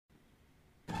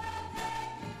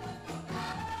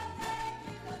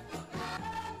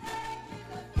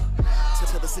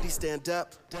city stand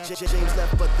up. James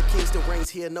left, but the king still reigns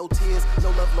here. No tears, no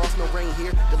love lost, no rain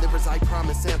here. Delivers, I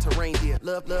promise, Santa reindeer.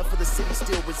 Love for the city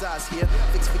still resides here.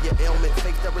 Fix for your ailment,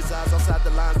 faith that resides outside the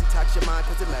lines. Detox your mind,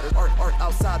 cause it matters. Art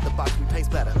outside the box, we paint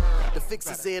better. The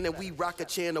fix is in, and we rock a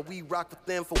chin, or we rock with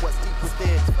them for what's deep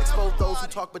within. Expose those who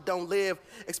talk but don't live.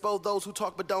 Expose those who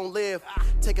talk but don't live.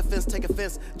 Take offense,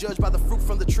 judge by the fruit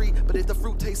from the tree. But if the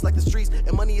fruit tastes like the streets,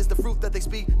 and money is the fruit that they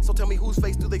speak, so tell me whose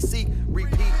face do they seek?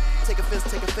 Repeat. Take offense,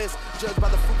 judge by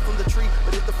the fruit from the tree.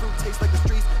 But if the fruit tastes like the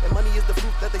streets, and money is the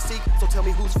fruit that they seek, so tell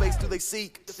me whose face do they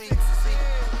seek?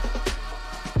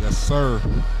 Yes, sir.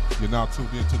 You're now tuned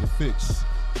into The Fixx,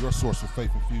 your source for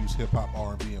faith-infused hip-hop,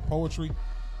 R&B, and poetry.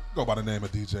 Go by the name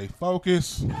of DJ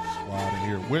Focus. Squad in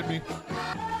here with me.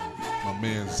 My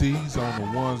man Z's on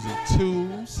the ones and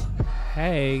twos.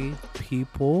 Hey,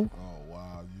 people. Oh,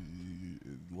 wow.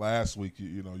 Last week,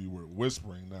 you were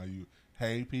whispering. Now you,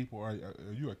 hey, people. Are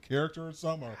you a character or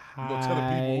something? Or you gonna tell the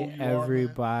people who you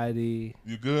everybody. Are,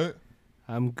 you good?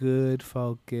 I'm good,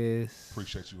 Focus.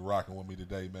 Appreciate you rocking with me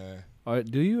today, man.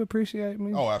 Do you appreciate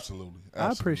me? Oh, absolutely. I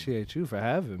appreciate you for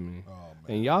having me. Oh,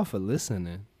 man. And y'all for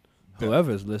listening.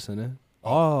 Whoever's listening.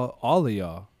 All of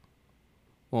y'all.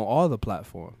 On all the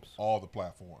platforms. All the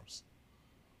platforms.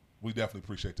 We definitely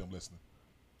appreciate them listening.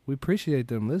 We appreciate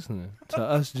them listening to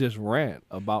us just rant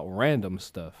about random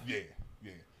stuff. Yeah.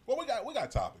 Well, we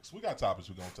got topics. We got topics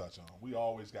we're gonna touch on. We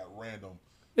always got random.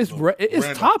 It's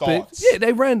random topics. Thoughts. Yeah,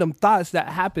 they random thoughts that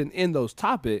happen in those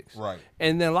topics. Right.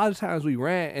 And then a lot of times we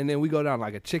rant and then we go down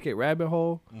like a chicken rabbit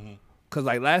hole. Because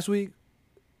like last week,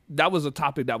 that was a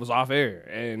topic that was off air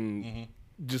and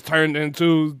just turned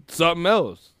into something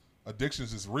else.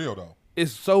 Addictions is real though.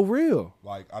 It's so real.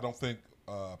 Like I don't think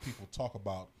people talk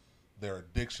about their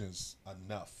addictions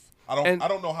enough. I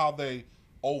don't know how they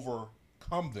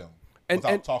overcome them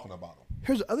without talking about them.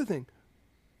 Here's the other thing.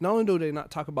 Not only do they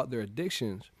not talk about their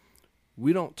addictions,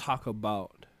 we don't talk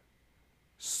about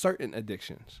certain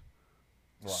addictions.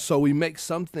 Right. So we make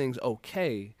some things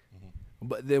okay,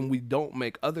 but then we don't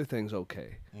make other things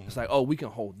okay. It's like, oh, we can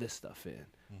hold this stuff in,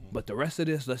 but the rest of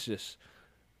this,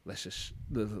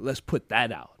 let's put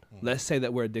that out. Let's say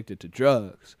that we're addicted to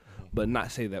drugs, but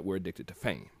not say that we're addicted to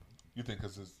fame. You think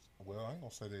because I ain't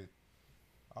gonna say they.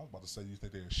 I was about to say you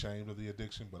think they're ashamed of the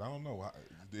addiction, but I don't know.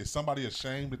 Is somebody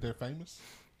ashamed that they're famous?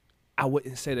 I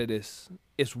wouldn't say that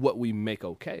it's what we make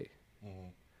okay,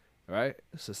 right?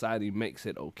 Society makes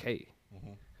it okay.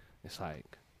 It's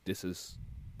like this is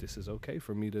okay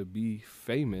for me to be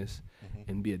famous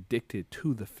and be addicted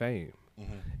to the fame,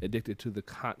 addicted to the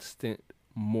constant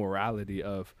morality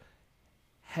of,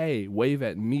 hey, wave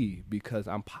at me because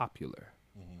I'm popular,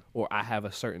 or I have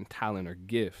a certain talent or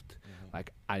gift.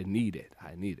 Like I need it.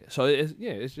 So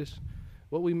it's just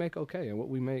what we make okay and what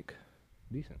we make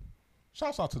decent.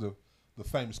 Shouts out to the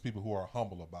famous people who are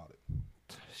humble about it.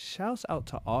 Shouts out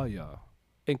to all y'all,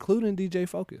 including DJ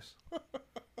Focus.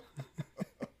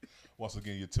 Once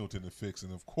again, you're tuned in to Fixx,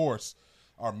 and of course,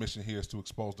 our mission here is to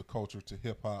expose the culture to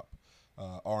hip hop,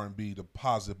 R&B, to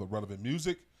positive but relevant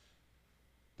music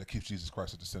that keeps Jesus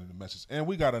Christ at the center of the message. And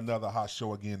we got another hot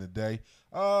show again today.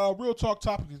 Real talk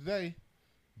topic today: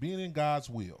 being in God's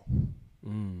will.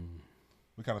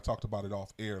 We kind of talked about it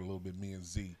off air a little bit, me and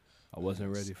Z. I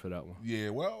wasn't ready for that one.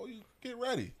 Yeah, well, you get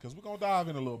ready because we're gonna dive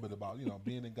in a little bit about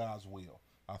being in God's will.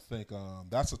 I think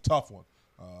that's a tough one.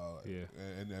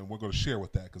 And we're going to share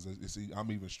with that because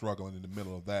I'm even struggling in the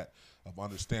middle of that, of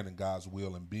understanding God's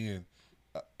will and being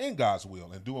in God's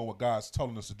will and doing what God's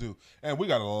telling us to do. And we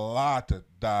got a lot to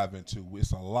dive into.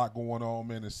 It's a lot going on,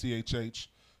 man, in CHH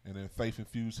and in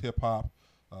faith-infused hip-hop.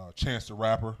 Chance the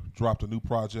Rapper dropped a new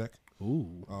project.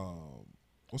 Ooh.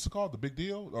 What's it called? The Big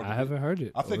Deal? I haven't heard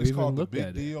it. I think it's called The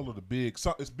Big Deal or The Big...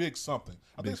 It's Big Something.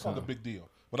 I think it's called The Big Deal.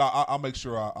 But I'll make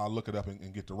sure I look it up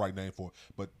and get the right name for it.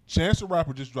 But Chance the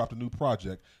Rapper just dropped a new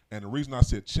project. And the reason I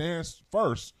said Chance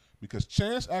first, because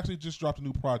Chance actually just dropped a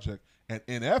new project, and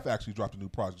NF actually dropped a new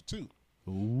project too.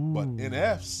 Ooh. But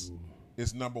NF's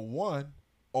is number one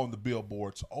on the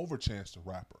billboards over Chance the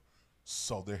Rapper.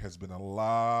 So there has been a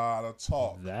lot of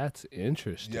talk. That's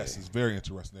interesting. Yes, it's very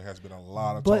interesting. There has been a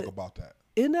lot of talk about that.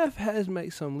 NF has made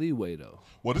some leeway, though.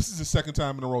 Well, this is the second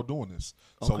time in a row doing this.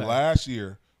 So last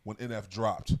year, when NF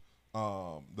dropped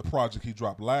the project he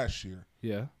dropped last year,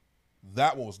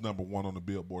 that one was number one on the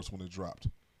billboards when it dropped.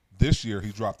 This year,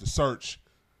 he dropped The Search,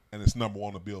 and it's number one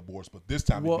on the billboards. But this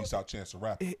time, he beats out Chance the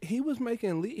Rapper. He's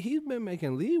been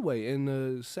making leeway in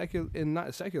the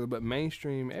not secular, but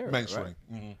mainstream era. Mainstream,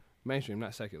 right? Mainstream,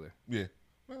 not secular. Yeah,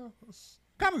 well, it's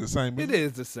kind of the same. It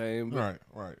is the same. Right.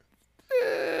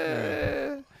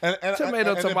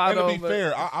 Tomato. And to be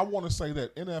fair, I want to say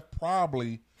that NF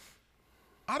probably,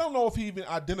 I don't know if he even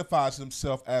identifies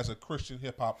himself as a Christian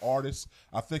hip hop artist.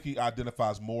 I think he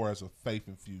identifies more as a faith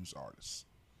infused artist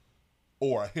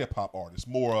or a hip hop artist.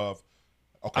 More of,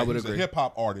 okay, he's a hip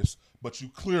hop artist, but you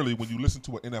clearly, when you listen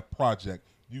to an NF project,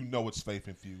 you know it's faith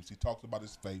infused. He talks about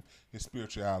his faith, his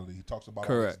spirituality. He talks about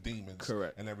all his demons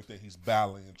and everything he's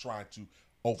battling and trying to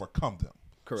overcome them.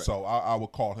 Correct. So I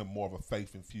would call him more of a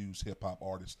faith infused hip hop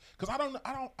artist because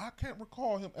I can't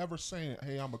recall him ever saying,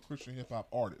 "Hey, I'm a Christian hip hop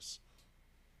artist."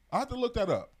 I have to look that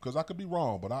up because I could be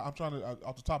wrong, but I'm trying to,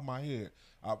 off the top of my head,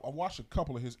 I watched a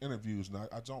couple of his interviews, and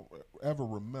I don't ever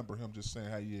remember him just saying,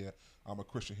 "Hey, yeah, I'm a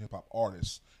Christian hip hop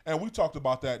artist." And we talked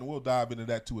about that, and we'll dive into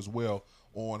that too as well,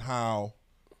 on how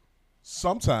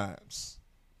sometimes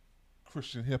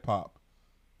Christian hip hop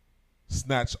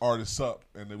snatch artists up,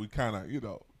 and then we kind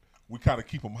of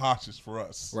keep them hostage for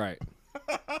us, right?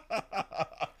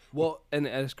 Well, and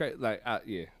it's great. Like,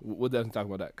 we'll definitely talk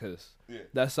about that because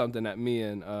that's something that me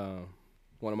and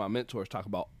one of my mentors talk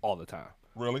about all the time.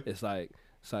 Really? It's like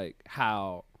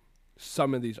how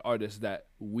some of these artists that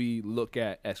we look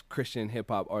at as Christian hip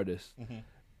hop artists,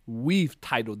 we've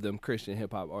titled them Christian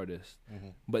hip hop artists,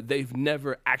 but they've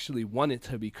never actually wanted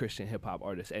to be Christian hip hop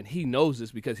artists, and he knows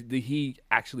this because he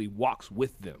actually walks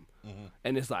with them,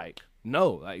 and it's like.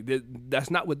 No, like that's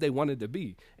not what they wanted to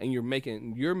be, and you're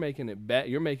making it bad.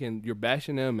 You're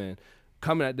bashing them and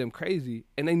coming at them crazy,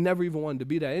 and they never even wanted to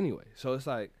be that anyway. So it's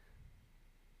like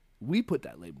we put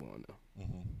that label on them.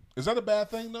 Is that a bad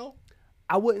thing, though?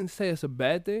 I wouldn't say it's a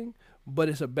bad thing, but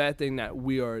it's a bad thing that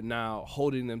we are now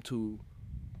holding them to.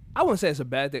 I wouldn't say it's a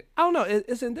bad thing. I don't know.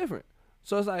 It's indifferent.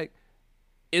 So it's like.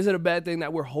 Is it a bad thing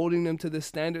that we're holding them to this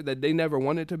standard that they never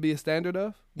wanted to be a standard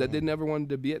of, that they never wanted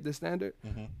to be at this standard?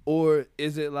 Or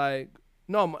is it like,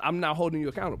 no, I'm not holding you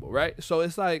accountable, right? So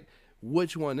it's like,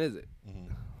 which one is it?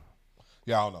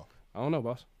 Yeah, I don't know. I don't know,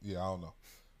 boss. Yeah, I don't know.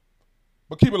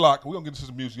 But keep it locked. We're going to get into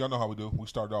some music. Y'all know how we do. We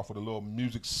started off with a little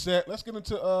music set. Let's get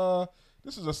into,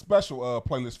 this is a special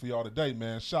playlist for y'all today,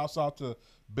 man. Shouts out to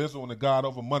Bizzle and the God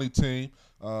Over Money team.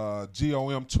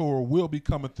 GOM tour will be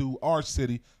coming through our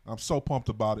city. I'm so pumped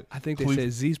about it. I think they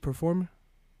said Z's performing.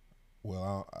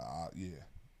 Well, yeah.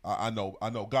 I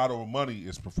know God Over Money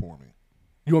is performing.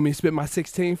 You want me to spit my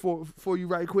 16 for you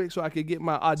right quick so I could get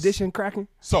my audition cracking?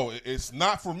 So it's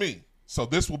not for me. So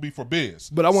this will be for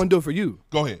Biz. But I want to do it for you.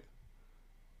 Go ahead.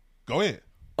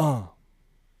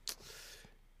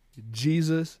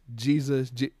 Jesus.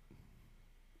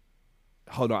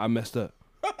 Hold on, I messed up.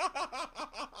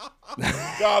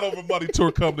 God Over Money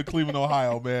tour coming to Cleveland,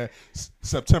 Ohio, man.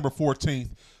 September 14th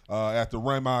at the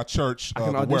Raymond Church,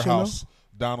 the warehouse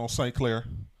down on St. Clair.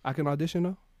 I can audition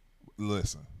though?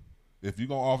 Listen, if you're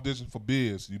going to audition for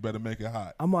Biz, you better make it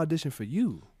hot. I'm auditioning for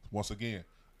you. Once again,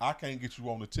 I can't get you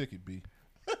on the ticket, B.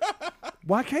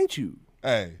 Why can't you?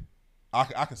 Hey,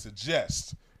 I can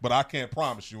suggest, but I can't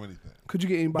promise you anything. Could you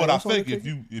get anybody else on the ticket? But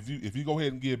I think if you go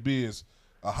ahead and give Biz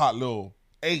a hot little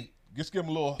 8, just give him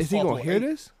a little. Is he gonna hear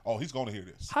this? Oh, he's gonna hear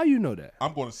this. How you know that?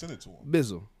 I'm gonna send it to him.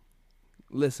 Bizzle,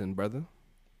 listen, brother.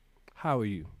 How are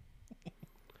you?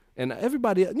 And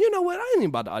everybody, you know what? I ain't even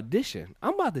about to audition.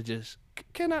 I'm about to just.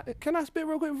 Can I spit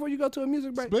real quick before you go to a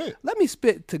music break? Spit. Let me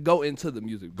spit to go into the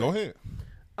music break. Go ahead.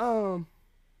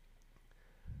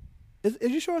 Is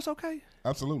you sure it's okay?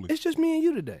 Absolutely. It's just me and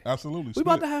you today. Absolutely. We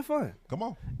about to have fun. Come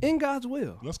on. In God's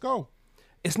will. Let's go.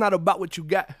 It's not about what you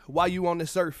got while you on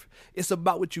this earth. It's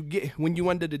about what you get when you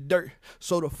under the dirt.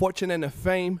 So the fortune and the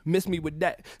fame, miss me with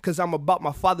that. Cause I'm about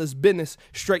my father's business,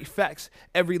 straight facts.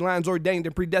 Every line's ordained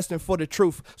and predestined for the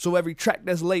truth. So every track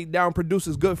that's laid down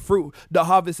produces good fruit. The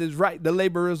harvest is right, the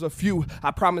laborers are few. I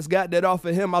promise God that off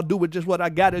of him, I'll do with just what I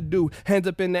gotta do. Hands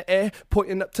up in the air,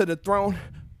 pointing up to the throne.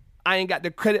 I ain't got the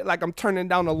credit like I'm turning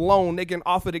down a loan. They can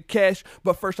offer the cash,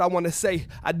 but first I want to say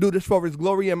I do this for his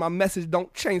glory and my message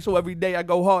don't change. So every day I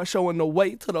go hard showing the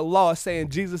way to the law, saying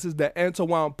Jesus is the answer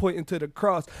while I'm pointing to the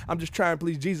cross. I'm just trying to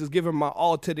please Jesus, giving my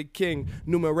all to the King.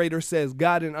 Numerator says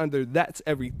God and under, that's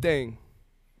everything.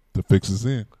 The fix is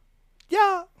in.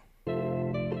 Yeah.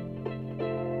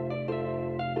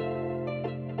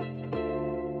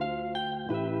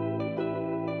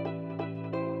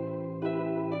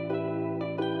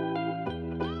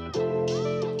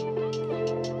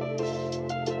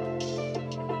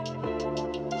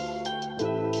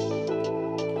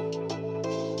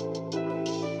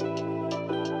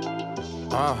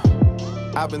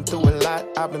 I've been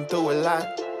through a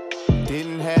lot.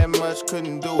 Didn't have much,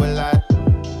 couldn't do a lot.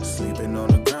 Sleeping on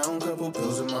the ground, couple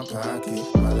pills in my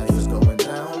pocket. My life is going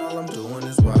down, all I'm doing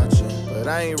is watching. But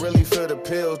I ain't really feel the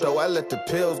pills, though, I let the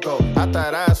pills go. I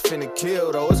thought I was finna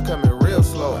kill, though, it's coming real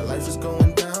slow. My life is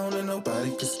going down and nobody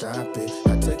can stop it.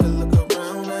 I take a look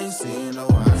around, I ain't seeing no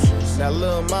Now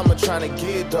little mama tryna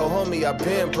get though, homie, I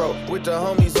been broke. With the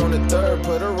homies on the third,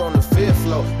 put her on the 5th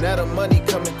floor. Now the money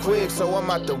coming quick, so I'm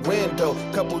out the window.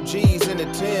 Couple G's in the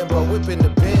Timbo, whipping the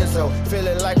Benzo.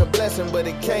 Feeling like a blessing, but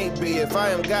it can't be. If I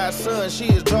am God's son, she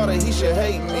his daughter, he should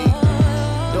hate me.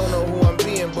 Don't know who I'm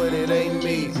being, but it ain't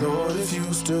me. Lord, if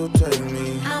you still take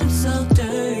me. I'm so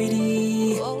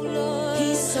dirty.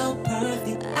 He's so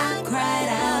perfect. I cried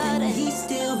out and he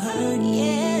still heard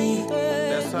me.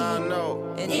 That's how I know.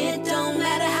 And it don't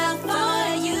matter how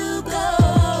far you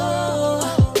go.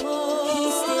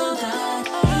 He's still God.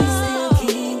 He's still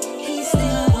King. He's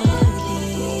still worthy.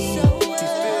 He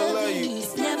still love you.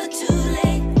 It's never too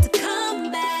late to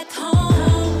come back home.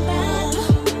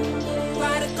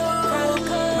 Prodigal.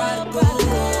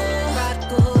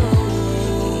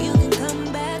 You can come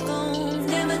back home.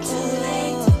 Never too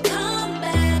late to come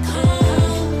back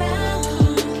home.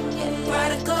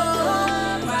 Prodigal.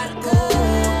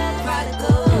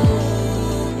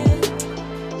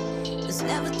 It's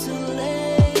never too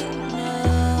late.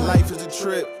 No. Life is a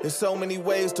trip. There's so many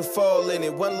ways to fall in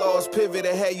it. One lost pivot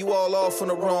that had you all off on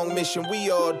the wrong mission.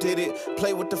 We all did it.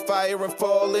 Play with the fire and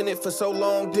fall in it for so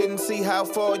long. Didn't see how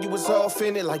far you was off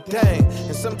in it. Like dang.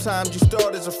 And sometimes you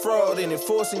start as a fraud in it,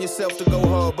 forcing yourself to go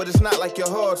hard, but it's not like your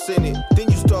heart's in it. Then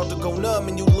you start to go numb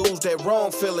and you lose that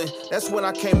wrong feeling. That's when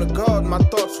I came to God. My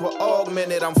thoughts were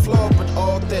augmented. I'm flawed but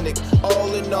authentic.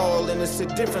 All in all, and it's the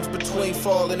difference between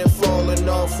falling and falling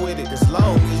off with it. As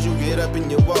long as you get up and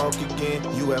you walk again,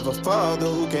 you have a father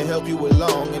who can help you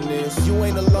along in this. You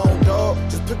ain't alone, dog.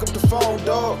 Just pick up the phone,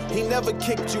 dog. He never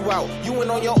kicked you out. You went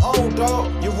on your own,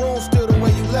 dog. Your room's still the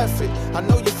way you left it. I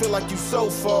know you feel like you so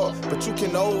far, but you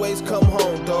can always come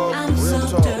home, dog. I'm Real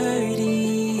so talk.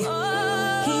 dirty.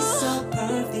 He's so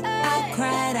perfect. I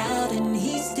cried out and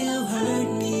he still heard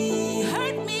me.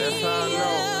 That's how I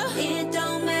know. It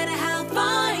don't matter how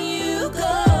far you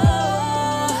go.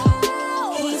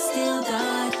 He's still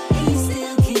God. He's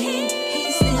still King.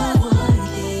 He's still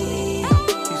worthy. He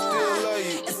still love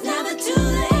you. It's never too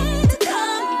late to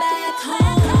come back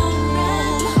home.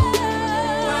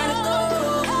 Prodigal.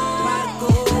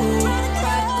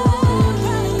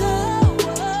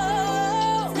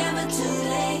 It's never too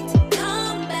late to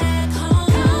come back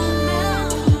home.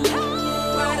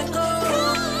 Prodigal.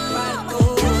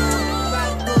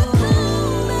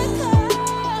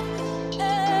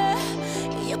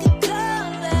 You can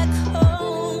come back home.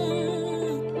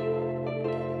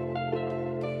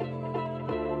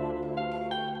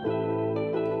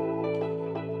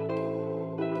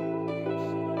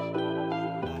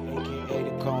 AKA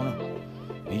The Corner,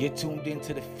 and you're tuned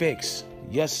into the Fixx,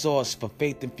 your source for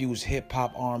faith-infused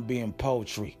hip-hop, R&B, and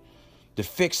poetry. The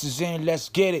Fixx is in, let's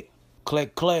get it.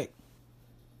 Click, click.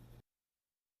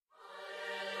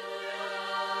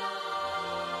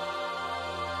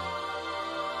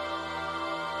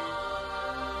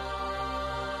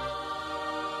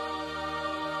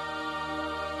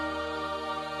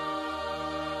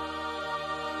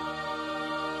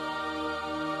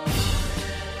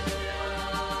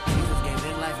 Jesus gave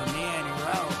his life for me and he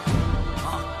rose.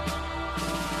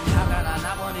 How can I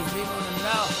not want these people to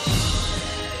know?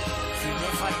 See,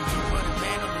 they're fighting to put a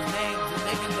band on his name, so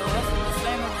they can go up from the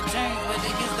flame of the chains. But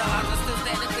against the odds, I still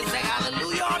stand up and say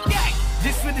hallelujah all day.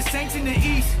 This for the saints in the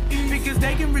east, because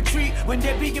they can retreat when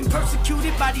they're being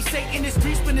persecuted by these Satanist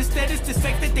priests. But instead it's the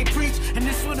faith that they preach. And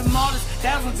this for the martyrs,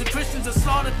 thousands of Christians are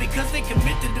slaughtered because they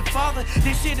commit to the Father.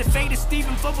 They share the fate of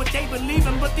Stephen for what they believe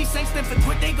in, but these saints never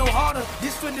quit, they go harder.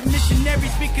 This for the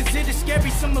missionaries because it is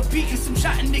scary. Some are beaten, some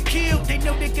shot and they killed. They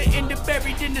know they could end up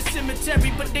buried in the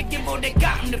cemetery, but they give all they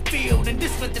got in the field. And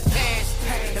this for the past,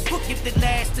 the book is the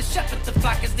last, the shepherd the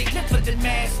flock as they live for the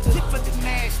master. Live for the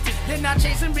master. They're not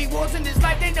chasing rewards in this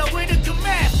life, they know where to come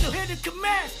after. Here to come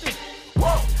after.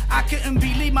 Whoa. I couldn't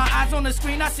believe my eyes on the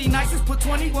screen. I see ISIS put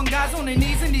 21 guys on their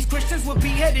knees, and these Christians were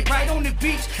beheaded right on the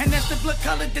beach. And as the blood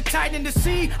colored the tide in the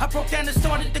sea, I broke down and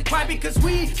started to cry because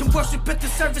we can worship at the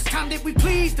service time that we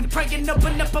pleased, and pray and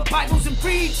open up our Bibles and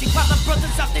preach. While our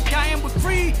brothers out there dying, we're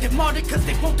free. They're martyred because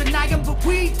they won't deny them, but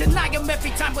we deny them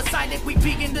every time we're silent. We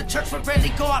be in the church, but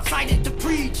rarely go outside it to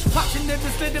preach. Watching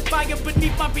others lit a fire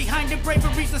beneath my behind, the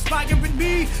bravery's inspiring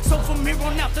me. So from here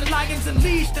on out, the lions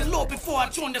unleashed. The Lord, before I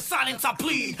join the silence, I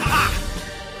plead.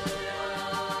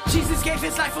 Jesus gave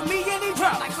his life for me and he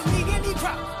proud. Life for me and he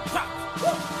proud.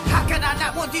 How can I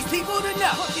not want these people to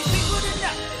know?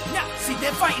 See,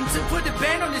 they're fighting to put a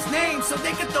ban on his name so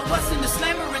they can throw us in the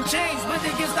slammer and chains. But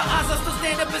against the odds, I still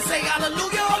stand up and say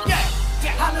hallelujah all day.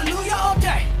 Hallelujah all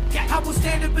day. I will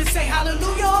stand up and say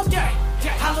hallelujah all day.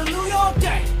 Hallelujah all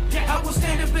day. I will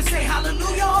stand up and say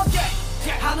hallelujah all day.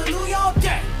 Hallelujah all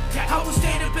day. I will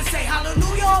stand up and say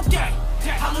hallelujah all day.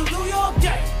 hallelujah all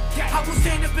day. I will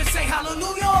stand up and say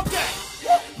hallelujah all day.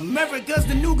 America's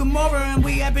the new Gomorrah, and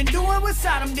we have been doing what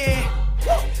Sodom did.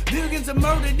 Millions are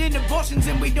murdered in abortions,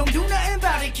 and we don't do nothing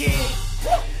about it, kid.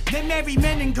 They marry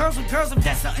men and girls with girls if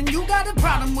that's something you got a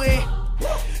problem with.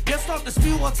 They'll start to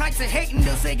spew all types of hate, and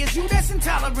they'll say it's you that's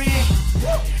intolerant.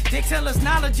 They tell us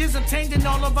knowledge is obtained in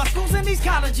all of our schools and these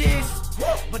colleges.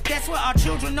 But that's where our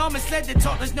children are misled. They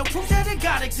taught there's no proof that a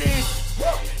God exists.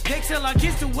 They tell our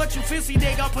kids do what you feel, see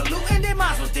they got polluting their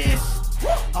minds with this.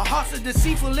 Our hearts are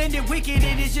deceitful and they're wicked,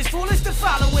 it is just foolish to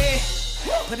follow it.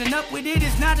 Putting up with it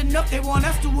is not enough, they want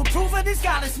us to approve of this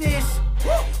godlessness.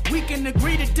 We can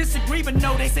agree to disagree, but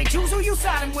no, they say choose who you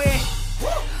siding with.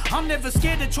 I'm never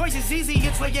scared, the choice is easy,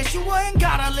 it's where Yeshua and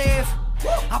God I live.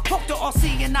 I poke the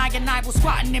RC and I will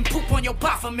squatting and poop on your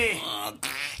Baphomet.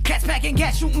 Cats packing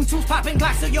gas, shooting tools, popping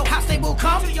glass to your house they will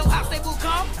come. To your house they will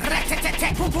come. Rat tat tat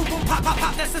tat, boom boom boom, pop pop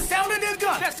pop. That's the sound of the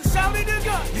gun. That's the sound of the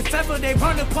gun. If ever they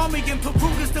run upon me and put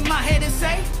Rugas to my head and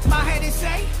say,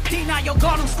 deny your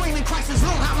God, I'm screaming Christ is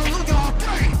Lord, hallelujah all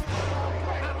day.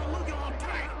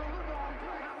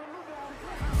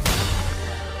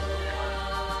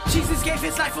 Jesus gave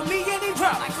his life for me and he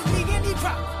proud.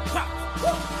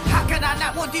 How could I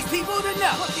not want these people to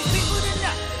know?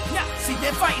 See,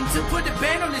 they're fighting to put a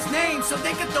ban on his name so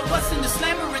they can throw us in the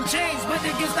slammer and chains. But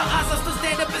against the odds, I still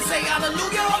stand up and say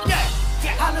hallelujah all day.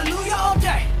 Hallelujah all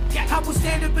day. I will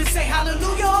stand up and say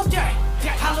hallelujah all day.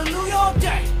 Hallelujah all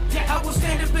day. I will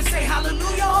stand up and say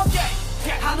hallelujah all day.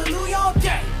 Hallelujah all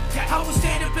day. I will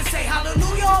stand up and say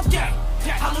hallelujah all day.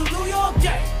 Hallelujah all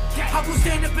day. I will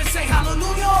stand up and say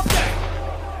hallelujah all day.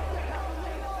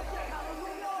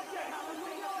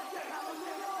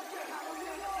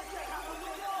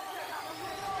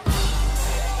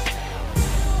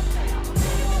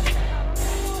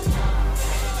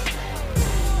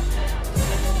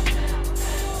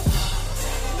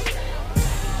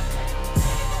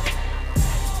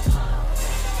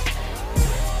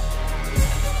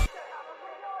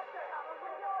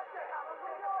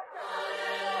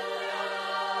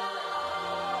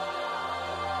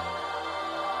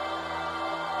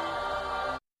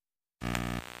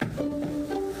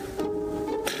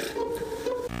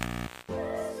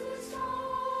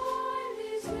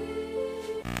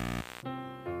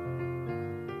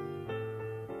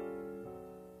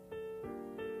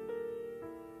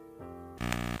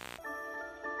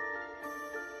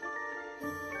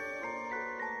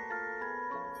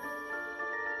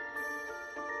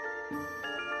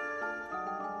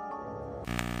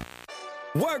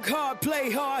 Work hard, play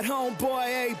hard, homeboy,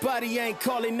 everybody ain't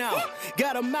calling out.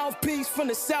 Got a mouthpiece from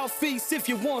the southeast, if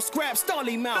you want scrap, stall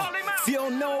him out. If you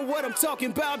don't know what I'm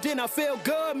talking about, then I feel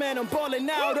good, man, I'm balling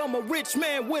out. I'm a rich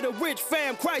man with a rich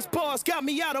fam, Christ bars got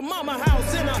me out of mama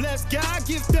house. And I bless God,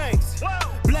 give thanks.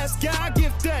 Bless God,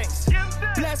 give thanks.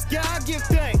 Bless God, give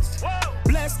thanks.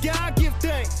 Bless God, give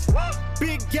thanks.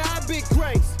 Big God, big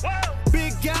grace.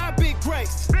 Big God, big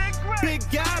grace. Big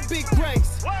God, big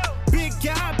grace. Big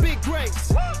God, big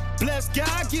grace. Bless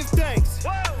God, give thanks.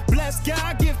 Bless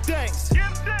God, give thanks.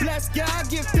 Bless God,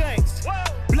 give thanks.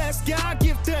 Bless God,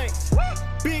 give thanks.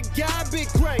 Big God, big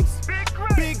grace.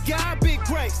 Big God, big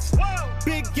grace.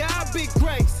 Big God, big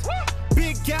grace.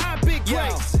 Big God, big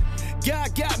grace.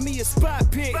 God got me a spot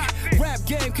pick. Rap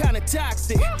game kinda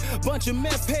toxic. Bunch of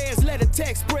meth heads let a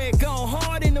text spread. Gone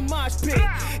hard in the mosh pit.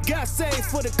 Got saved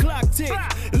for the clock tick.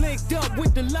 Linked up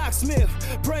with the locksmith.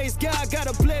 Praise God, got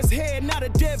a blessed head, not a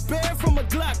dead bear from a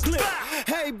Glock clip.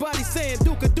 Everybody saying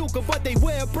Duka Duka, but they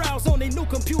wear brows on their new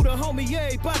computer, homie.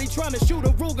 Everybody trying to shoot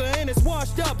a Ruger and it's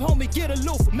washed up, homie. Get a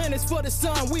loofah. Man, it's for the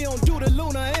sun, we don't do the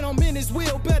Luna. And I'm in his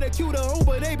wheel, better cue the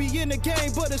Uber. They be in the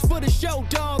game, but it's for the show,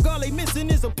 dog. All they missing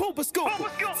is a pooper scoop.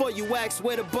 Before you ask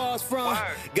where the bar's from,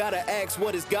 gotta ask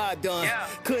what has God done.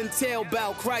 Couldn't tell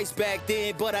about Christ back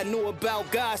then, but I knew about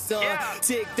God, son.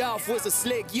 Ticked off was a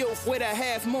slick youth with a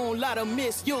half moon, lot of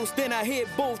misuse. Then I hit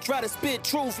booth, try to spit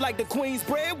truth like the Queen's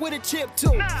bread with a chip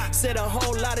too. Said a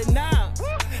whole lot of nines,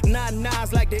 not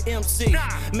nines like the MC.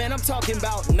 Man, I'm talking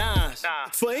about nines.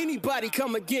 For anybody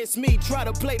come against me, try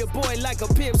to play the boy like a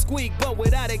pipsqueak, but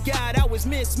without a guide, I was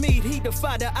mismeat. He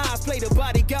defied the odds, play the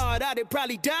bodyguard. I'd have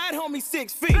probably died, homie,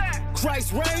 6 feet.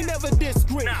 Christ reign, never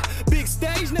discreet. Big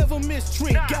stage, never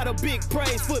mistreat. Got a big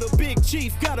praise for the big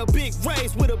chief. Got a big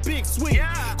raise with a big sweep.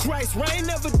 Christ reign,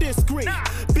 never discreet.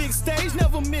 Big stage,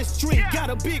 never mistreat. Got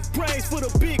a big praise for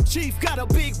the big chief. Got a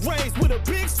big raise with a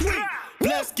big sweep.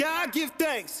 Bless God, give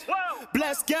thanks.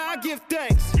 Bless God, give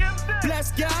thanks.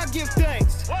 Bless God, give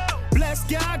thanks. Bless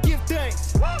God, give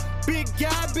thanks. Big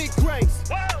God, big grace.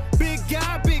 Big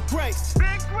God, big grace.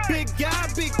 Big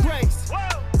God, big grace.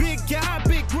 Big God,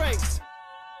 big grace.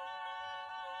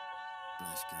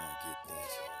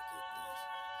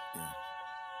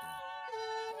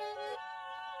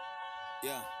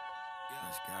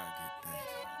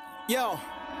 Yo,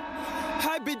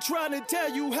 I've been trying to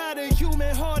tell you how the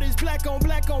human heart is black on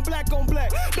black on black on black.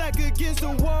 Back against the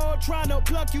wall, trying to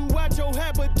pluck you out your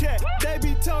habitat. They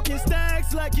be talking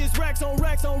stacks like it's racks on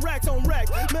racks on racks on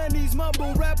racks. Man, these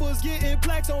mumble rappers getting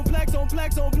plaques on plaques on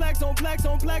plaques on plaques on plaques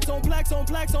on plaques on plaques on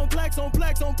plaques on plaques on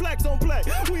plaques on plaques on plaques.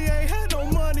 We ain't had no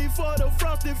money for the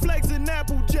frosted flakes and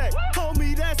Applejack.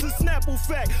 Homie, that's a Snapple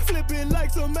fact. Flipping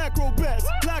like some acrobats.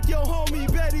 Like your homie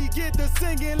Betty, get the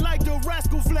singing like the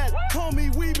Rascal Flat.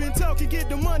 Homie, we been talking, get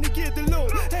the money, get the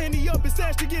loot. Ain't he up his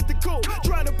ass to get the coat.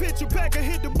 Try to pitch a pack or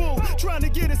hit the bull. Trying to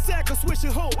get a sack or switch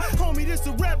a hoe. Homie, this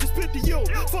a rap, just spit the yo.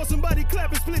 For somebody clap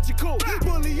and split your coat.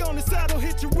 Bully on the side or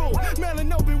hit your roll.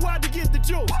 Melon open wide to get the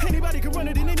joke. Anybody could run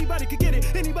it and anybody could get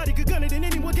it. Anybody could gun it and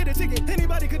anyone get a ticket.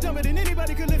 Anybody could dump it and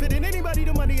anybody could live it. And anybody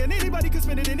the money and anybody could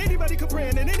spend it. And anybody could pray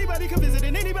and anybody could visit.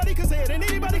 And anybody could say it and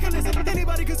anybody could listen.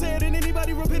 Anybody could say it and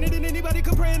anybody repent it. And anybody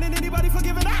could pray and anybody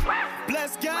forgive it.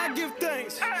 Bless God, give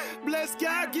thanks. Bless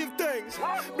God, give thanks.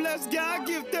 Bless God,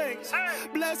 give thanks.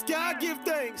 Bless God, give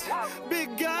thanks.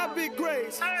 Big God, big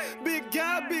grace. Big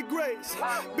God, big grace.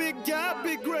 Big God,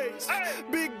 big grace.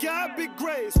 Big God, big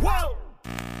grace. Whoa!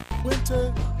 Went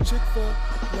to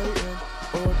Chick-fil-A and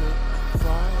ordered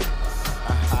fries.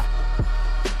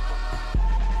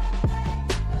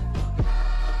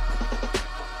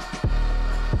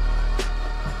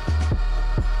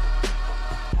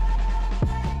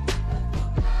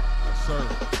 Yes, sir.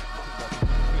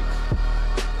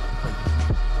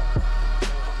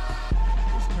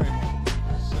 This came on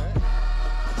set.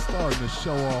 Starting the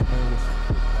show off, man, with some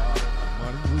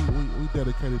good money. We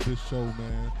dedicated this show,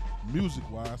 man,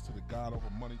 music-wise, to the God Over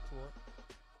Money Tour.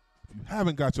 If you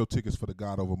haven't got your tickets for the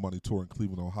God Over Money Tour in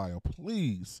Cleveland, Ohio,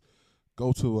 please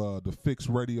go to the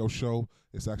Fixx Radio Show.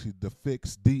 It's actually the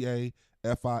Fixx,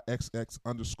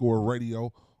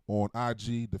 DAFIXX_radio on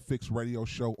IG, the Fixx Radio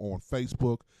Show on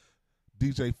Facebook,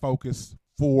 DJ Focus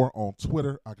 4 on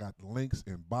Twitter. I got links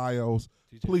in bios.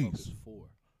 DJ Please. Focus 4.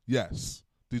 Yes,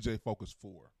 DJ Focus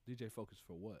 4. DJ Focus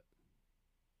for what?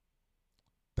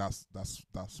 That's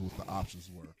what the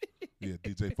options were. Yeah,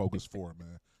 DJ Focus 4,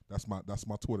 man. That's my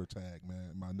Twitter tag,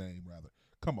 man. My name, rather.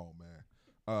 Come on, man.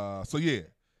 So yeah,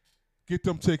 get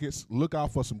them tickets. Look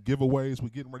out for some giveaways. We're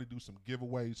getting ready to do some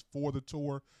giveaways for the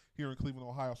tour here in Cleveland,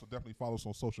 Ohio. So definitely follow us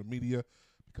on social media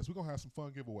because we're gonna have some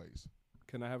fun giveaways.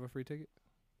 Can I have a free ticket?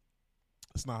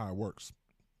 It's not how it works.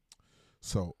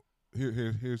 So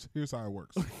here's how it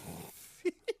works.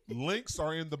 Links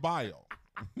are in the bio.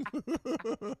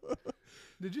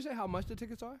 Did you say how much the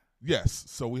tickets are? Yes.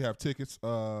 So we have tickets.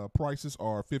 Prices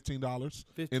are $15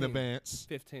 in advance.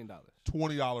 $15.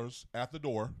 $20 at the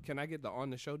door. Can I get the on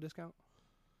the show discount?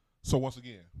 So once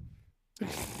again,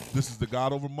 this is the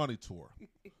God Over Money Tour.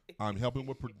 I'm helping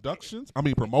with promotions,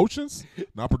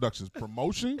 not productions,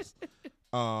 promotions.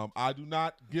 I do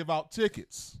not give out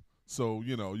tickets. So,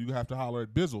 you have to holler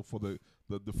at Bizzle for the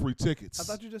free tickets. I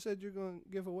thought you just said you're going to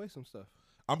give away some stuff.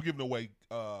 I'm giving away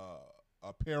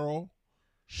apparel,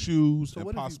 shoes, so and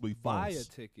what possibly if you buy phones.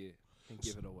 a ticket and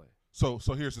give it away? So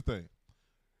here's the thing.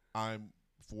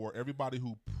 For everybody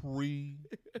who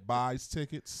pre-buys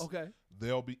tickets, Okay.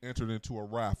 they'll be entered into a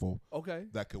raffle Okay.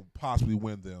 that could possibly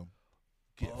win them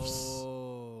gifts.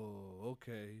 Oh,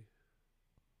 okay.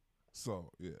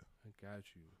 So, yeah. I got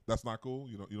you. That's not cool?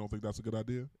 You don't think that's a good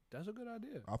idea? That's a good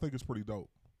idea. I think it's pretty dope.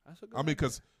 That's a good I mean, idea.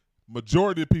 because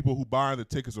majority of people who buy the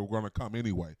tickets are going to come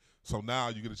anyway. So now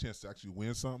you get a chance to actually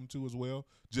win something too as well,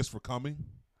 just for coming.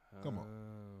 Come on.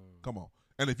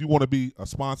 And if you want to be a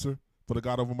sponsor for the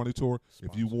God Over Money Tour,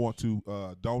 if you want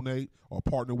to donate or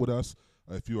partner with us,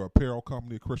 if you're an apparel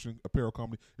company, a Christian apparel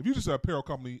company, if you're just an apparel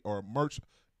company or merch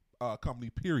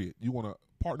company, period, you want to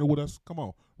partner with us, come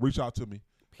on, reach out to me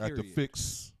at the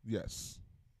Fixx. Yes.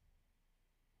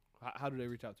 How do they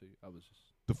reach out to you? I was just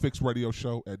The Fixx Radio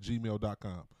Show at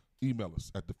gmail.com. Email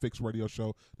us at the Fixx Radio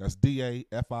Show. That's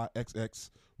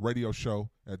DAFIXX Radio Show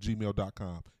at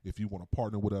gmail.com. If you want to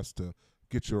partner with us to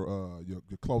get your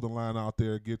clothing line out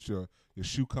there, get your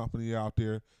shoe company out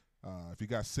there. If you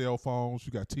got cell phones,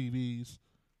 you got TVs,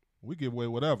 we give away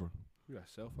whatever. You got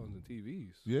cell phones and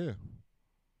TVs. Yeah.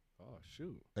 Oh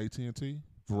shoot. AT&T,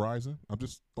 Verizon. I'm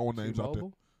just throwing names out there.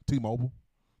 T-Mobile? T-Mobile.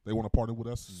 They want to partner with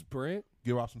us. Sprint.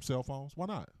 Give out some cell phones. Why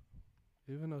not?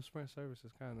 Even though Sprint service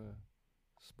is kind of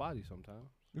spotty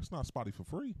sometimes. It's not spotty for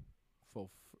free.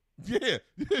 Yeah,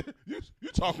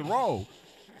 you're talking wrong.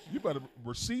 You better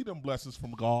receive them blessings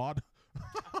from God.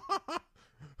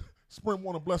 Sprint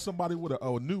want to bless somebody with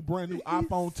a new, brand new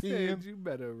iPhone 10. You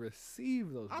better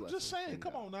receive those. I'm just saying,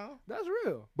 come on now. That's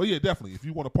real. But yeah, definitely. If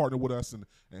you want to partner with us and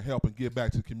help and give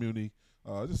back to the community,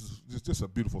 this is just a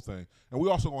beautiful thing. And we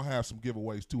also gonna have some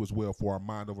giveaways too as well for our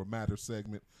Mind Over Matter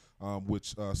segment,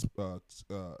 which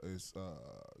is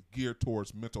geared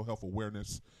towards mental health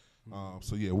awareness.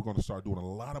 So yeah, we're gonna start doing a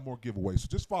lot of more giveaways. So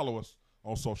just follow us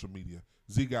on social media.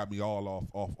 Z got me all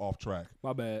off track.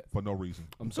 My bad. For no reason.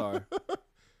 I'm sorry.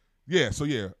 Yeah, so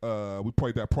we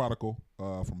played that Prodigal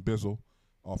from Bizzle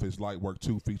off his Light Work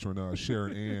 2 featuring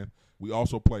Sharon Ann. We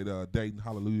also played Dayton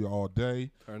Hallelujah All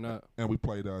Day. Turn up. And we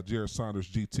played Jared Saunders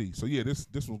GT. So yeah, this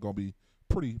one's gonna be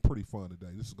pretty fun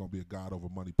today. This is gonna be a God Over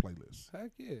Money playlist.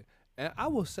 Heck yeah. And I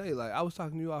will say, like I was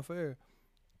talking to you off air,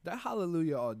 that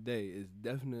Hallelujah All Day is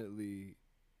definitely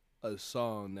a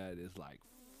song that is like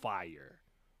fire.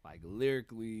 Like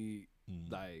lyrically,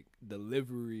 like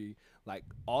delivery, like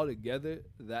all together,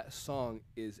 that song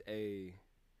is a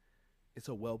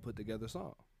well put together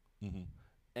song.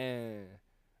 And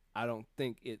I don't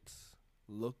think it's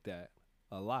looked at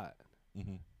a lot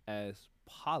as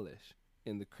polished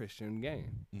in the Christian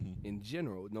game in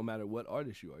general. No matter what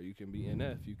artist you are, you can be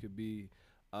NF, you could be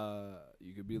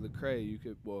Lecrae,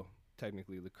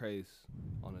 technically Lecrae's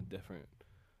on a different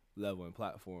level and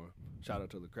platform. Shout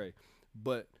out to Lecrae.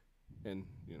 But, and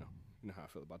you know how I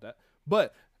feel about that.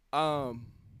 But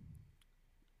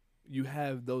you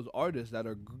have those artists that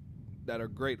are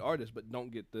great artists, but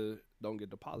don't get the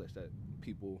polish that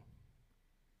people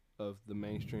of the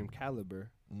mainstream caliber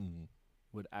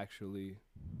would actually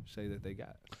say that they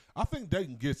got. I think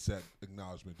Dayton gets that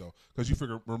acknowledgement though, because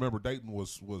you remember Dayton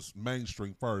was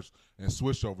mainstream first and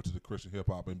switched over to the Christian hip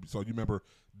hop, and so you remember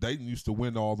Dayton used to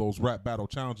win all those rap battle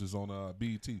challenges on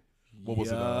BET. What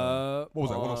was it? What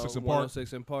was that? 106 in Park.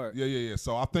 106 in Park. Yeah.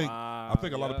 So I think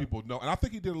a lot of people know, and I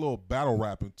think he did a little battle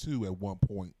rapping too at one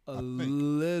point.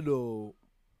 Little,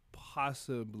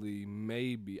 possibly,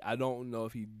 maybe. I don't know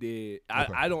if he did.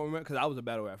 Okay. I don't remember because I was a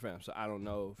battle rap fan, so I don't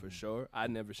know for sure.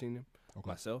 I'd never seen him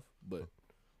myself, but.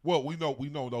 Well, we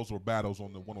know those were battles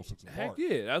on the 106 in Park. Heck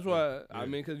yeah, that's why. I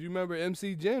mean, because you remember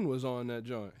MC Jen was on that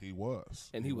joint. He was,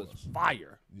 and he was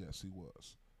fire. Yes, he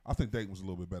was. I think Dayton was a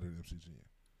little bit better than MC Jen.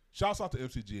 Shouts out to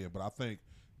MC Jen, but I think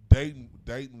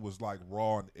Dayton was like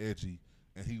raw and edgy,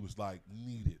 and he was like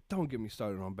needed. Don't get me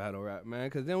started on battle rap, man,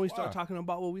 because then we start talking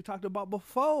about what we talked about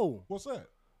before. What's that?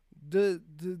 The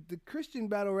Christian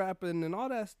battle rapping and all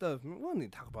that stuff. Man, we don't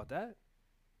need to talk about that.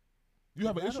 You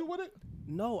have an issue with it?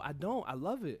 No, I don't. I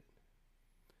love it.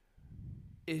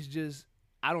 It's just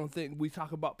I don't think we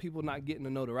talk about people not getting the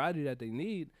notoriety that they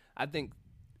need. I think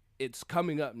it's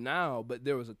coming up now, but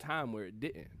there was a time where it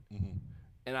didn't.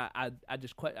 And I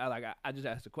just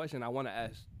asked the question. I want to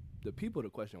ask the people the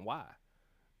question, why?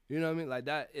 You know what I mean? Like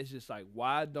that. It's just like,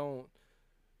 why don't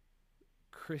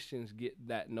Christians get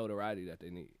that notoriety that they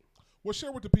need? Well,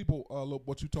 share with the people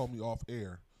what you told me off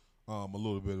air a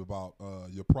little bit about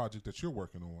your project that you're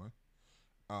working on.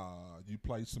 You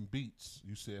played some beats,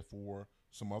 you said, for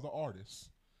some other artists.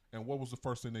 And what was the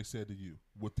first thing they said to you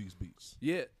with these beats?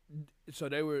 Yeah, so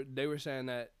they were saying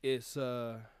that it's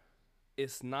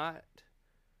not.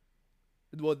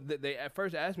 Well, they at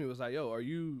first asked me, was like, "Yo, are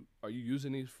you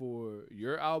using these for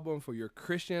your album, for your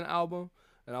Christian album?"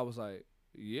 And I was like,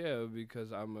 "Yeah,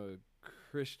 because I'm a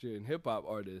Christian hip hop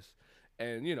artist."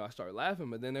 And I started laughing,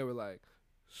 but then they were like,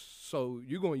 "So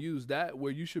you're gonna use that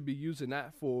where you should be using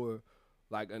that for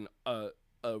like a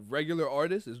regular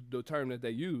artist," is the term that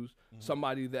they use,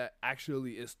 somebody that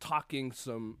actually is talking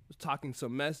some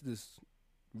mess, that's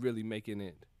really making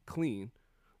it clean.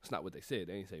 It's not what they said.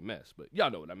 They ain't say mess, but y'all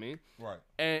know what I mean. Right.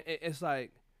 And it's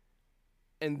like,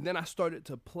 and then I started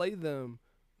to play them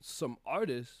some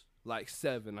artists like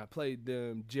Seven. I played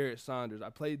them Jared Saunders.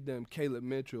 I played them Caleb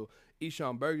Mitchell,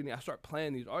 Eshawn Burgundy. I start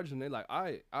playing these artists, and they're like,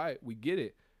 all right, we get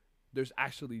it. There's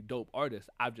actually dope artists.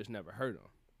 I've just never heard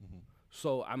them.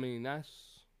 So, I mean,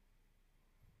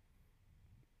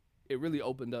 it really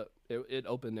opened up. It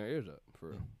opened their ears up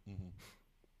for real.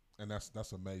 And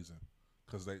that's amazing.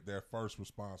 Because their first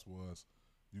response was,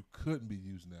 you couldn't be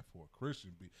using that for a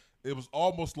Christian beat. It was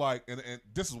almost like, and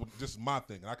this is my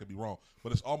thing, and I could be wrong,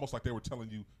 but it's almost like they were telling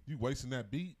you wasting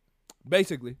that beat?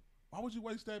 Basically. Why would you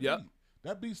waste that beat?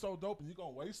 That beat's so dope, and you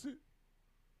going to waste it?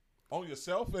 On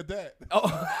yourself at that?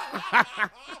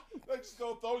 They just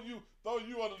going to throw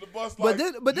you under the bus like,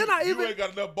 but then you ain't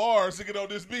got enough bars to get on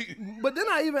this beat. But then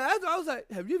I even asked her, I was like,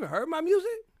 have you even heard my music?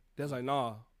 They was like,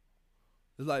 nah.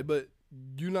 It's like, but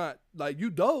you not, like, you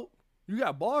dope. You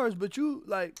got bars, but you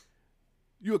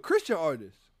a Christian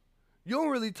artist. you don't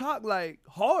really talk like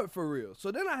hard for real.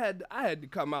 So then I had to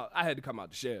come out the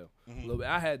shell a little bit.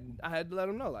 I had to let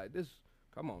them know like this.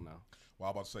 Come on now. Well,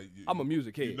 I'm about to say I'm a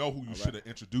music head. You know who you should have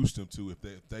introduced him to if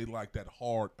they like that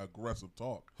hard, aggressive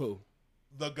talk. Who?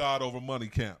 The God Over Money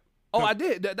Camp. Oh, I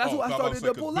did. That's what I started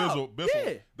to pull out. Bizzle,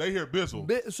 yeah. They hear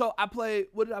Bizzle. So I played.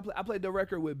 What did I play? I played the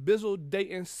record with Bizzle,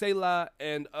 Dayton, Selah,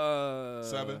 and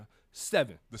Seven.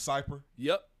 The Cypher.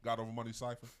 Yep. God Over Money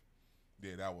Cypher.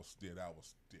 Yeah, that was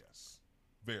yes,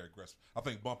 very aggressive. I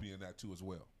think Bumpy in that too as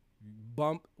well.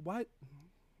 Bump. Why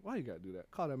you gotta do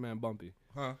that? Call that man Bumpy.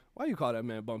 Huh? Why you call that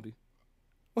man Bumpy?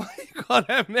 Why you call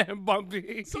that man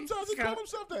Bumpy? Sometimes he call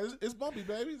himself that. It's Bumpy,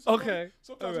 baby. Sometimes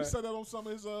he said that on some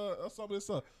of his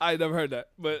stuff. I ain't never heard that,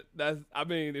 but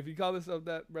if he call himself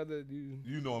that, brother,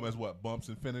 you know him as what? Bumps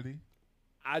Infinity.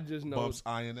 I just know Bumps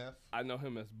INF. I know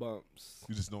him as Bumps.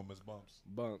 You just know him as Bumps.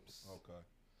 Bumps. Okay.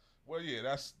 Well, yeah,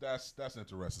 that's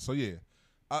interesting. So yeah,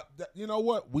 you know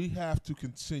what? We have to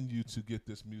continue to get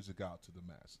this music out to the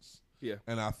masses. Yeah.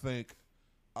 And I think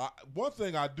one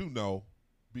thing I do know,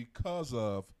 because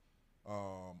of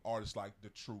artists like The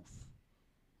Truth,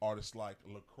 artists like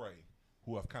Lecrae,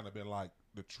 who have kind of been like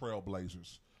the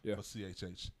trailblazers for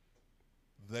CHH,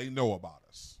 they know about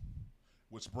us.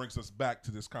 Which brings us back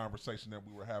to this conversation that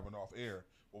we were having off air.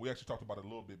 Well, we actually talked about it a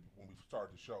little bit when we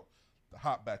started the show. To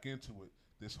hop back into it,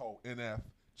 this whole NF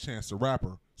Chance the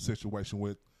Rapper situation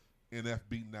with NF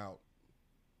beating out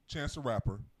Chance the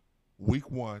Rapper, week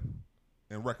 1,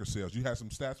 and record sales. You had some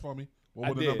stats for me? What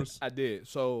were the numbers? I did.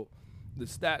 So the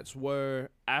stats were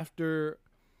after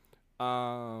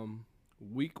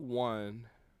week 1,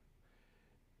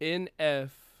 NF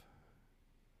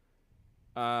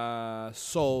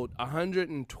sold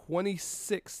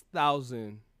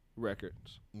 126,000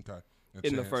 records. Okay.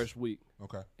 In the first week.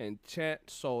 Okay. And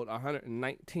Chance sold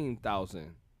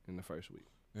 119,000 in the first week.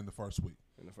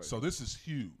 So this is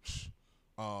huge.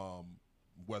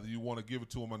 Whether you want to give it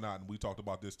to him or not, and we talked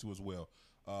about this too as well.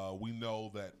 We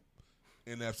know that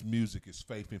NF's music is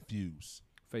faith infused.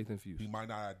 He might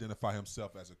not identify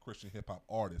himself as a Christian hip hop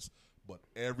artist, but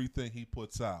everything he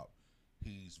puts out,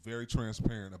 he's very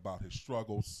transparent about his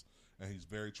struggles, and he's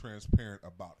very transparent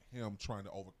about him trying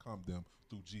to overcome them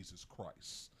through Jesus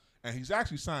Christ. And he's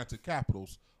actually signed to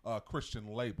Capitol's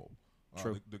Christian label,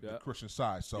 the Christian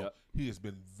side. So he has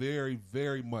been very,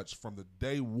 very much from the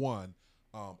day one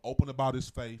open about his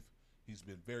faith. He's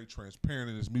been very transparent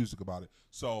in his music about it.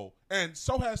 So has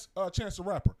Chance the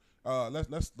Rapper.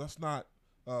 Let's not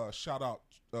shout out.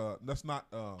 Let's not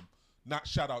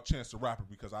shout out Chance the Rapper,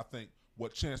 because I think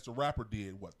what Chance the Rapper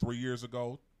did 3 years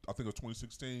ago. I think it was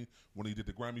 2016 when he did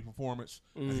the Grammy performance,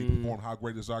 and he performed "How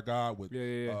Great Is Our God" with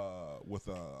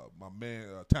my man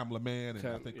Tamla Man, and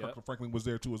I think Kirk Franklin was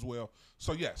there too as well.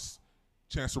 So yes,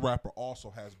 Chance the Rapper also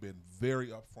has been very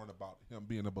upfront about him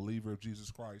being a believer of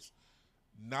Jesus Christ.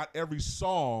 Not every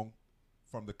song,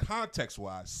 from the context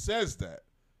wise, says that.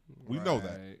 We know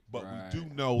that, but we do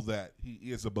know that he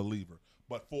is a believer.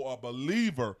 But for a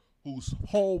believer whose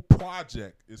whole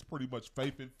project is pretty much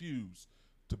faith infused,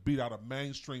 to beat out a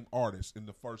mainstream artist in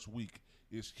the first week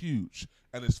is huge.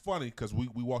 And it's funny because we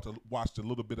watched a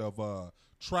little bit of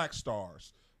Track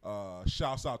Stars.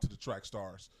 Shouts out to the Track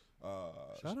Stars.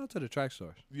 Shout out to the Track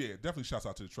Stars. Yeah, definitely shouts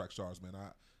out to the Track Stars, man.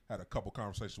 I had a couple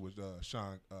conversations with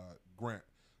Sean Grant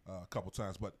a couple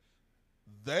times, but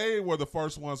they were the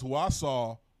first ones who I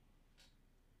saw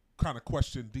kind of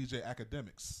question DJ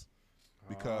Academics,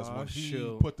 because when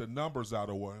he put the numbers out,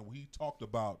 or when he talked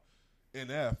about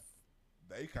NF,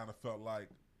 they kind of felt like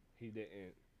he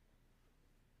didn't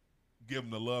give him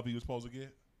the love he was supposed to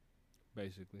get.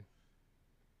 Basically,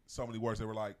 so many words. They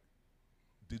were like,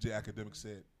 DJ Academic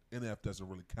said, NF doesn't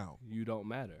really count. You don't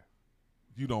matter.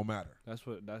 You don't matter.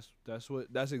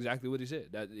 That's exactly what he said.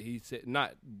 That he said.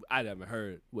 Not, I haven't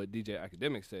heard what DJ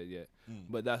Academic said yet,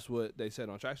 but that's what they said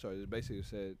on Track Stars. It basically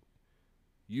said,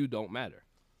 you don't matter.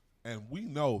 And we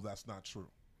know that's not true.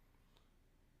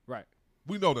 Right.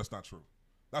 We know that's not true.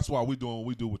 That's why we're doing what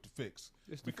we do with the Fixx.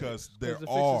 Because there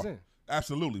are,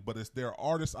 absolutely, but there are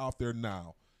artists out there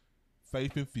now,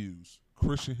 faith-infused,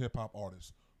 Christian hip-hop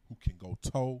artists, who can go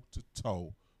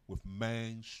toe-to-toe with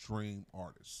mainstream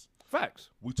artists.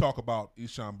 Facts. We talk about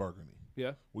Eshawn Burgundy.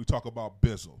 Yeah. We talk about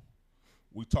Bizzle.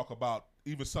 We talk about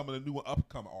even some of the new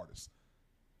up-and-coming artists.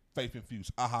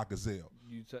 Faith-infused, Aha Gazelle.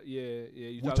 You talk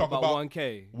about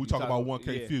 1K. We talk about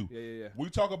 1K Few. Yeah. We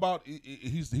talk about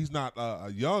he's not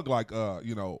young like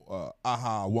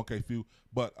Aha 1K Few,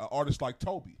 but an artist like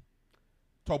Toby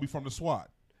from the SWAT.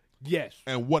 Yes.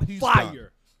 And what he's done.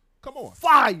 Come on.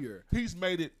 Fire. He's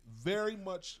made it very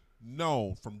much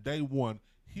known from day one.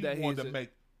 He wanted to make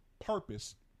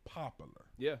purpose popular.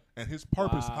 Yeah. And his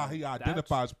purpose, Wow, how he that's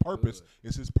identifies purpose, good.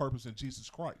 is his purpose in Jesus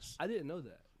Christ. I didn't know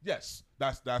that. Yes,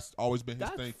 that's always been his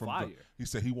That's thing. fire. He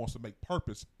said he wants to make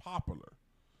purpose popular,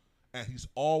 and he's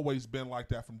always been like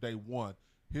that from day one.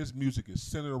 His music is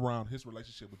centered around his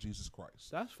relationship with Jesus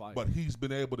Christ. That's fire. But he's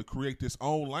been able to create this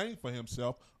own lane for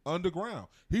himself underground.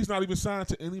 He's not even signed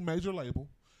to any major label.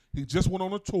 He just went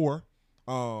on a tour,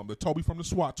 the Toby from the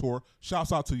SWAT tour.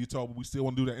 Shouts out to you, Toby. We still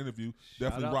want to do that interview.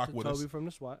 Definitely Shout out rock to with Toby us. from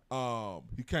the SWAT.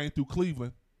 He came through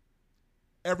Cleveland.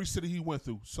 Every city he went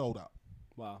through sold out.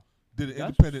 Wow. Did it That's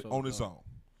independent so on his dope. own.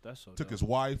 That's so Took dope. his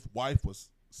wife. Wife was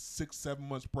 6-7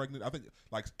 months pregnant. I think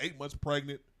like 8 months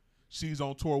pregnant. She's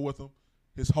on tour with him.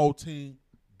 His whole team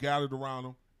gathered around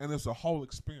him, and it's a whole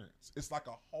experience. It's like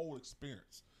a whole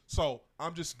experience. So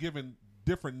I'm just giving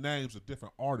different names of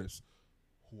different artists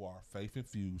who are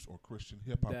faith-infused or Christian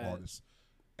hip-hop artists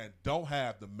and don't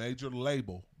have the major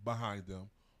label behind them,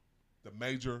 the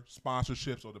major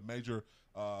sponsorships or the major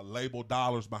label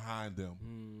dollars behind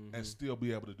them, and still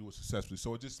be able to do it successfully.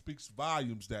 So it just speaks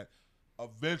volumes that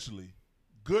eventually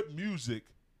good music,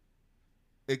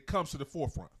 it comes to the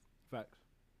forefront. Facts.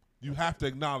 You have to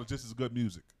acknowledge this is good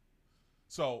music.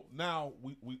 So now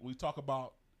we talk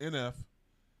about NF.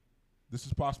 This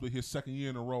is possibly his second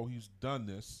year in a row he's done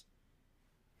this.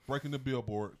 Breaking the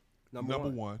Billboard. Number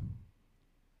one.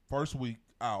 First week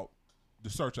out, the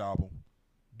Search album.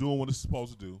 Doing what it's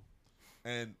supposed to do.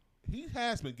 And he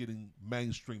has been getting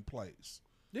mainstream plays.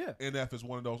 Yeah. NF is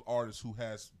one of those artists who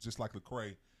has, just like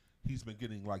Lecrae, he's been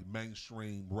getting like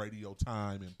mainstream radio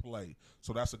time and play.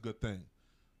 So that's a good thing.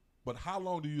 But how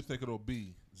long do you think it'll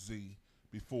be, Z,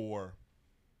 before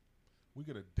we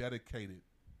get a dedicated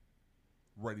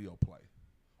radio play?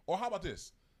 Or how about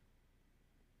this?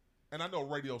 And I know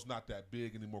radio's not that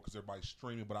big anymore because everybody's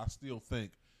streaming, but I still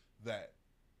think that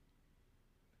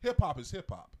hip-hop is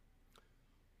hip-hop.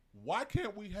 Why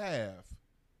can't we have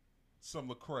some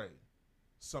Lecrae,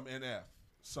 some NF,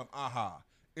 some AHA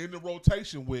in the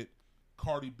rotation with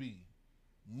Cardi B,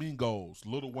 Mingos,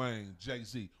 Lil Wayne,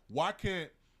 Jay-Z? Why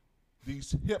can't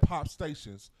these hip-hop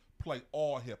stations play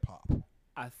all hip-hop?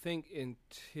 I think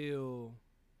until...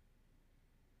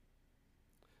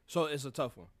 So it's a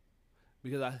tough one.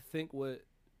 Because I think what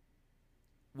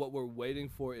we're waiting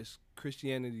for is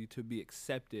Christianity to be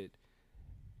accepted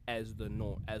as the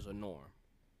norm, as a norm.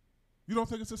 You don't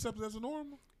think it's accepted as a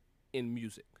norm? In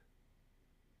music.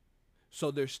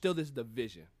 So there's still this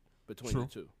division between the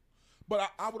two. But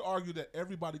I would argue that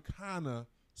everybody kind of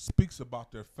speaks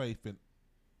about their faith, and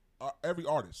every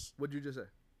artist. What'd you just say?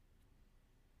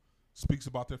 Speaks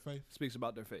about their faith? Speaks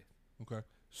about their faith. Okay.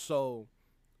 So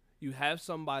you have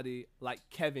somebody like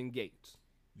Kevin Gates.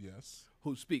 Yes.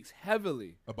 Who speaks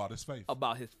heavily about his faith.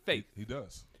 About his faith. He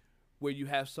does. Where you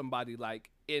have somebody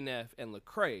like NF and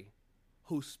Lecrae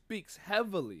who speaks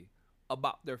heavily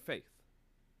about their faith.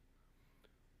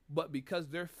 But because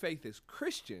their faith is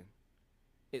Christian,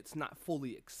 it's not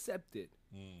fully accepted.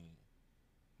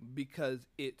 Because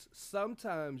it's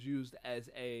sometimes used as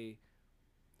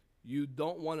you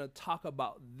don't want to talk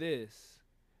about this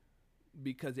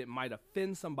because it might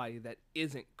offend somebody that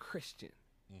isn't Christian.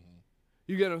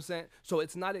 You get what I'm saying? So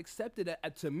it's not accepted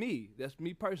to me. That's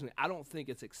me personally. I don't think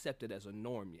it's accepted as a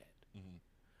norm yet.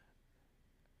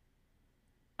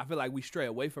 I feel like we stray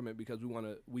away from it because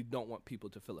we don't want people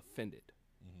to feel offended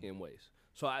in ways.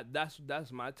 So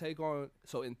that's my take on.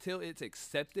 So until it's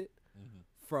accepted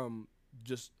from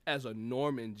just as a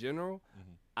norm in general,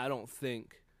 I don't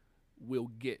think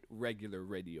we'll get regular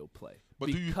radio play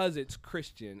because it's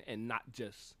Christian and not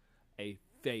just a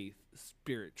faith,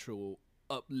 spiritual,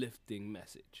 uplifting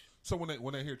message. So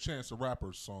when they hear Chance the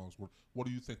Rapper's songs, what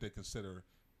do you think they consider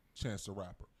Chance the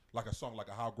Rapper? Like a song like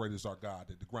a How Great Is Our God,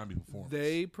 the Grammy performance.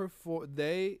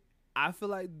 I feel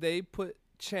like they put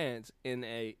Chance in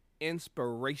a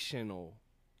inspirational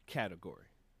category.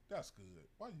 That's good.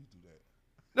 Why do you do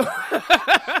that?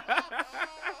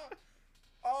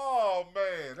 Oh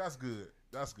man, that's good.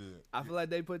 That's good. I feel like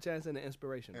they put Chance in the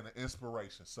inspiration. And an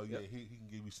inspiration. So yeah, he can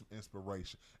give you some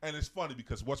inspiration. And it's funny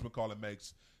because whatchamacallit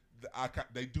makes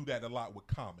they do that a lot with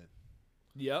Common.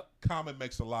 Yep. Common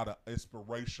makes a lot of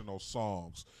inspirational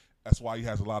songs. That's why he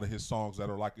has a lot of his songs that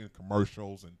are like in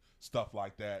commercials and stuff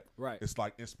like that. Right. It's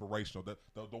like inspirational.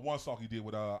 The one song he did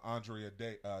with Andrea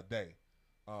Day.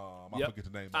 I forget the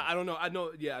name. I don't know. I know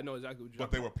exactly what you're talking about.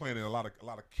 But they were playing in a lot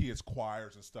of kids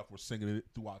choirs and stuff were singing it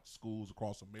throughout schools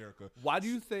across America. Why do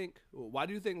you think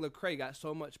Lecrae got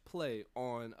so much play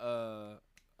on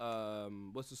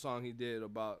what's the song he did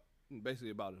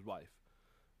basically about his wife?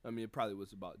 I mean, it probably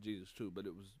was about Jesus too, but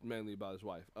it was mainly about his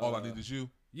wife. All I Need Is You?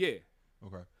 Yeah.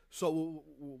 Okay. So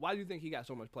why do you think he got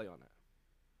so much play on that?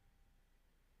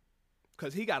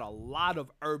 because he got a lot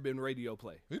of urban radio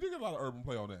play. He did get a lot of urban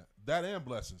play on that. That and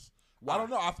Blessings. Why? I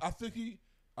don't know. I think he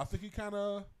kind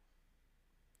of.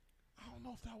 I don't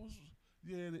know if that was.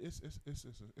 Yeah,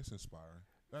 it's inspiring.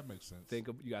 That makes sense. You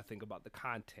got to think about the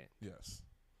content. Yes,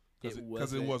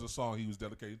 because it was a song he was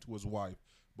dedicated to his wife,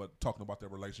 but talking about their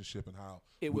relationship and how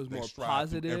it was more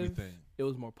positive. Everything. It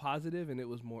was more positive and it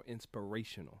was more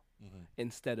inspirational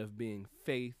instead of being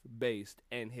faith based.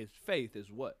 And his faith is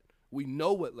what we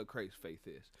know what Lecrae's faith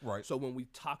is. Right. So when we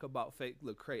talk about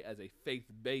Lecrae as a faith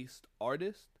based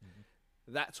artist.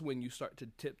 That's when you start to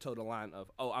tiptoe the line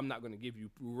of, oh, I'm not going to give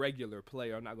you regular play,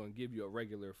 or I'm not going to give you a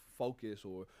regular focus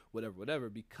or whatever,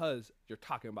 because you're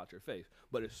talking about your faith.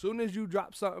 But as soon as you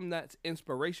drop something that's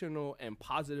inspirational and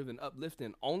positive and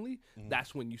uplifting only,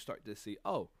 that's when you start to see,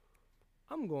 oh,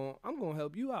 I'm going to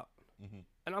help you out.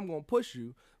 And I'm going to push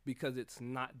you because it's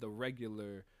not the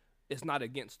regular, it's not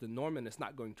against the norm, and it's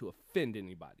not going to offend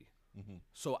anybody.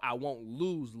 So I won't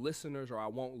lose listeners, or I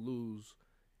won't lose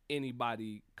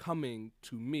anybody coming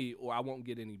to me, or I won't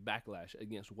get any backlash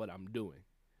against what I'm doing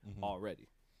already.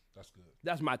 That's good.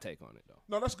 That's my take on it, though.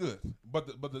 No, that's good. But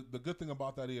the good thing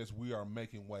about that is we are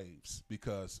making waves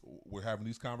because we're having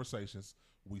these conversations.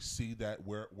 We see that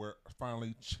we're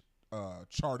finally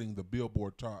charting the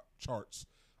Billboard charts,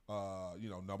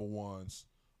 number ones,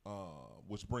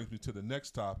 which brings me to the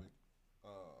next topic,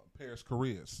 Paris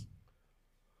Careers.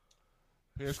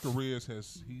 Paris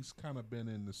Careers he's kind of been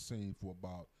in the scene for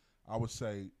about, I would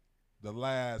say, the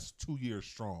last 2 years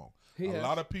strong. A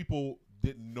lot of people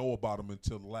didn't know about him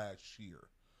until last year.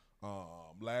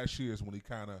 Last year is when he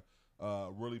kind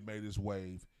of really made his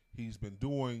wave. He's been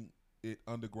doing it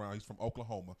underground. He's from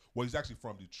Oklahoma. Well, he's actually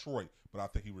from Detroit, but I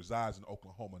think he resides in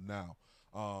Oklahoma now.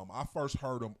 I first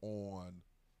heard him on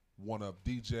one of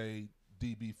DJ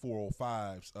DB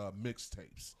 405's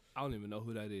mixtapes. I don't even know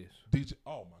who that is. DJ,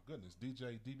 oh my goodness,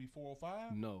 DJ DB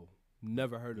 405? No,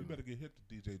 never heard of him. You better get hip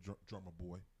to DJ Drummer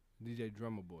Boy. DJ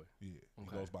Drummer Boy. Yeah,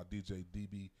 he goes by DJ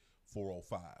DB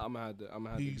 405. I'm gonna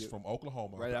have He's from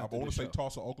Oklahoma. Right I want to say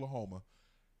Tulsa, Oklahoma.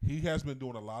 He has been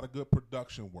doing a lot of good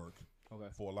production work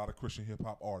for a lot of Christian hip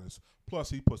hop artists. Plus,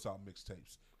 he puts out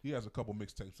mixtapes. He has a couple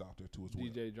mixtapes out there too as well.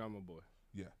 DJ Drummer Boy.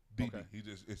 Yeah, DB. Okay.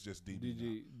 It's just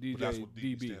DB. DJ but that's what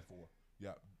DB DB stand for.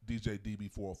 Yeah, DJ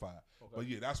DB 405. Okay. But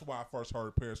yeah, that's why I first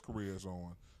heard Paris Careers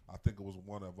on. I think it was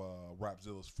one of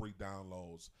Rapzilla's free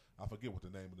downloads. I forget what the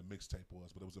name of the mixtape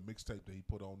was, but it was a mixtape that he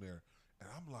put on there. And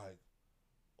I'm like,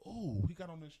 ooh, he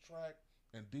got on this track,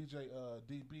 and DJ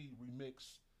DB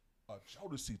remixed a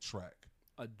Jodeci track.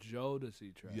 A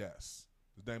Jodeci track? Yes.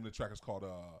 The name of the track is called,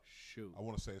 I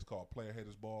want to say it's called Player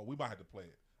Haters Ball. We might have to play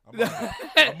it.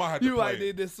 I might have to you play might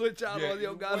need to switch out on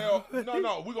your God. Well,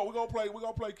 no, we're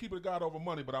gonna play Keep It God Over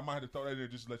Money, but I might have to throw that in there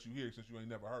just to let you hear it since you ain't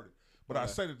never heard it. But I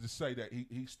say that to say that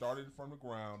he started from the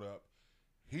ground up.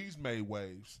 He's made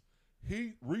waves.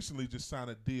 He recently just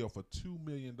signed a deal for $2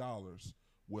 million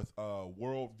with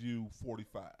Worldview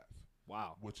 45.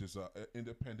 Wow. Which is an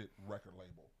independent record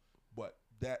label. But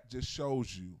that just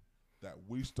shows you that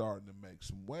we starting to make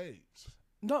some waves.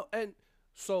 No, and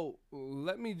so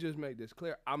let me just make this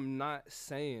clear. I'm not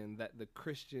saying that the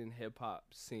Christian hip-hop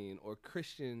scene or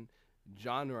Christian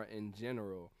genre in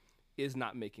general is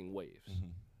not making waves.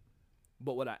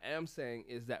 But what I am saying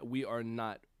is that we are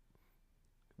not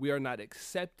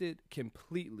accepted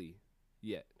completely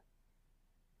yet.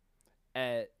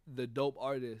 At the dope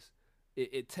artist,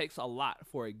 it takes a lot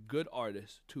for a good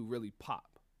artist to really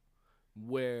pop.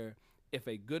 Where if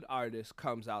a good artist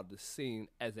comes out of the scene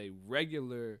as a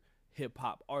regular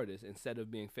hip-hop artist, instead of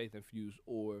being faith infused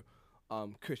or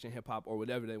Christian hip-hop or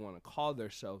whatever they want to call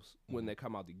themselves when they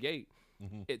come out the gate,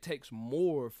 it takes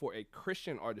more for a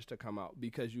Christian artist to come out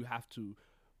because you have to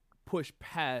push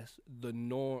past the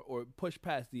norm or push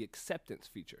past the acceptance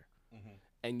feature.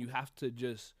 And you have to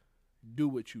just do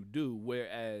what you do,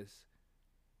 whereas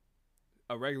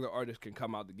a regular artist can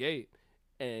come out the gate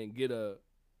and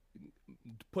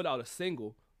put out a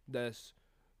single that's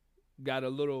got a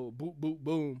little boop, boop,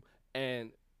 boom,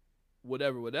 and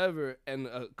whatever, and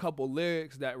a couple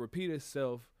lyrics that repeat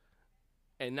itself,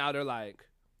 and now they're like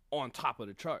on top of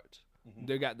the charts.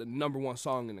 They got the #1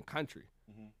 song in the country.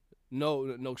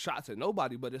 No shots at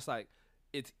nobody, but it's like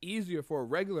it's easier for a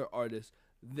regular artist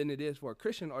than it is for a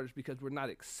Christian artist because we're not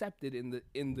accepted in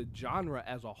the genre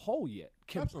as a whole yet,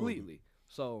 completely. Absolutely.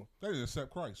 So they didn't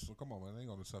accept Christ, so come on, man, they ain't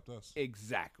gonna accept us.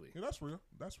 Exactly. Yeah, that's real.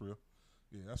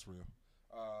 Yeah, that's real.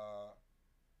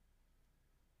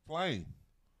 Flame.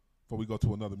 Before we go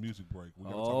to another music break, we're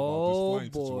gonna talk about this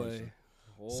Flame situation.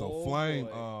 So Flame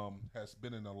has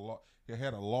been in he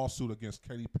had a lawsuit against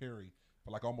Katy Perry for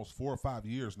for like almost 4 or 5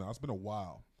 years now. It's been a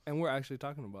while. And we're actually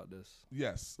talking about this.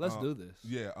 Yes. Let's do this.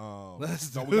 Yeah.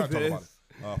 Let's no, do we gotta this. talk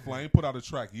about it. Flame put out a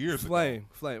track years ago.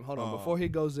 Flame. Hold on. Before he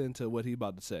goes into what he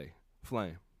about to say,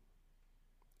 Flame,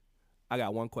 I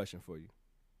got one question for you.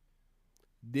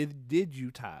 Did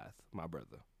you tithe, my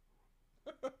brother?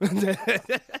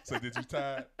 So did you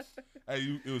tithe?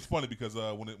 Hey, it was funny because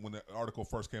when the article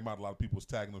first came out, a lot of people was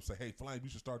tagging him, say, "Hey, Flame, you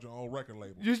should start your own record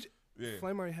label." Yeah.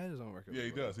 Flame already had his own record. Yeah,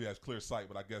 he does. He has Clear Sight,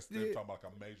 but I guess they're talking about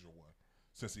like a major one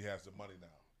since he has the money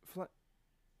now.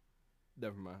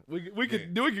 Never mind. We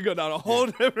could go down a whole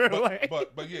different way.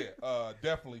 But yeah,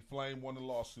 definitely Flame won the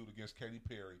lawsuit against Katy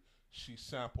Perry. She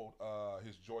sampled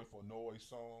his Joyful Noise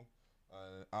song,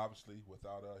 obviously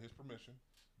without his permission.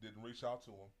 Didn't reach out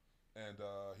to him. And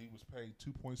he was paid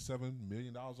 $2.7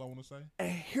 million, I want to say.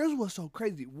 And here's what's so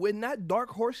crazy. When that Dark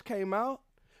Horse came out,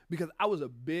 because I was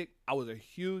a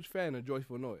huge fan of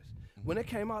Joyful Noise. Mm-hmm. When it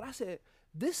came out, I said,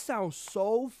 this sounds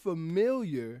so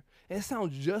familiar, and it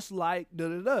sounds just like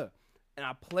da-da-da. And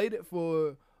I played it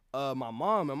for my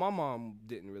mom, and my mom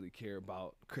didn't really care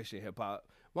about Christian hip-hop.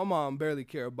 My mom barely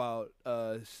cared about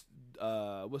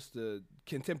what's the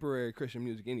contemporary Christian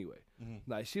music anyway. Mm-hmm.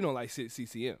 Like, she don't like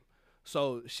CCM.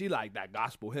 So she liked that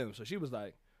gospel hymn. So she was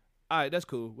like, all right, that's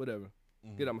cool, whatever.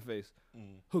 Mm-hmm. Get out my face.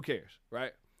 Mm-hmm. Who cares,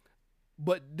 right?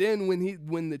 But then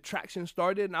when the traction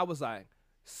started, and I was like,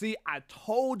 see, I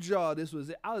told y'all this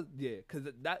was it. Because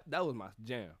that was my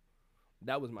jam.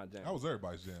 That was my jam. That was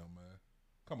everybody's jam, man.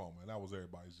 Come on, man. That was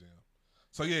everybody's jam.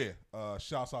 So, yeah,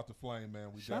 shouts out to Flame,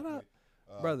 man. We Shout definitely,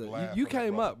 out. Brother, you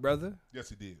came up, brother. Yes,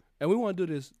 he did. And we want to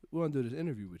do this. We want to do this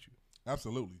interview with you.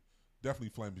 Absolutely. Definitely,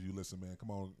 Flame, if you listen, man. Come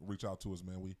on, reach out to us,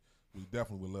 man. We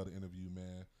definitely would love to interview,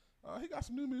 man. He got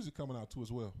some new music coming out, too,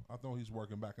 as well. I know he's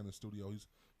working back in the studio. He's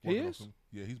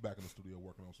back in the studio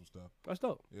working on some stuff. That's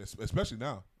dope. Yeah, especially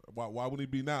now. Why wouldn't he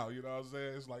be now? You know what I'm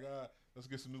saying? It's like, let's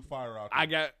get some new fire out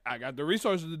there. I got the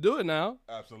resources to do it now.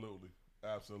 Absolutely.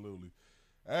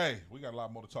 Hey, we got a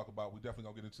lot more to talk about. We definitely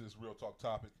going to get into this real talk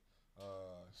topic,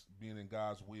 being in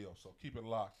God's will. So keep it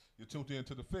locked. You're tuned in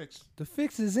to The Fixx. The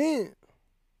Fixx is in.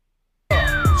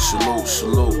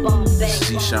 Salute.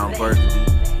 C-Sean Burgundy.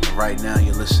 Right now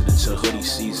you're listening to Hoodie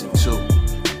Season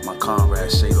 2. My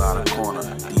comrade say loud in corner,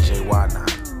 DJ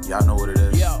Y9. Y'all know what it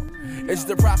is. Yo. It's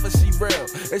the prophecy real.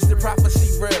 It's the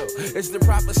prophecy real. It's the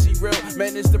prophecy real.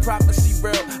 Man, it's the prophecy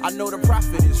real. I know the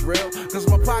prophet is real, cause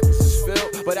my pockets is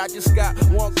filled. But I just got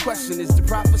one question. Is the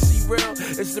prophecy real?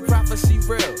 It's the prophecy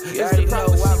real. It's the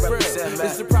prophecy real.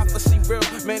 It's the prophecy real.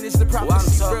 Man, it's the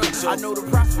prophecy real. I know the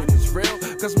prophet is real,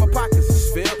 cause my pockets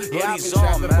is filled. Yeah, I've been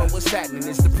trapping, but what's happening?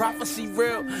 Is the prophecy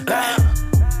real?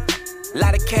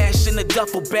 Lot of cash in the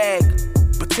duffel bag.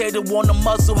 Potato on the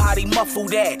muzzle, how they muffle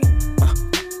that?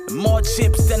 More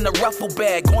chips than the ruffle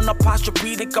bag. On a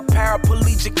posturepedic, a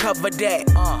paraplegic, cover that.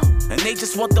 And they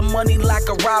just want the money like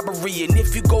a robbery. And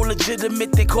if you go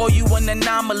legitimate, they call you an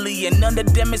anomaly. And none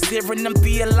of them is hearing them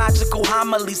theological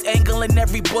homilies. Angling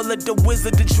every bullet, the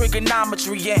wizard, the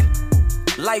trigonometry. And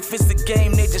life is a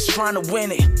game, they just trying to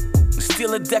win it.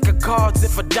 Steal a deck of cards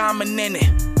if a diamond in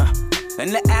it. And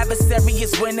the adversary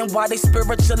is winning while they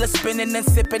spiritual is spinning and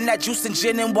sipping that juice and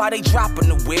gin and while they dropping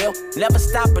the wheel. Never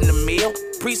stopping the meal.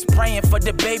 Priest praying for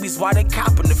the babies while they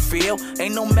copping the field.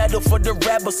 Ain't no medal for the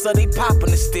rebels, so they popping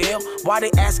the steel. Why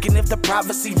they asking if the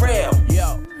prophecy real?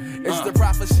 Yo. It's the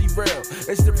prophecy real.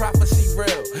 It's the prophecy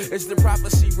real. It's the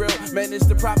prophecy real. Man, it's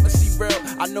the prophecy real.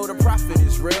 I know the prophet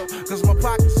is real, cause my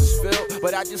pockets is filled.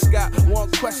 But I just got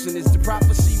one question. Is the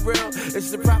prophecy real?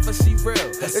 It's the prophecy real.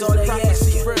 It's the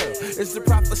prophecy real. It's the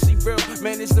prophecy real.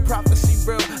 Man, it's the prophecy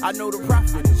real. I know the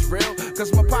prophet is real,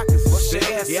 cause my pockets is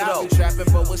filled. Yeah, I've been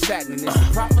trapping, but what's happening? Is the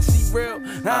prophecy real?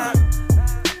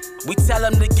 We tell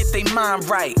them to get their mind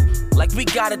right. Like we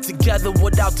got it together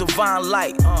without divine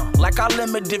light. Like our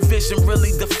limited vision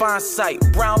really defines sight.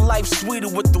 Brown life sweeter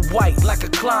with the white, like a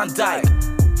Klondike.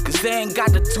 Cause they ain't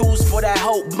got the tools for that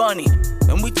hope money.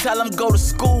 And we tell them go to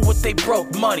school with they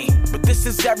broke money. But this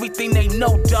is everything they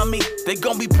know, dummy. They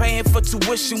gon' be paying for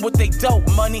tuition with they dope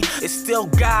money. It's still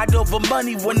God over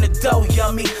money when the dough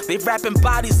yummy. They wrapping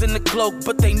bodies in the cloak,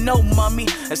 but they know mummy.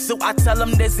 And so I tell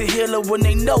them there's a healer when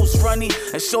they nose runny.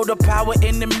 And show the power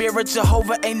in the mirror.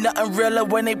 Jehovah ain't nothing realer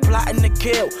when they plotting to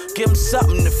kill. Give them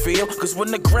something to feel. Cause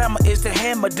when the grammar is the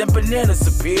hammer, then bananas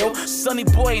appeal. Sonny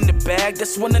boy in the bag,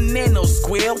 that's when the nanos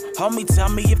squeal. Homie, tell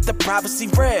me if the prophecy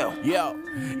real. Yo.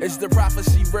 It's the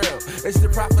prophecy real. It's the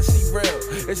prophecy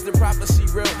real. It's the prophecy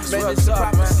real. Man, it's the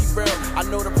prophecy real. I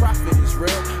know the prophet is real,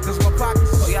 cause my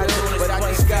pockets is filled. But I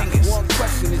just got one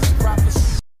question. Is the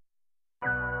prophecy?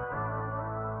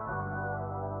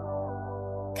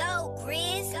 Go,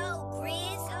 Grizz. Go,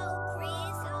 Grizz. Go, Grizz.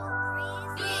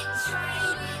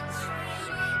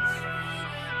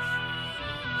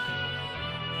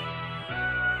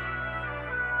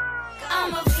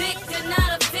 I'm a victor, not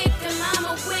a victim. I'm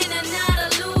a winner, not a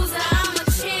loser. I'm a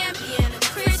champion, a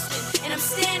Christian, and I'm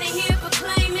standing here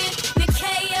proclaiming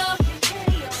Nikeo,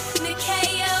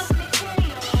 Nikeo,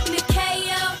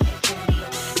 Nikeo,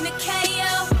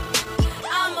 Nikeo.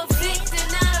 I'm a victor,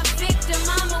 not a victim.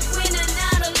 I'm a winner,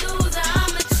 not a loser.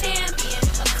 I'm a champion,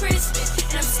 a Christian,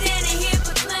 and I'm standing here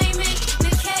proclaiming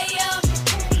Nikeo,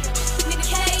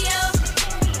 Nikeo,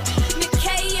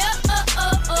 Nikeo,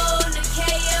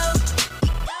 Nikeo.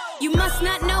 You must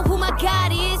not know who my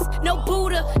God is. No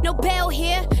Buddha, no Baal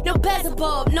here, no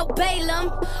Beelzebub, no Balaam.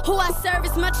 Who I serve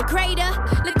is much greater.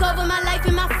 Look over my life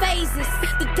and my phases,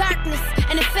 the darkness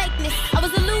and the fakeness. I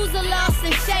was a loser, lost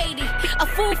and shady, a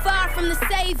fool far from the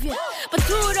Savior. But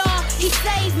through it all, He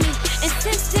saved me. And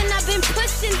since then I've been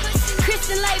pushing.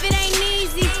 Christian life, it ain't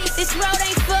easy. This road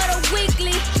ain't for the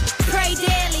weekly. Pray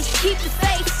daily, keep the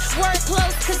faith. Word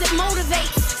close, cause it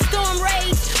motivates. Storm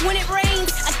rage, when it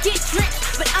rains, I get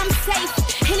dripped, but I'm safe.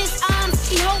 In His arms,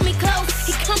 He hold me close.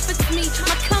 He comforts me,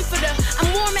 my comforter.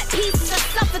 I'm warm at peace as I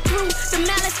suffer through the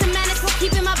malice and madness while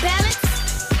keeping my balance.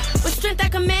 With strength I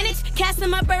can manage, casting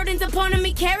my burdens upon Him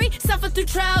He carry. Suffer through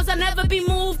trials, I'll never be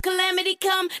moved. Calamity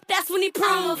come, that's when He proves.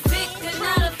 I'm a victor,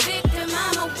 not a victim.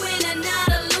 I'm a winner, not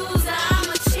a loser. I'm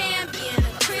a champion,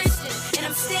 a Christian, and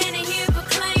I'm standing here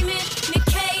proclaiming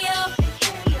Nikeo,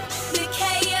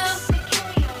 Nikeo,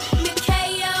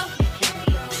 Nikeo,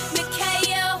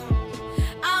 Nikeo.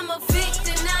 I'm a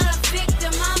victor, not a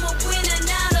victim. I'm a winner,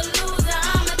 not a loser.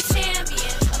 I'm a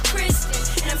champion, a Christian,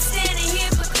 and I'm standing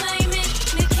here proclaiming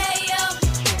Nikeo,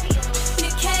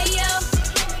 Nikeo,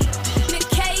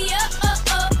 Nikeo,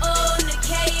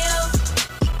 Nikeo.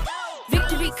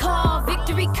 Victory call,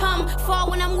 victory come. Fall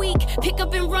when I'm weak, pick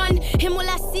up and run. Him will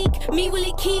I seek, me will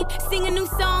He keep. Sing a new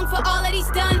song for all that He's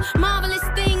done. Marvelous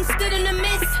things stood in the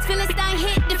midst. Philistine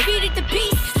hit, defeated the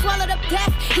beast. Swallowed up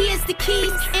death, He is the key.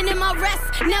 And in my rest,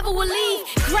 never will leave.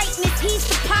 Greatness, He's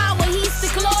the power, He's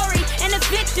the glory and the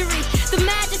victory, the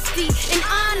majesty and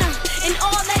honor, and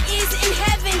all that is in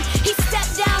heaven. He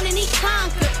stepped down and He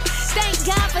conquered. Thank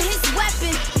God for His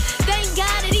weapon. Thank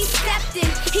God that He stepped in.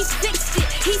 He fixed it,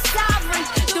 He's sovereign.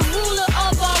 The ruler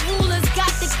of all rulers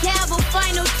got the gavel.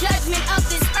 Final judgment of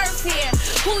this earth here.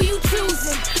 Who you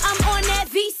choosing? I'm on that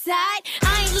V side.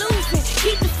 I ain't losing.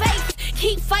 Keep the faith.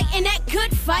 Keep fighting that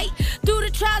good fight. Through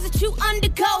the trials that you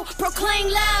undergo, proclaim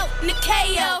loud,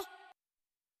 Nikeo.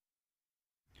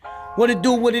 What it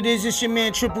do, what it is, it's your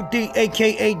man Triple D,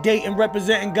 aka Dayton,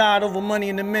 representing God over Money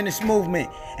in the Menace movement.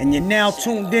 And you're now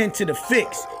tuned in to the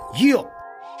Fixx. Yeah.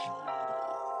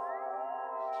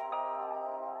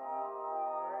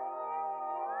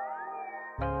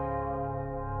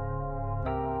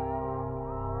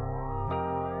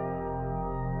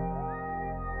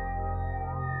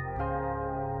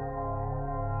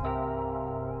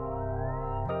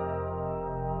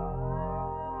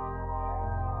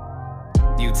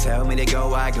 You tell me to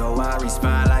go, I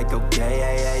respond like okay,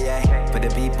 yeah, yeah. For the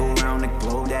people around the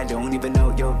globe that don't even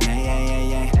know your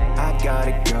name, I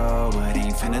gotta go, but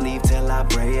ain't finna leave till I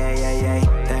pray,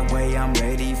 That way I'm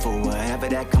ready for whatever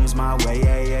that comes my way,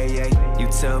 You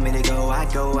tell me to go,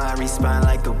 I respond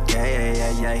like okay,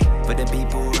 yeah. For the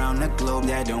people around the globe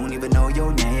that don't even know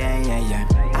your name,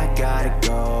 I gotta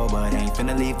go, but ain't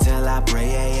finna leave till I pray,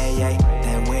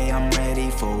 That way I'm ready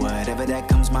for whatever that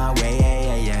comes my way,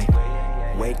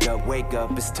 Wake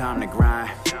up, it's time to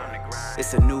grind.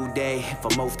 It's a new day, for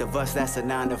most of us that's a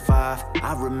 9 to 5.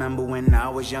 I remember when I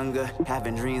was younger,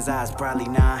 having dreams I was probably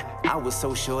 9. I was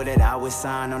so sure that I would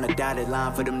sign on a dotted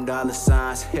line for them dollar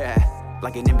signs. Yeah,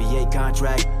 like an NBA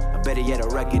contract, or better yet a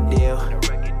record deal.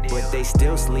 But they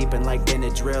still sleeping like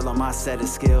Benadryl on my set of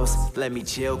skills. Let me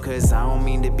chill, cause I don't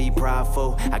mean to be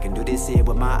prideful. I can do this here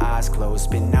with my eyes closed.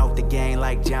 Spin out the game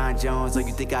like John Jones. Or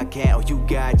you think I can't, or you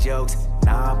got jokes.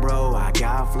 Nah bro, I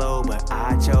got flow, but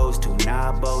I chose to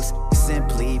not boast.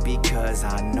 Simply because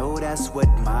I know that's what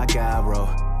my God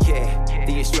wrote. Yeah,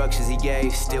 the instructions He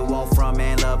gave still want from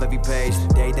man love every page.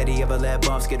 The day that He ever let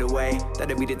bumps get away,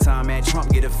 that'll be the time man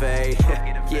Trump get a fade.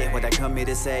 Yeah, what I come here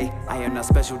to say, I am not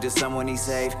special, just someone He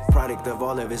saved. Product of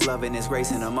all of His love and His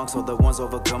grace, and amongst all the ones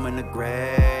overcoming the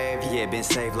grave. Yeah, been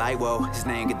saved like whoa, His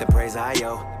name get the praise I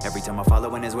owe. Every time I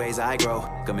follow in His ways I grow,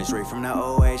 coming straight from the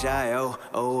O-H-I-O.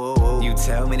 Oh. You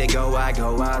tell me to go, I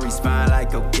respond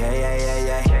like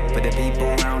okay, For the people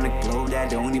around the globe that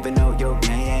don't even know your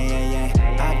name,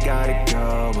 I gotta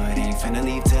go, but ain't finna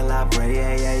leave till I pray,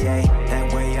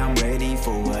 That way I'm ready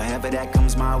for whatever that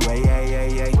comes my way,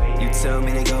 You tell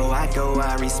me to go,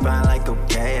 I respond like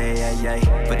okay,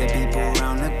 For the people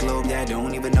around the globe that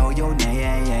don't even know your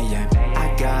name,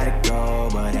 I gotta go,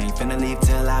 but ain't finna leave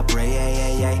till I pray,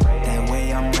 That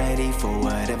way I'm ready for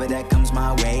whatever that comes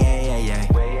my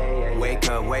way. Wake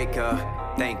up, wake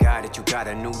up. Thank God that you got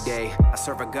a new day. I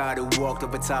serve a God who walked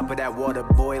over top of that water,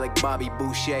 boy, like Bobby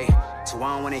Boucher. So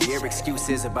I don't wanna hear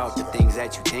excuses about the things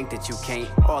that you think that you can't.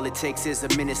 All it takes is a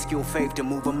minuscule faith to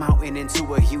move a mountain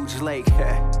into a huge lake.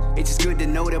 It's just good to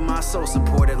know that my soul's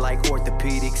supported like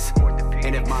orthopedics.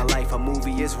 And if my life a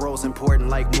movie, his role's important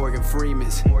like Morgan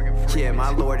Freeman's. Yeah, my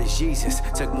Lord is Jesus.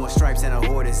 Took more stripes than a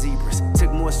horde of zebras.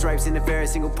 Took more stripes than every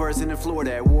single person in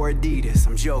Florida that wore Adidas.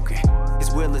 I'm joking.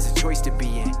 His will is a choice to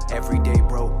be in every day,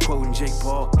 bro. Quoting Jake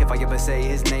Paul. If I ever say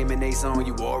his name in a song,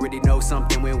 you already know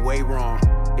something went way wrong.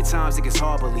 At times it gets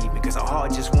hard believing, cause our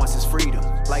heart just wants his freedom.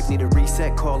 Life need a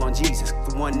reset, call on Jesus.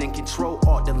 The one in control,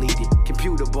 art deleted.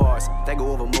 Computer bars that go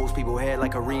over most people's head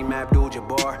like a Kareem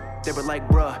Abdul-Jabbar. They were like,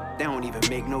 bruh, they don't even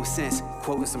make no sense.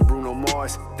 Quoting some Bruno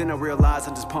Mars. Then I realized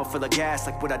I'm just pumped full of gas,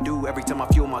 like what I do every time I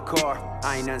fuel my car.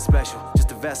 I ain't nothing special, just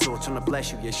a vessel trying to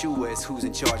bless you. Yeshua is who's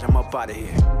in charge, I'm up out of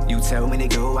here. You tell me to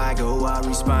go, I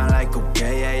respond like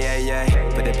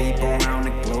okay, For the people around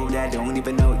the globe that don't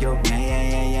even know your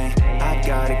name, I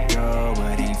gotta go,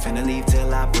 but ain't finna leave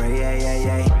till I pray,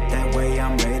 That way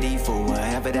I'm ready for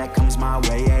whatever that comes my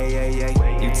way,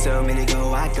 You tell me to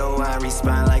go, I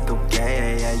respond like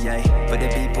okay, For the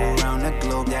people around the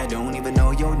globe that don't even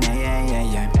know your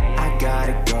name, I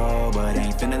gotta go, but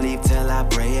ain't finna leave till I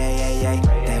pray,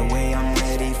 That way I'm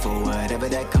ready for whatever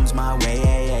that comes my way,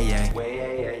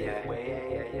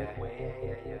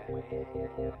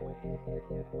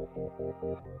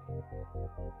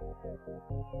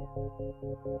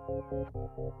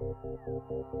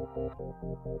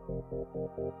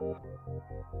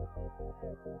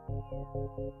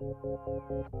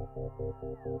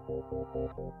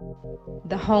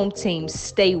 The home team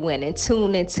stay winning.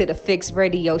 Tune into the Fixx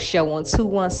Radio Show on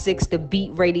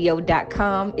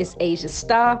 216thebeatradio.com. It's Asia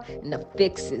Star and the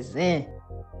Fixx is in.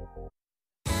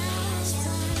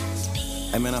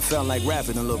 Hey man, I felt like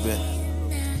rapping a little bit.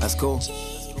 That's cool.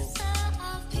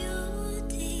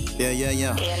 Yeah.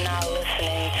 You're now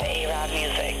listening to A-Rod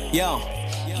music. Yo.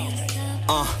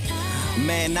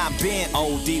 Man, I been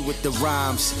OD with the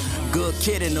rhymes. Good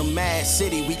kid in the mad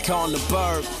city, we call the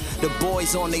bird. The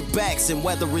boys on their backs, and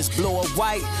whether it's blue or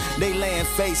white, they laying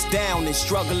face down and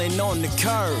struggling on the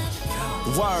curb.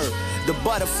 Word, the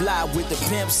butterfly with the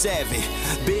pimp savvy.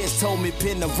 Biz told me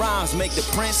pin the rhymes, make the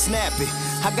print snappy.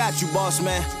 I got you, boss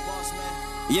man.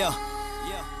 Yeah.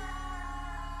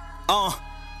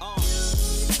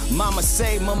 Mama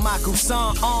say,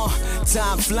 Mamaku-san,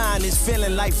 time flying is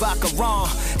feeling like Vacaron.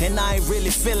 And I ain't really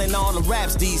feeling all the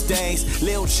raps these days.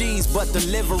 Lil Cheese, but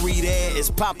delivery there is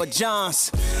Papa John's.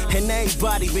 And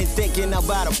everybody been thinking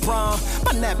about a prom.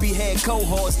 My nappy head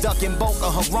cohorts ducking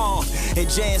Boko Haram. And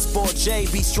Jan Sport J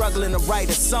be struggling to write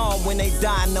a song when they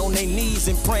dying on their knees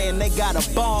and praying they got a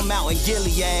bomb out in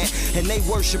Gilead. And they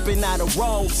worshiping out of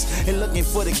robes and looking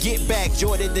for the get back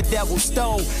joy that the devil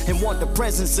stole. And want the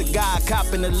presence of God,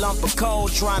 copping a lump of coal,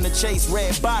 trying to chase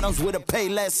red bottoms with a pay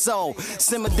less soul.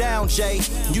 Simmer down, Jay.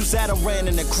 You Zataran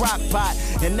in the crock pot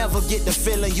and never get the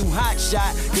feeling you hot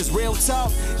shot. Cause real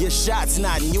talk, your shot's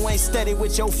not, and you ain't steady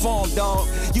with your form, dog.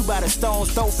 You by the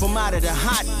stone's throw from out of the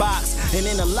hot box and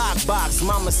in the lock box.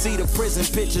 Mama see the prison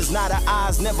pictures, not her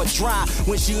eyes never dry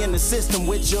when she in the system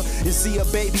with you. And see a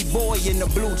baby boy in the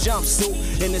blue jumpsuit,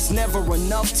 and it's never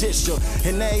enough tissue.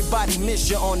 And everybody miss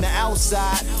you on the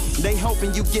outside. They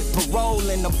hoping you get parole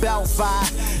in the Belfire.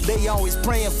 They always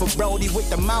praying for Brody with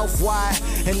the mouth wide,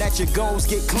 and that your goals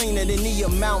get cleaner than the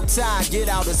amount time. Get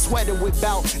out a sweater with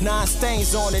about 9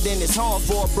 stains on it, and it's hard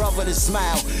for a brother to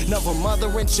smile. Never mother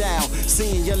and child,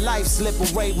 seeing your life slip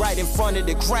away right in front of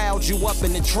the crowd. You up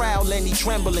in the trial and he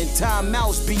trembling. Time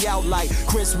mouse be out like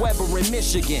Chris Webber in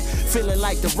Michigan, feeling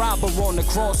like the robber on the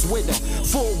cross with him.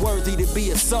 Full worthy to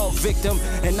be assault victim,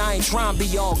 and I ain't trying to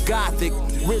be all gothic.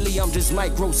 Really, I'm just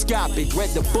microscopic.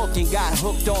 Read the book and got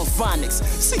hooked on phonics.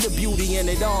 See the beauty in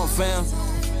it all, fam.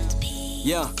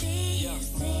 Yeah.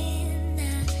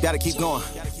 Gotta keep going.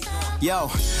 Yo,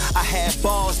 I had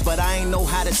balls, but I ain't know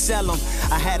how to sell them.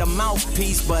 I had a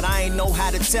mouthpiece, but I ain't know how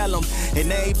to tell them.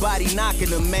 And everybody knocking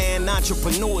them, man,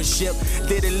 entrepreneurship.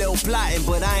 Did a little plotting,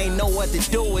 but I ain't know what to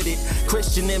do with it.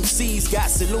 Christian MCs got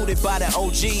saluted by the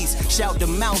OGs. Shout the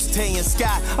Mouse, Tay and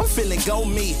Sky, I'm feeling go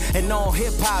me. And all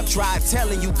hip-hop tried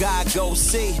telling you God go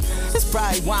see. That's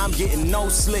probably why I'm getting no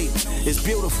sleep. It's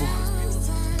beautiful.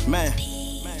 Man,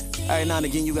 every now and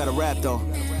again you gotta rap though.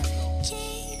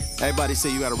 Everybody say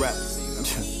you gotta rap.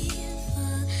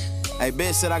 Hey,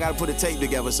 Ben said I gotta put a tape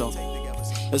together, so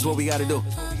that's what we gotta do.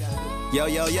 Yo.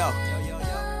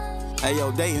 Hey,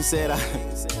 yo, Dayton said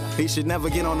he should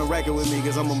never get on the record with me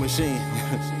because I'm a machine.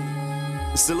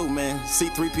 Salute, man.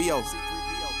 C3PO.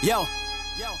 Yo,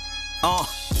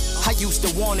 I used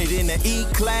to want it in the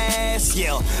E-class,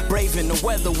 yeah. Braving the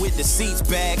weather with the seats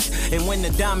back. And when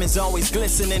the diamonds always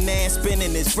glistening and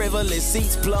spinning, this frivolous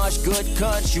seats plush, good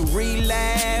cuts, you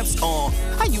relapse.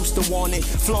 I used to want it,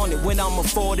 flaunt it when I'm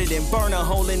afforded, and burn a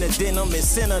hole in the denim, it's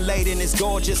scintillating, it's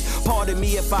gorgeous. Pardon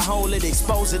me if I hold it,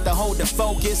 expose it to hold the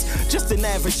focus. Just an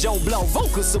average Joe Blow,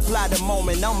 vocal supply the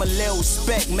moment. I'm a little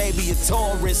speck, maybe a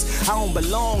tourist. I don't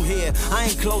belong here, I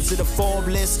ain't close to the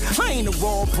Forbes. I ain't a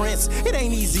royal prince, it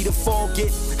ain't easy to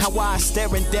forget how I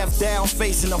staring death down,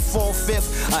 facing a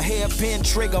 4/5. A hairpin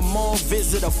trigger, more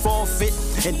visit, a forfeit.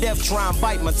 And death try and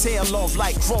bite my tail off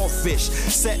like crawfish.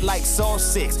 Set like Saw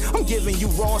 6, I'm giving you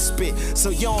raw spit, so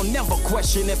you don't never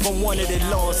question if I'm one of the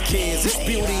lost kids. It's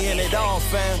beauty in it all,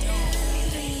 fam.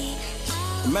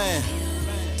 Man,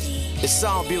 it's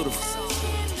all beautiful.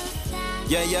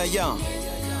 Yeah.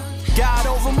 God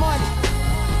over money.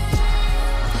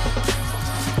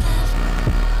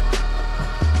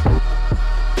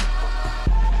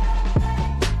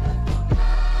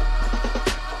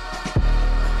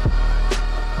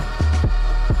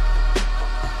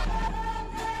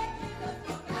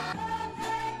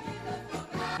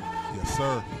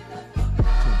 Sir.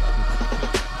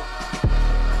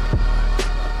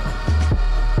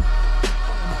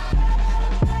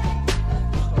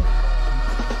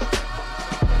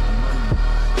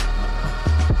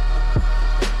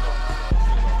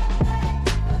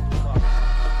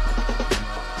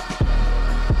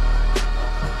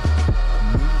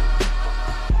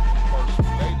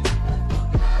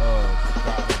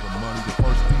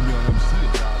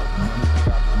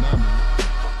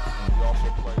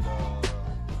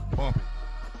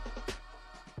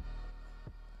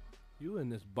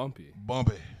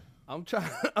 Bumpy. I'm trying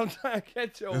to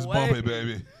catch your It's way. bumpy,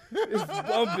 baby. It's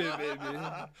bumpy, baby.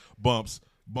 Bumps.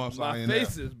 My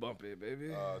face is bumpy,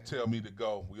 baby. Tell Me to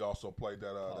Go. We also played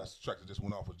that. That's the track that just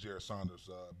went off with Jared Saunders'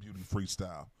 Beauty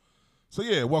Freestyle. So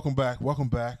yeah, welcome back.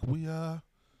 We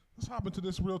let's hop into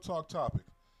this real talk topic.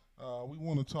 We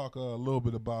want to talk a little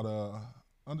bit about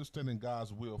understanding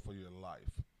God's will for your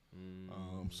life.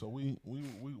 So we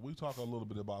talk a little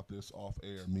bit about this off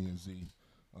air, me and Z.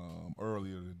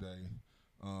 Earlier today,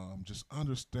 just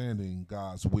understanding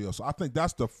God's will. So I think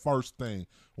that's the first thing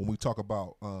when we talk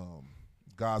about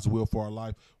God's will for our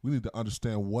life. We need to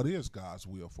understand what is God's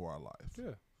will for our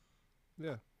life.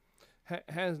 Yeah.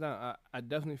 Hands down, I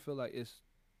definitely feel like it's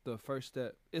the first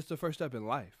step. It's the first step in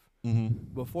life.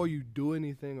 Mm-hmm. Before you do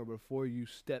anything or before you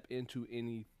step into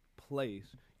any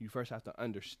place, you first have to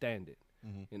understand it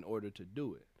in order to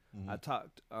do it. I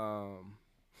talked.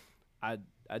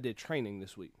 I did training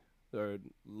this week or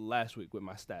last week with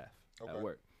my staff at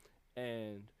work,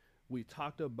 and we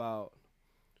talked about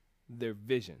their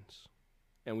visions,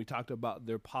 and we talked about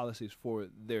their policies for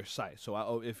their site.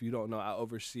 So if you don't know, I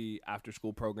oversee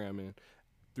after-school programming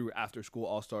through After School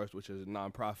All-Stars, which is a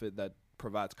nonprofit that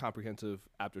provides comprehensive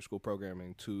after-school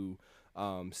programming to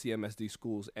CMSD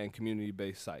schools and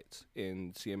community-based sites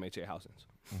in CMHA housings.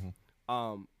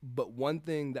 But one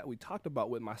thing that we talked about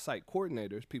with my site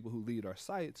coordinators, people who lead our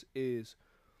sites, is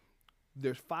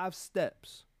there's 5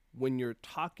 steps when you're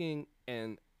talking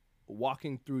and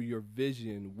walking through your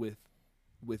vision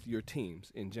with your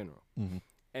teams in general.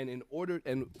 And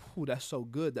that's so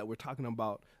good that we're talking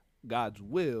about God's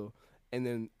will, and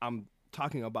then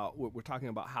we're talking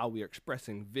about how we're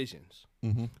expressing visions.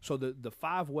 So the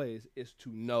 5 ways is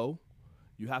to know.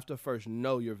 You have to first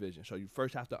know your vision. So you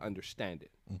first have to understand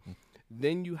it.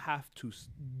 Then you have to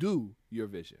do your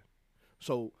vision.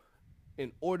 So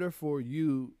in order for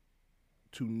you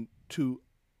to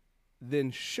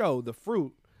then show the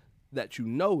fruit that you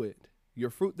know it, your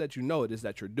fruit that you know it is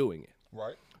that you're doing it.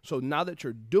 Right. So now that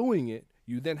you're doing it,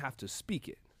 you then have to speak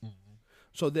it.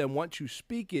 So then once you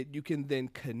speak it, you can then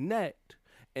connect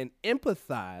and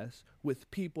empathize with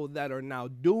people that are now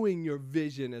doing your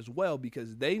vision as well,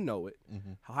 because they know it.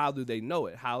 How do they know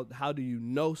it? How do you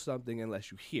know something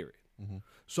unless you hear it?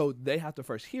 So they have to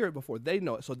first hear it before they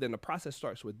know it. So then the process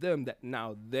starts with them that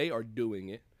now they are doing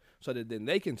it so that then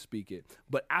they can speak it.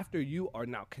 But after you are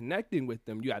now connecting with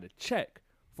them, you got to check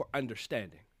for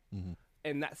understanding.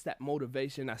 And that's that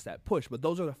motivation, that's that push. But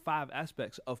those are the 5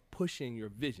 aspects of pushing your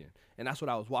vision. And that's what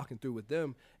I was walking through with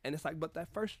them. And it's like, but that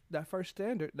first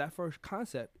standard, that first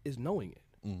concept is knowing it.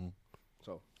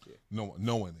 So, yeah.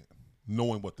 Knowing it.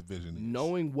 Knowing what the vision is.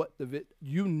 Knowing what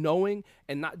knowing,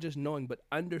 and not just knowing, but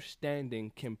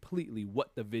understanding completely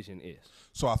what the vision is.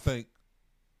 So I think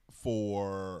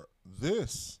for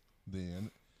this, then,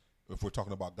 if we're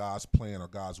talking about God's plan or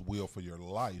God's will for your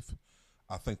life,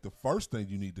 I think the first thing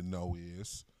you need to know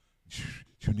is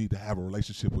you need to have a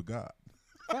relationship with God.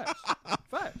 Facts.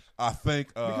 Facts. I think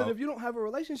Because if you don't have a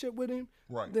relationship with him,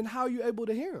 right, then how are you able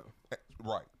to hear him?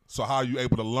 Right. So how are you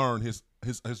able to learn his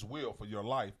will for your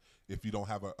life if you don't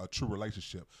have a true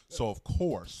relationship? So of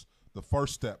course, the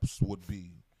first steps would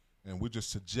be, and we're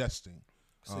just suggesting.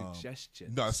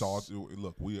 Suggestions. No, that's all.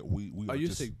 Look, we are you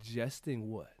suggesting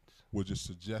what? We're just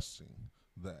suggesting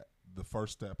that the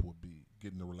first step would be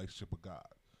getting a relationship with God.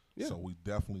 Yeah. So we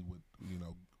definitely would,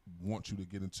 want you to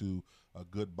get into a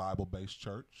good Bible-based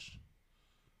church.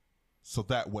 So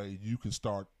that way you can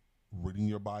start reading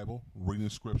your Bible, reading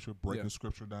Scripture, breaking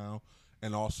Scripture down,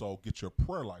 and also get your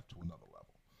prayer life to another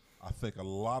level. I think a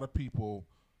lot of people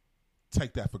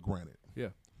take that for granted. Yeah.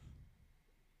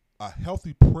 A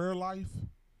healthy prayer life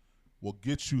will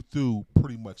get you through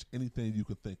pretty much anything you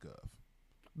can think of.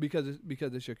 Because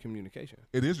it's your communication.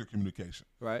 It is your communication.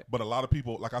 Right. But a lot of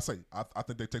people, like I say, I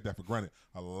think they take that for granted.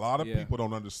 A lot of people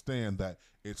don't understand that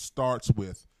it starts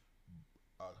with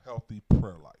a healthy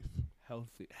prayer life.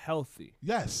 Healthy.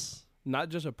 Yes. Not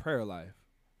just a prayer life.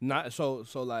 Not so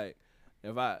like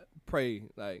if I pray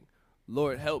like,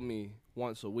 Lord help me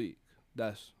once a week,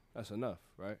 that's enough,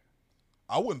 right?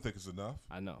 I wouldn't think it's enough.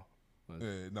 I know.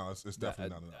 No, it's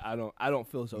definitely not enough. I don't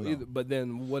feel so either. But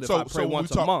then what if I pray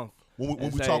once a month?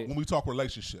 When we talk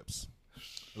relationships,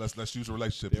 let's use a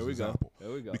relationship as an example.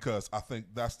 There we go. Because I think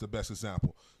that's the best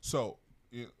example. So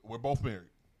we're both married.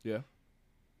 Yeah.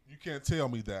 You can't tell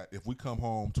me that if we come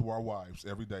home to our wives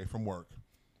every day from work,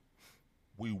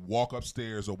 we walk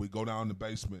upstairs or we go down in the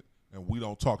basement and we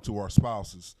don't talk to our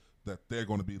spouses, that they're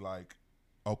going to be like,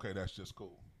 okay, that's just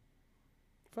cool.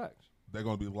 Facts. They're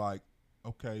going to be like,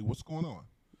 okay, what's going on?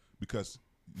 Because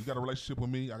you got a relationship with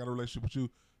me, I got a relationship with you.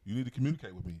 You need to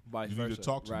communicate with me. Vice you versa. need to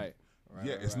talk to me. Right.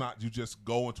 It's not you just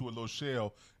go into a little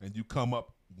shell and you come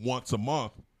up once a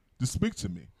month to speak to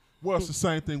me. Well, it's the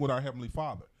same thing with our Heavenly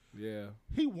Father. Yeah.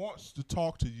 He wants to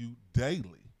talk to you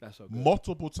daily. That's so good.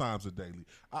 Multiple times a daily.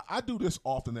 I do this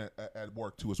often at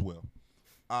work too as well.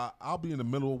 I'll be in the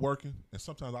middle of working and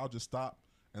sometimes I'll just stop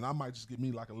and I might just get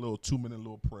me like a little 2-minute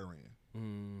little prayer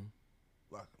in.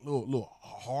 Like a little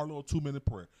hard little 2-minute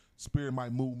prayer. Spirit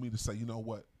might move me to say, you know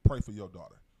what? Pray for your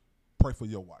daughter. Pray for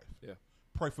your wife. Yeah.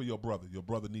 Pray for your brother. Your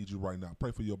brother needs you right now.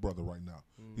 Pray for your brother right now.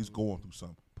 He's going through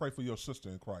something. Pray for your sister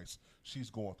in Christ. She's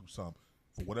going through something.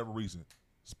 For whatever reason,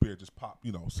 Spirit just pop,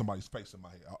 somebody's face in my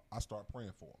head. I start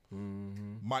praying for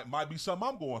them. Might be something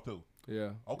I'm going through.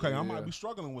 Yeah. Okay, yeah. I might be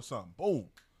struggling with something. Boom.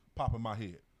 Pop in my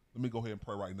head. Let me go ahead and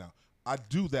pray right now. I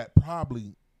do that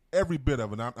probably every bit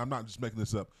of it. I'm not just making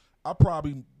this up. I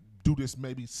probably do this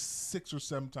maybe 6 or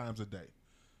 7 times a day.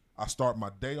 I start my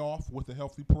day off with a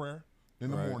healthy prayer in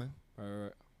the morning.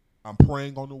 Right. I'm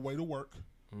praying on the way to work.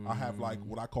 I have like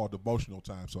what I call devotional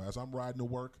time. So as I'm riding to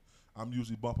work, I'm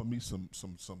usually bumping me some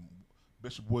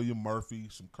Bishop William Murphy,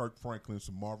 some Kirk Franklin,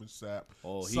 some Marvin Sapp.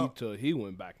 Oh, he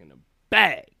went back in the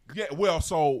bag. Yeah, well,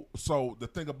 so the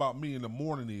thing about me in the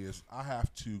morning is I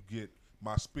have to get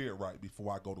my spirit right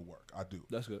before I go to work. I do.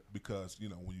 That's good. Because,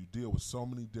 when you deal with so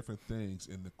many different things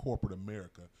in the corporate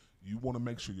America, you want to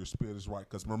make sure your spirit is right.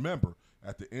 Because remember,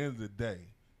 at the end of the day,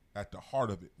 at the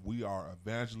heart of it, we are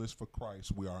evangelists for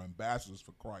Christ. We are ambassadors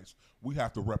for Christ. We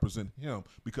have to represent him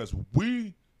because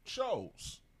we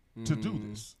chose to do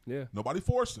this. Yeah. Nobody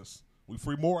forced us. We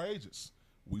free moral agents.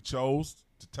 We chose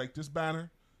to take this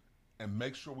banner and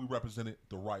make sure we represent it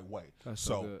the right way. That's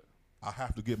so good. I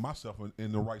have to get myself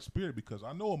in the right spirit because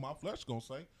I know what my flesh going to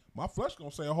say. My flesh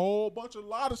going to say a whole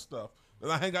lot of stuff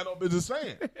that I ain't got no business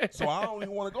saying. So I don't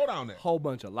even want to go down there. Whole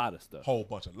lot of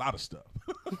stuff.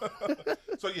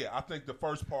 So yeah, I think the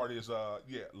first part is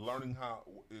learning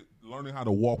how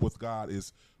to walk with God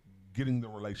is getting the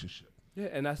relationship. Yeah,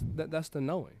 and that's the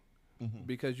knowing.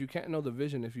 Because you can't know the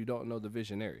vision if you don't know the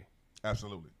visionary.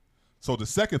 Absolutely. So the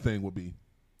second thing would be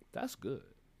that's good.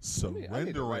 Surrendering. I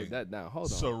need to write that down.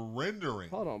 Hold on. Surrendering.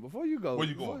 Hold on. Before you go. Where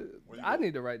you going? I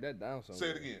need to write that down somewhere. Say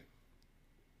it again.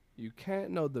 You can't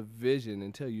know the vision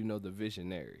until you know the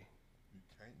visionary. You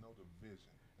can't know the vision.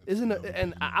 Isn't it?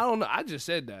 And I don't know. I just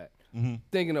said that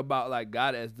thinking about like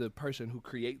God as the person who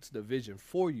creates the vision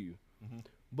for you.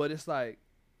 But it's like,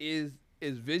 is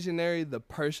visionary the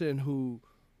person who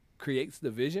creates the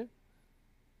vision?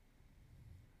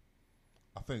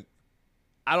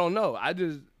 I don't know.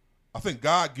 I think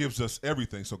God gives us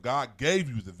everything. So God gave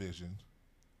you the vision.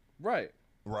 Right.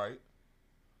 Right.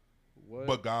 What?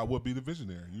 But God would be the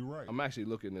visionary. You're right. I'm actually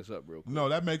looking this up real quick. No,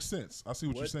 that makes sense. I see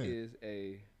what you're saying. What is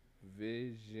a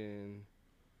vision?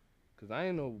 Because I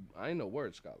ain't no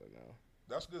word scholar now.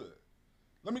 That's good.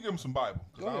 Let me give them some Bible.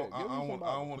 Because I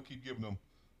don't want to keep giving them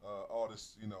all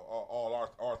this, all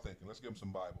our thinking. Let's give them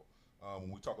some Bible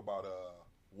when we talk about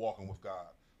walking with God.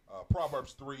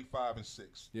 Proverbs 3, 5, and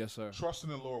 6. Yes, sir. Trust in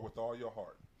the Lord with all your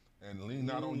heart, and lean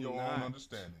not on your own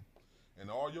understanding. In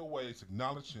all your ways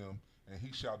acknowledge him, and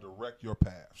he shall direct your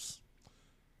paths.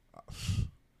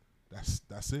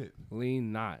 That's it.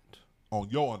 Lean not on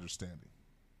your understanding.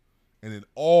 And in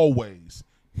all ways,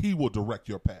 he will direct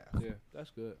your path. Yeah, that's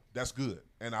good. That's good.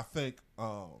 And I think a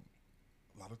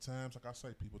lot of times, like I say,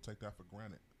 people take that for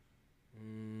granted.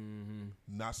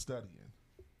 Not studying.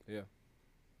 Yeah.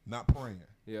 Not praying.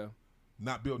 Yeah.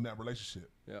 Not building that relationship.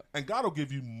 Yeah. And God will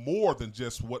give you more than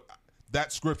just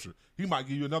that scripture. He might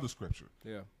give you another scripture.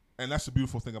 Yeah. And that's the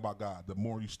beautiful thing about God. The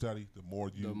more you study, the more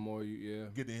you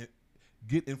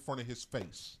get in front of his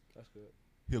face. That's good.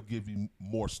 He'll give you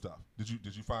more stuff. Did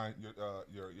you find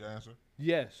your answer?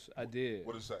 Yes, I did.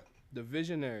 What does it say? The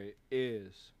visionary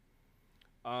is,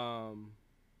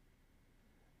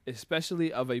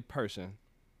 especially of a person.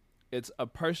 It's a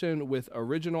person with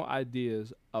original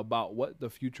ideas about what the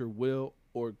future will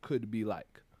or could be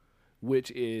like,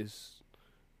 which is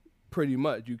pretty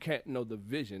much you can't know the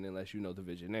vision unless you know the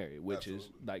visionary, which is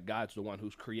like God's the one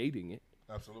who's creating it.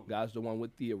 Absolutely. God's the one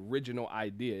with the original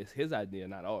idea. It's his idea,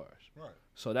 not ours. Right.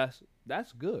 So that's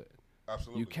good.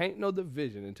 Absolutely. You can't know the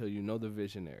vision until you know the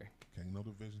visionary. Can't know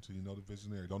the vision until you know the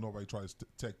visionary. Don't nobody try to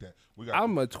take that.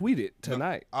 I'm going to tweet it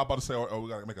tonight. I'm about to say, we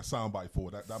got to make a soundbite for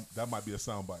it. That might be a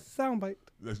soundbite. Soundbite.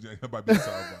 That might be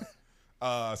a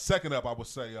soundbite. Second up, I would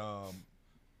say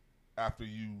after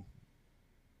you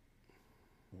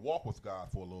walk with God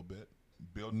for a little bit,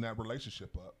 building that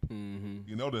relationship up. Mm-hmm.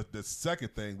 You know, the second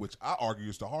thing, which I argue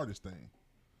is the hardest thing,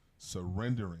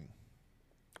 surrendering.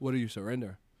 What do you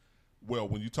surrender? Well,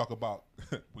 when you talk about,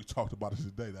 we talked about it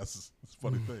today. That's a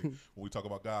funny thing. When we talk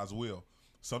about God's will,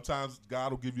 sometimes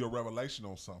God will give you a revelation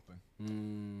on something,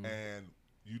 and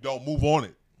you don't move on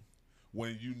it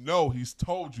when you know He's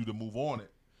told you to move on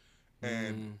it.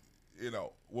 And you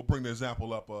know, we'll bring the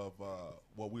example up of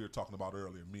what we were talking about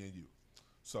earlier, me and you.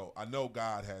 So I know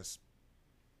God has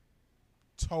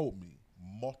told me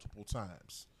multiple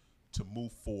times to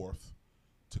move forth,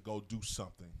 to go do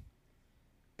something,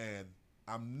 and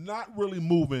I'm not really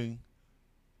moving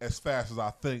as fast as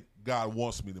I think God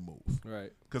wants me to move.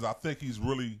 Right. Because I think He's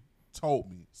really told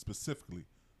me specifically,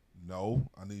 no,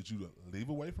 I need you to leave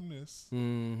away from this,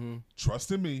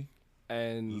 trust in me,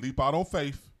 and leap out on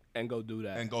faith, and go do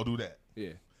that. Yeah.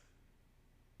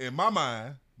 In my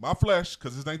mind, my flesh,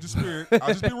 because this ain't the spirit, I'll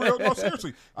just be real. No,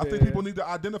 seriously. I think people need to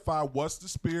identify what's the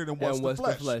spirit and what's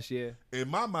the flesh. Yeah. In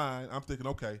my mind, I'm thinking,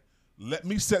 okay, let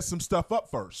me set some stuff up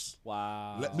first.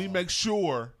 Wow. Let me make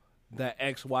sure that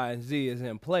X, Y, and Z is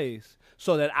in place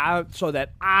so that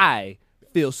I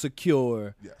feel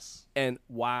secure. Yes. And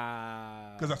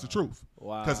wow. Because that's the truth.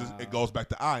 Wow. Because it goes back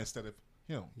to I instead of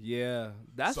him. Yeah.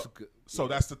 That's good. So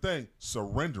that's the thing.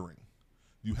 Surrendering.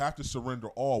 You have to surrender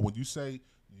all. When you say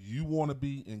you want to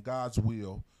be in God's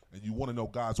will and you want to know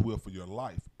God's will for your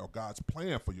life or God's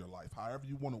plan for your life, however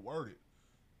you want to word it,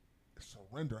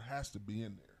 surrender has to be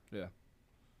in there. Yeah.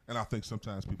 And I think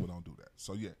sometimes people don't do that.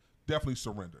 So, yeah, definitely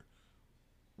surrender.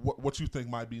 What you think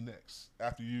might be next?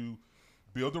 After you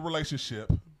build a relationship,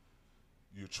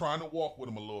 you're trying to walk with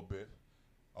them a little bit.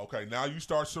 Okay, now you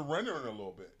start surrendering a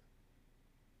little bit.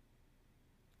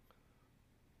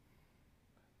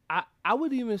 I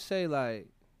would even say, like,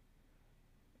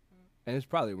 and it's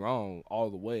probably wrong all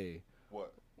the way.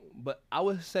 What? But I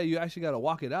would say you actually got to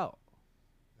walk it out.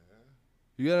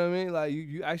 You know what I mean? Like,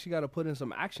 you actually got to put in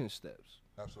some action steps.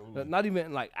 Absolutely. Not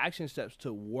even, like, action steps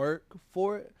to work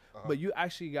for it, but you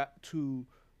actually got to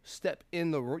step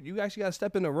in the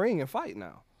ring and fight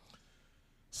now.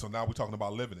 So now we're talking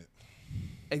about living it.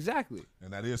 Exactly.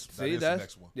 And that is the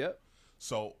next one. Yep.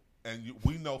 So,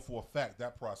 we know for a fact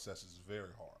that process is very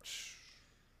hard.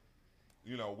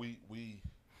 You know, we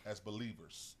as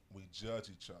believers, we judge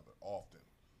each other often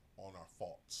on our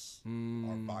faults,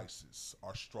 our vices,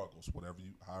 our struggles,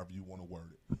 however you want to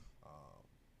word it.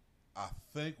 I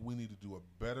think we need to do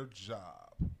a better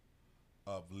job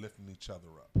of lifting each other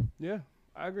up. Yeah,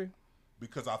 I agree.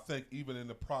 Because I think even in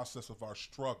the process of our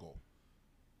struggle,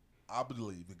 I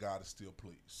believe that God is still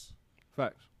pleased.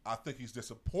 Facts. I think He's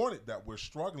disappointed that we're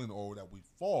struggling or that we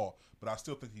fall, but I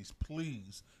still think He's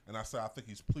pleased. And I think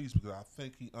He's pleased because I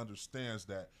think He understands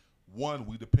that, one,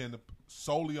 we depend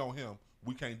solely on Him.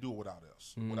 We can't do it without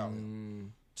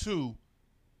Him. Two,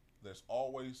 there's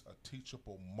always a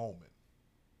teachable moment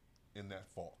in that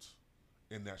fault,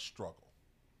 in that struggle.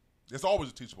 There's always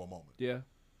a teachable moment. Yeah.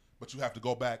 But you have to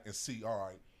go back and see, all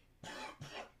right,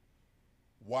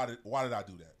 why did I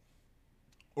do that?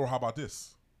 Or how about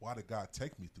this? Why did God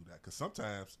take me through that? Because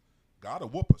sometimes God will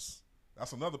whoop us.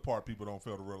 That's another part people don't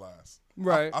fail to realize.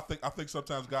 Right. I think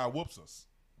sometimes God whoops us.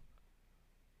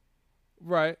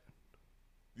 Right.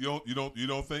 You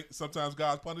don't think sometimes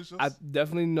God punishes us? I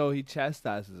definitely know He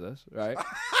chastises us. Right.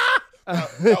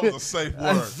 That was a safe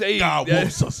word. God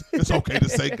whoops us. It's okay to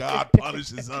say God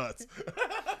punishes us.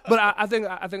 But I think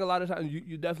a lot of times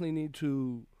you definitely need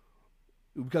to,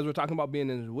 because we're talking about being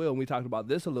in His will, and we talked about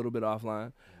this a little bit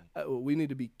offline. We need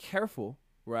to be careful,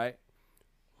 right?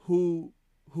 Who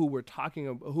we're talking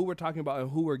about,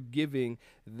 and who we're giving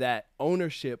that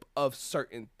ownership of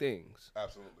certain things.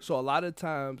 Absolutely. So a lot of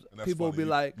times people will be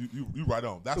like, "You right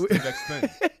on. That's the next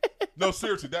thing." No,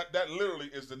 seriously, that literally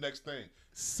is the next thing.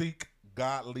 Seek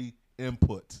godly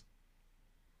input.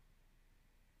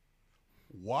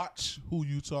 Watch who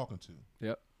you talking to.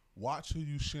 Yep. Watch who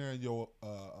you sharing your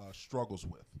struggles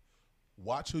with.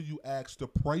 Watch who you ask to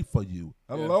pray for you.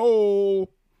 Hello. Yeah.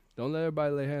 Don't let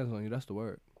everybody lay hands on you. That's the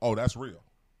word. Oh, that's real.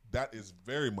 That is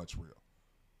very much real.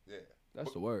 Yeah.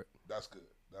 That's the word. That's good.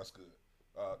 That's good.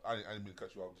 I didn't mean to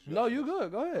cut you off. No, you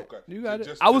good. Go ahead. Okay. You got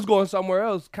it. I was going somewhere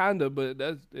else, kind of, but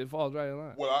it falls right in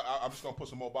line. Well, I'm just going to put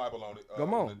some more Bible on it.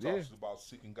 Come on. It talks about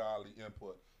seeking godly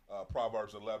input.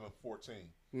 Proverbs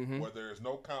 11:14. Where there is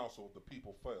no counsel, the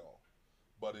people fail.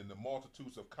 But in the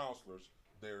multitudes of counselors,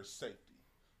 there is safety.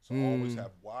 So always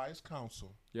have wise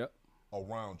counsel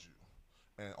around you.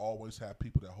 And always have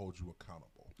people that hold you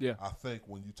accountable. Yeah. I think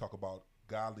when you talk about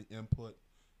godly input,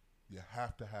 you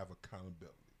have to have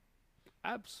accountability.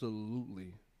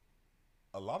 Absolutely.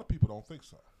 A lot of people don't think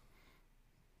so.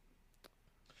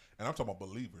 And I'm talking about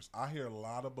believers. I hear a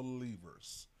lot of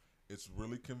believers, it's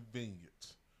really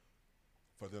convenient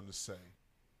for them to say,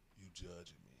 "You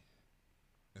judging me."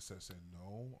 Instead of saying,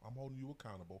 "No, I'm holding you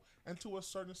accountable." And to a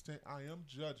certain extent, I am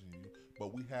judging you.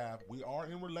 But we are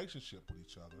in relationship with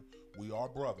each other. We are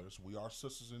brothers. We are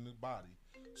sisters in the body.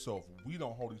 So if we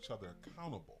don't hold each other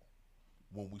accountable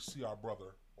when we see our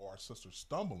brother or our sister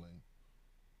stumbling,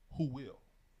 who will?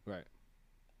 Right.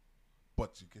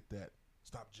 But you get that,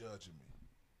 stop judging me.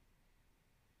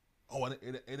 Oh, and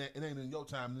it ain't in your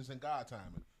time, it's in God's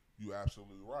timing. You're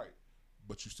absolutely right.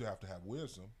 But you still have to have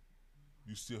wisdom.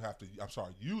 You still have to,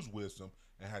 use wisdom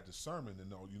and have discernment and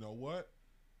know, you know what?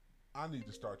 I need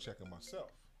to start checking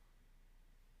myself.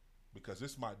 Because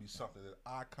this might be something that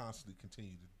I constantly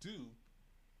continue to do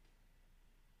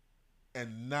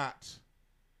and not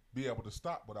be able to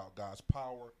stop without God's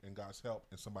power and God's help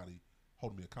and somebody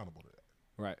holding me accountable to that.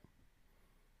 Right.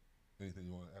 Anything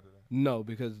you want to add to that? No,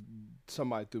 because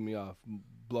somebody threw me off,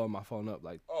 blowing my phone up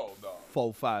like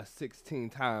 4, 5, 16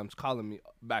 times, calling me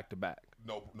back to back.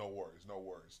 No worries, no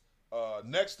worries.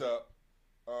 Next up,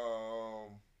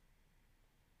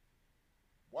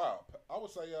 wow, I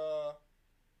would say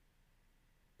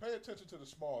pay attention to the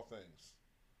small things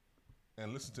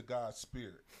and listen to God's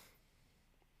Spirit.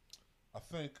 I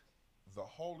think the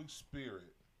Holy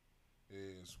Spirit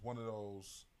is one of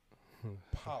those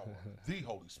power, the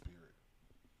Holy Spirit,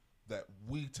 that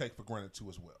we take for granted too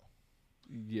as well.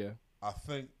 Yeah. I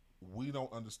think we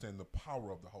don't understand the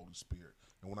power of the Holy Spirit.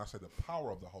 And when I say the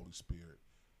power of the Holy Spirit,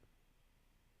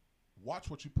 watch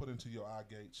what you put into your eye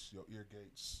gates, your ear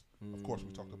gates. Of course,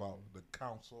 we talked about the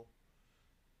counsel.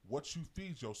 What you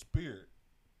feed your spirit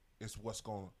is what's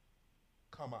going to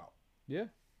come out. Yeah.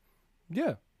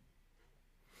 Yeah.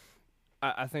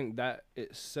 I think that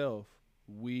itself,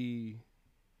 we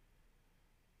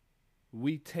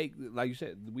take, like you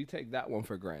said, we take that one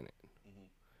for granted.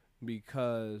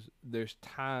 Because there's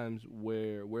times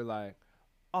where we're like,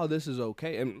 oh, this is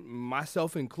okay. And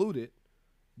myself included,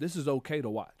 this is okay to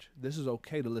watch. This is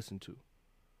okay to listen to.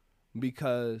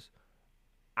 Because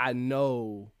I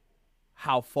know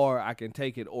how far I can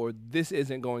take it, or this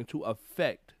isn't going to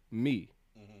affect me.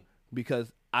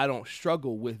 Because I don't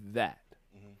struggle with that.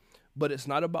 But it's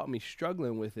not about me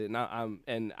struggling with it. Now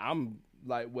I'm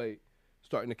like, wait,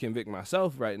 starting to convict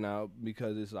myself right now,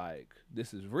 because it's like,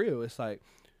 this is real. It's like,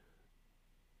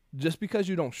 just because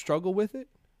you don't struggle with it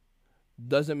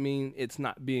doesn't mean it's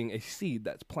not being a seed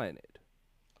that's planted.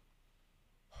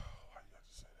 Why you have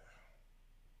to say that?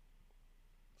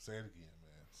 Say it again,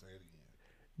 man. Say it again.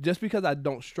 Just because I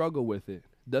don't struggle with it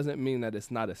doesn't mean that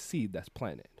it's not a seed that's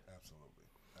planted. Absolutely.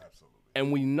 Absolutely.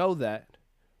 And we know that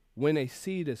when a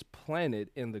seed is planted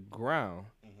in the ground,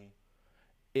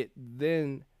 it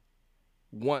then,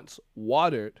 once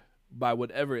watered by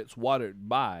whatever it's watered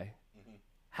by,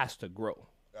 has to grow.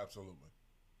 Absolutely.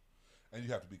 And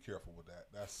you have to be careful with that.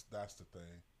 That's the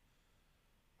thing.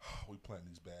 We plant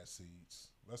these bad seeds.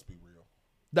 Let's be real.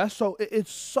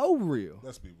 It's so real.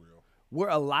 Let's be real. We're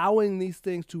allowing these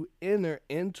things to enter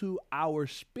into our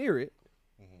spirit.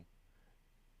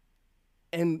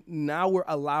 And now we're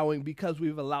allowing, because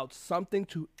we've allowed something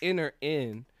to enter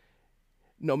in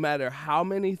no matter how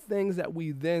many things that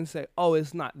we then say, oh,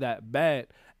 it's not that bad,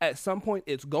 at some point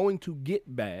it's going to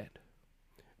get bad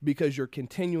because you're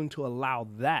continuing to allow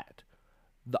that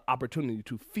the opportunity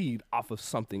to feed off of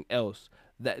something else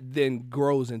that then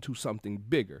grows into something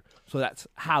bigger. So that's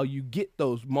how you get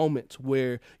those moments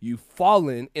where you've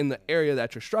fallen in the area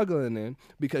that you're struggling in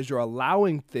because you're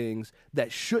allowing things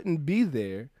that shouldn't be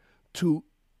there to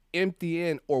empty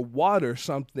in or water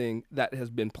something that has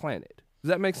been planted. Does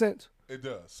that make sense? It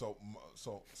does. So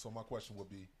my question would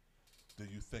be, do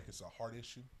you think it's a heart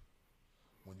issue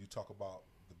when you talk about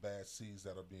the bad seeds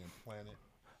that are being planted?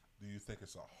 Do you think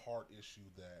it's a heart issue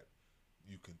that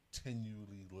you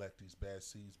continually let these bad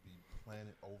seeds be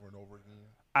planted over and over again?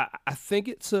 I think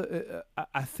it's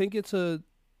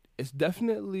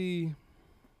definitely,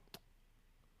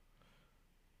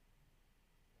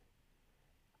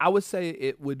 I would say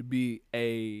it would be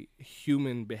a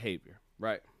human behavior,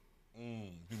 right?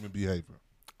 Human behavior.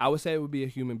 I would say it would be a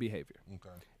human behavior. Okay.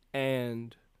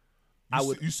 And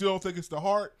you still don't think it's the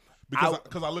heart?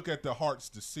 Because I look at the heart's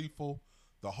deceitful.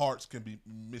 The hearts can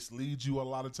mislead you a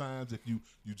lot of times if you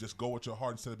just go with your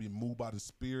heart instead of being moved by the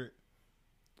Spirit.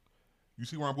 You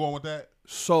see where I'm going with that?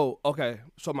 So, okay.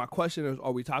 So my question is,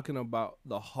 are we talking about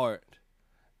the heart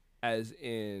as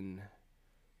in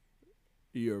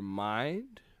your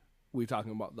mind? We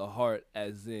talking about the heart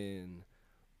as in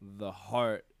the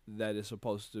heart that is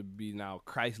supposed to be now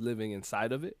Christ living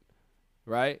inside of it,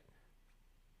 right?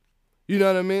 You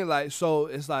know what I mean? Like, so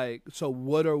it's like, so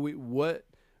what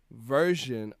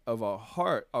version of a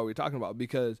heart are we talking about?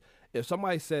 Because if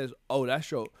somebody says, oh,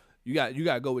 that's you got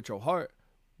to go with your heart,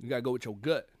 you got to go with your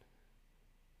gut,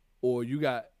 or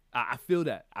I feel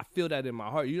that in my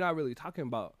heart. You're not really talking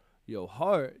about your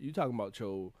heart. You're talking about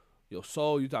your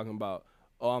soul. You're talking about,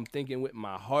 oh, I'm thinking with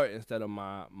my heart instead of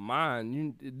my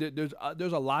mind. There's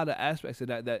a lot of aspects of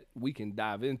that we can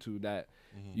dive into that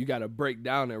you got to break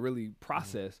down and really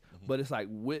process. But it's like,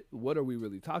 what are we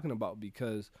really talking about?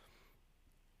 Because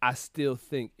I still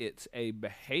think it's a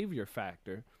behavior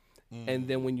factor. And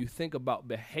then when you think about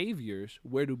behaviors,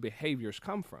 where do behaviors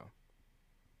come from?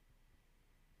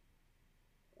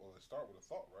 Well, it starts with a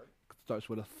thought, right? It starts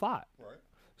with a thought. Right.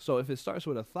 So if it starts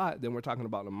with a thought, then we're talking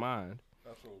about the mind.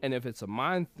 Absolutely. And if it's a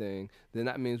mind thing, then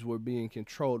that means we're being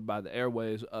controlled by the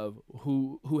airwaves of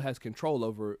who has control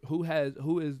over,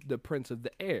 who is the prince of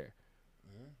the air.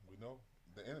 Yeah, we know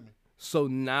the enemy. So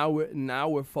now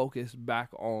we're focused back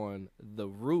on the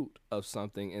root of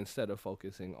something instead of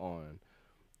focusing on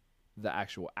the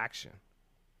actual action.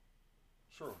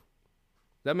 Sure.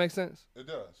 That makes sense? It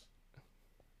does.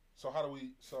 So how do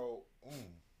we?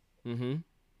 Mm-hmm. Yeah,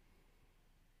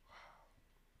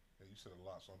 you said a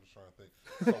lot, so I'm just trying to think.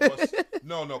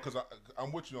 So because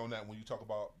I'm with you on that when you talk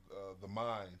about the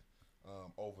mind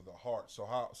over the heart. So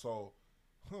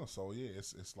So yeah,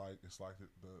 it's like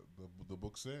the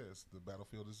book says, the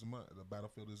battlefield is the mind. The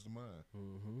battlefield is the mind.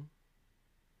 Mm-hmm.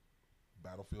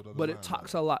 Battlefield of the but mind. It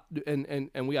talks a lot,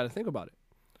 and we got to think about it.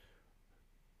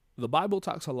 The Bible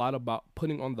talks a lot about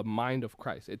putting on the mind of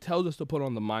Christ. It tells us to put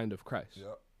on the mind of Christ.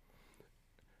 Yep.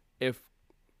 If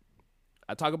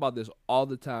I talk about this all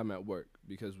the time at work,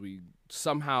 because we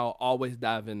somehow always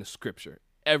dive into Scripture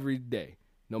every day,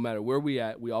 no matter where we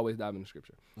at, we always dive into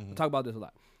Scripture. I talk about this a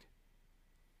lot.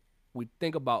 We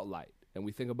think about light, and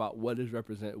we think about what is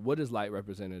light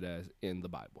represented as in the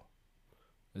Bible.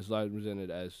 Is light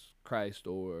represented as Christ,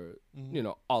 or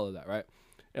all of that, right?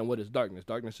 And what is darkness?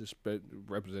 Darkness is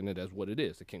represented as what it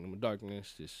is, the kingdom of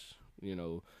darkness. It's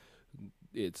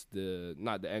it's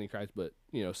not the Antichrist, but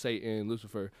Satan,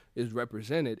 Lucifer is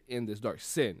represented in this dark.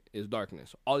 Sin is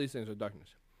darkness. All these things are darkness.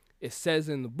 It says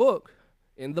in the book,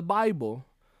 in the Bible,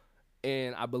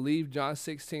 and I believe John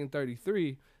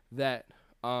 16:33, that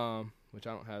which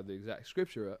I don't have the exact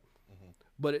scripture up,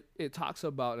 but it talks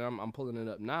about, and I'm pulling it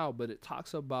up now, but it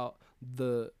talks about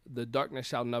the darkness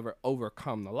shall never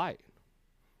overcome the light.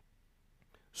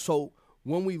 So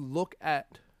when we look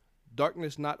at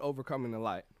darkness not overcoming the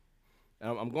light,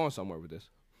 and I'm going somewhere with this.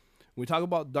 When we talk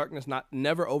about darkness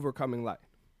never overcoming light,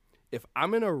 if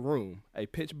I'm in a room, a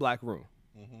pitch black room,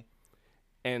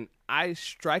 and I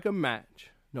strike a match,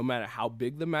 no matter how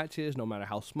big the match is, no matter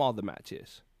how small the match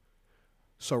is,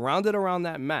 surrounded around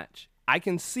that match, I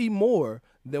can see more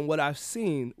than what I've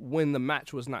seen when the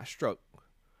match was not struck,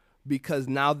 because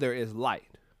now there is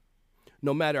light.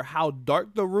 No matter how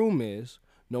dark the room is,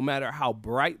 no matter how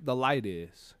bright the light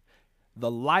is,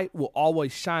 the light will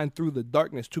always shine through the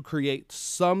darkness to create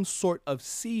some sort of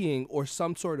seeing or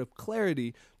some sort of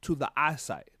clarity to the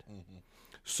eyesight.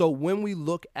 So when we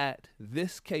look at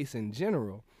this case in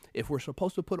general, if we're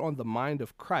supposed to put on the mind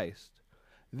of Christ,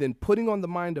 then putting on the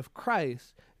mind of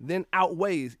Christ then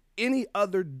outweighs any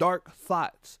other dark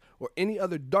thoughts or any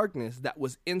other darkness that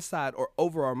was inside or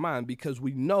over our mind, because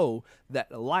we know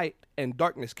that light and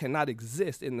darkness cannot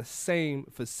exist in the same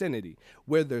vicinity.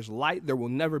 Where there's light, there will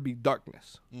never be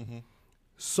darkness. Mm-hmm.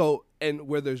 So, and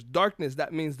where there's darkness,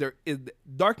 that means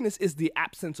darkness is the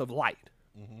absence of light.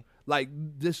 Mm-hmm. Like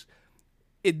this,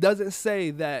 it doesn't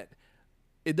say that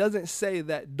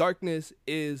darkness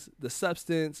is the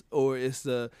substance, or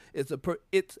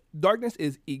darkness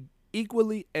is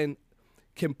equally and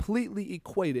completely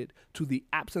equated to the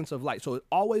absence of light. So it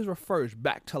always refers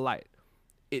back to light.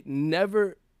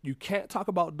 You can't talk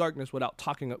about darkness without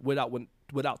talking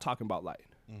about light,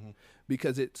 mm-hmm.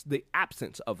 because it's the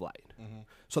absence of light. Mm-hmm.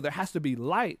 So there has to be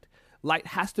light. Light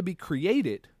has to be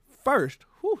created first.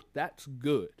 Whew, that's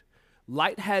good.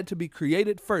 Light had to be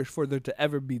created first for there to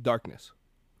ever be darkness.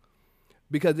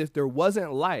 Because if there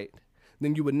wasn't light,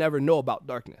 then you would never know about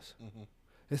darkness. Mm-hmm.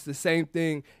 It's the same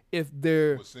thing if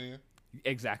there. With sin?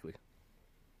 Exactly.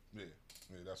 Yeah,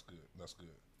 that's good. That's good.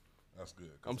 That's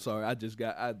good. I'm sorry, I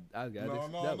got No,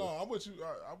 this. No, I'm with you.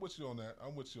 I'm with you on that.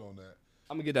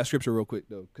 I'm gonna get that scripture real quick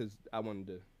though, because I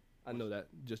know that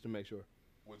just to make sure.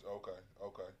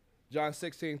 Okay. John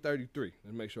 16:33.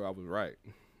 Let's make sure I was right.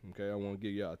 Okay, I want to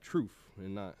give y'all truth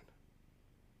and not.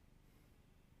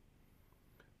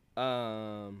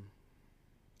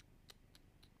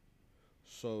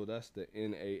 So that's the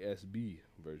NASB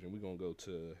version. We're gonna go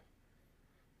to.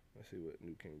 Let's see what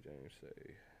New King James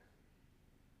say.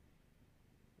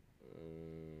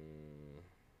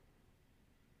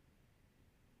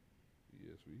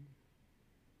 ESV.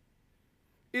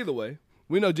 Either way,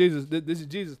 we know Jesus. This is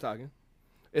Jesus talking.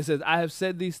 It says, "I have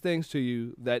said these things to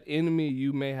you, that in me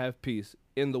you may have peace.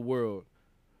 In the world,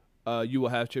 you will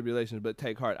have tribulations, but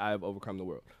take heart, I have overcome the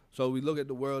world." So we look at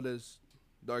the world as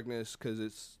darkness because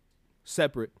it's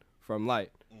separate from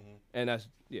light, mm-hmm. and that's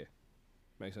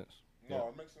makes sense. No,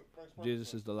 it makes sense.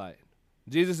 Jesus is the light.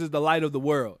 Jesus is the light of the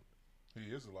world.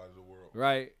 He is the light of the world.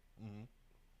 Right. Mm-hmm.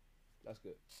 That's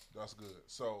good. That's good.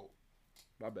 So,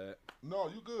 my bad. No,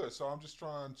 you good. So I'm just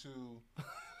trying to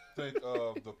think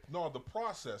of the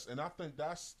process, and I think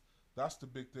that's the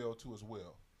big deal too as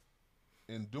well.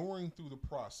 Enduring through the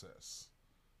process,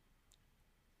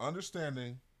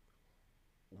 understanding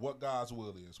what God's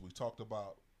will is.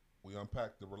 We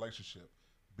unpacked the relationship,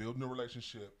 building a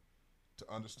relationship to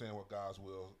understand what God's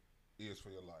will is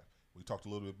for your life. We talked a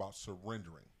little bit about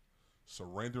surrendering.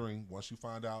 Surrendering, once you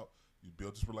find out, you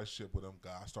build this relationship with him,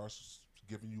 God starts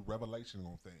giving you revelation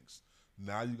on things.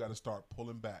 Now you got to start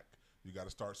pulling back. You got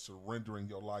to start surrendering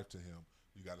your life to him.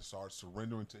 You got to start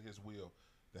surrendering to his will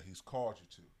that he's called you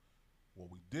to. What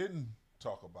we didn't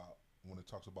talk about when it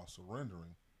talks about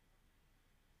surrendering,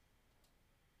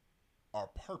 our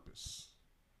purpose.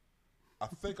 I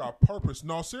think our purpose,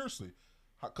 no, seriously,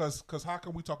 because how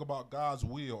can we talk about God's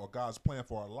will or God's plan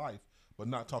for our life but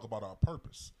not talk about our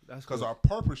purpose? Because our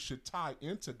purpose should tie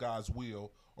into God's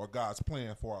will or God's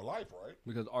plan for our life, right?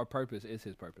 Because our purpose is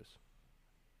his purpose.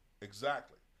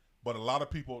 Exactly. But a lot of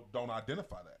people don't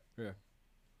identify that. Yeah.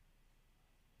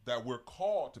 That we're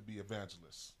called to be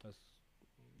evangelists.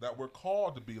 That we're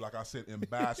called to be, like I said,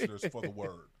 ambassadors for the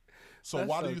word. So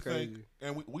why do you think,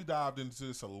 and we dived into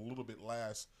this a little bit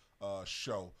last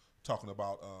show, talking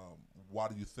about why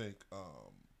do you think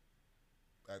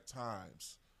at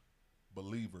times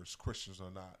believers, Christians,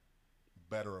 are not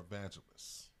better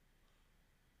evangelists?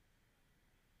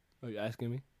 Are you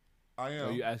asking me? I am. Or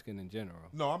are you asking in general?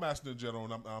 No, I'm asking in general,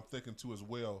 and I'm thinking too as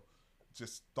well,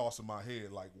 just thoughts in my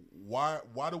head, like why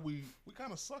do we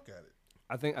kind of suck at it?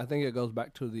 I think it goes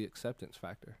back to the acceptance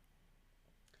factor.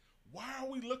 Why are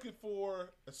we looking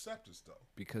for acceptance though?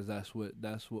 Because that's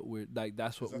what we're like.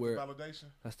 That's what we're. The validation.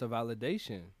 That's the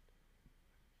validation.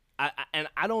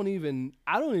 I don't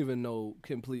even know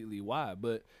completely why,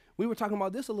 but we were talking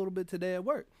about this a little bit today at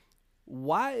work.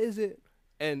 Why is it?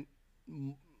 And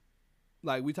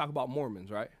like we talk about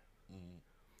Mormons, right? Mm-hmm.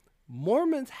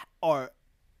 Mormons are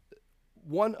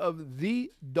one of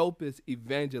the dopest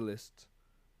evangelists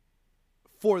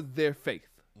for their faith.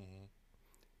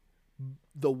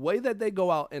 The way that they go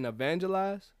out and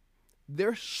evangelize,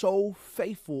 they're so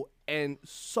faithful and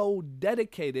so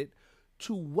dedicated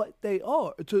to what they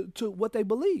are, to what they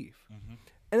believe. Mm-hmm.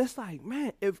 And it's like,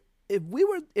 man, if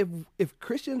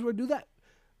Christians were to do that,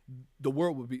 the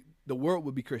world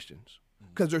would be Christians.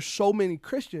 Because there's so many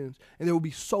Christians and there will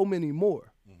be so many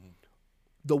more. Mm-hmm.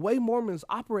 The way Mormons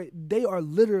operate, they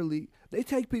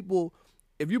take people,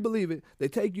 if you believe it, they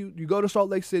take you go to Salt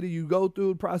Lake City, you go through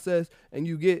the process, and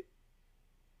you get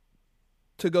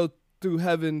to go through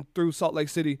heaven through Salt Lake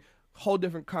City whole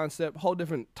different concept, whole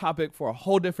different topic for a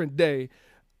whole different day.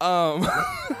 Where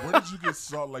did you get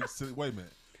Salt Lake City? Wait a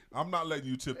minute. I'm not letting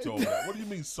you tiptoe over that. What do you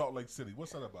mean Salt Lake City?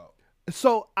 What's that about?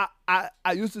 So I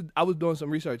was doing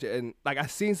some research and like I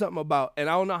seen something about, and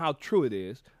I don't know how true it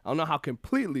is. I don't know how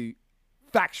completely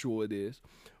factual it is,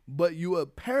 but you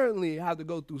apparently have to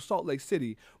go through Salt Lake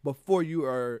City before you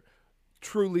are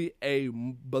truly a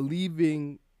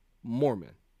believing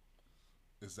Mormon.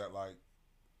 Is that like,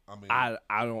 I mean,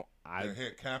 their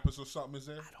head campus or something is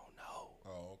there? I don't know.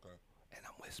 Oh, okay. And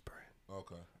I'm whispering.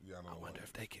 Okay. Yeah, I know. I wonder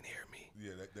if they can hear me.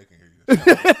 Yeah, they can hear you.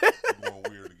 You're going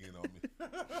weird again on me.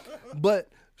 But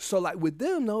so like with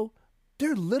them though,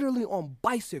 they're literally on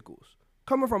bicycles,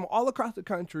 coming from all across the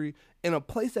country in a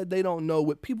place that they don't know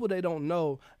with people they don't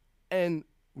know, and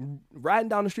riding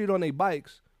down the street on their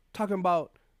bikes talking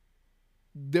about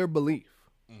their belief.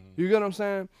 You get what I'm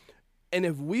saying? And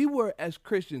if we were as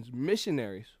Christians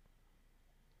missionaries,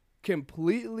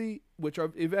 completely, which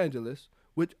are evangelists,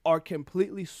 which are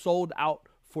completely sold out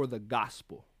for the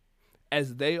gospel,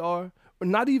 as they are, or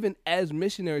not even as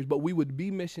missionaries, but we would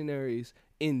be missionaries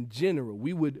in general.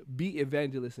 We would be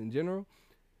evangelists in general.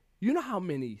 You know how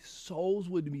many souls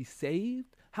would be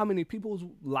saved? How many people's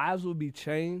lives would be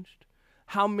changed?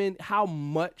 How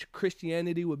much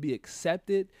Christianity would be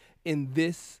accepted in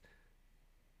the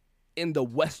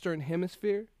Western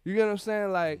Hemisphere? You get what I'm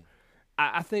saying? Like,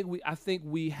 I think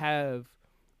we have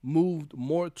moved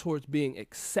more towards being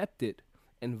accepted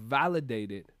and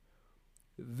validated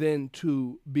than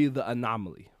to be the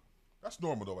anomaly. That's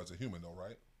normal though, as a human though,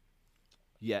 right?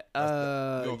 Yeah.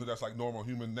 You don't think that's like normal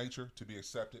human nature to be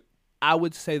accepted? I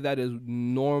would say that is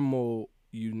normal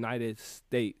United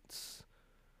States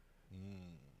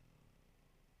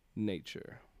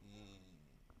nature.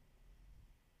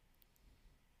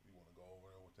 You want to go over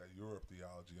there with that Europe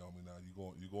theology on me now?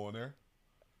 You going there?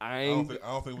 I don't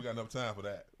think we got enough time for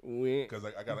that. Because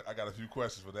I got a few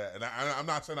questions for that, and I'm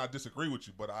not saying I disagree with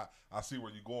you, but I see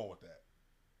where you're going with that.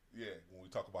 Yeah, when we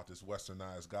talk about this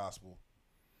westernized gospel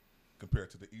compared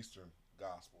to the Eastern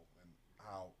gospel and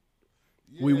how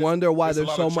we wonder why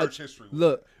there's so much.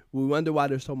 Look, we wonder why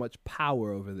there's so much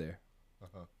power over there,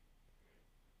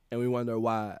 and we wonder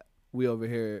why we over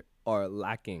here are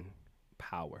lacking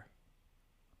power.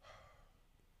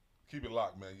 Keep it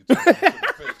locked, man. You're talking to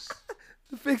the Fixx.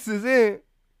 The Fixx is in.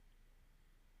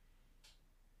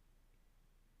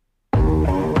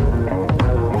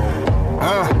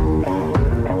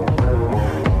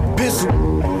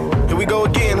 Bizzle. Here we go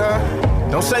again, huh?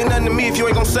 Don't say nothing to me if you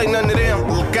ain't gonna say nothing to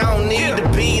them. Look, I don't need the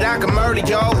beat, I can murder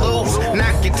y'all loose.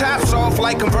 Knock your tops off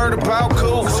like convertible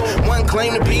coups. One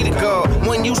claim to be the God,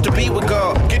 one used to be with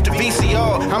God. Get the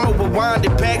VCR, I'ma rewind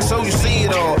it back so you see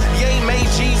it all. Ye made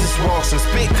Jesus walks and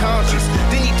spit conscience.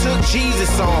 Then he took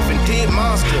Jesus off and did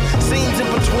monster. Scenes in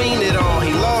between it all,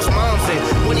 he lost moms. And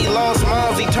when he lost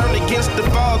moms, he turned against the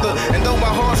Father. And though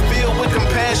my heart's filled with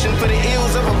compassion for the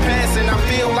ills of a passing, I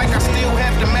feel like I still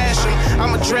have to mash him.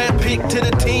 I'm a draft pick to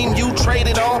the team you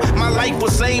traded on. My life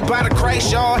was saved by the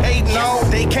Christ y'all hating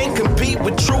on. They can't compete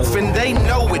with truth and they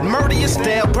know it. Murder your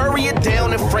style, bury it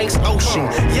down in Frank's ocean.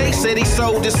 Ye said he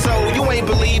sold his soul, you ain't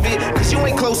believe it, cause you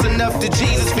ain't close enough to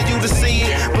Jesus for you to see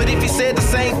it. But if he said the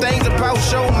same things about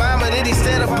your mama that he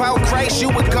said about Christ, you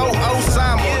would go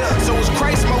Osama. So is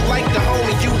Christ more like the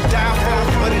homie you die for,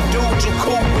 or the dude you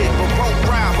cool with but won't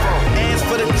ride for? As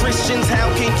for the Christians,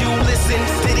 how can you listen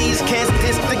to these cats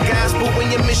diss the gospel when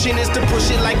your mission is to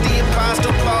push it like the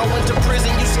apostle Paul went to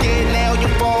prison? You scared now, you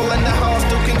fall under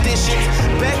hostile conditions.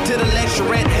 Back to the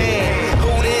lecture at hand.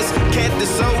 Who this cat that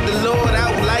sold the Lord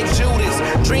out like Judas?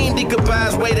 Dreamed he could buy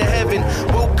his way to heaven.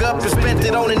 Woke up and spent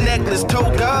it on a necklace.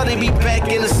 Told God he'd be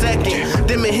back in a second.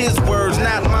 Them are his words,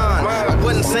 not mine. I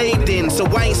wasn't saved then, so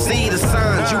I ain't see the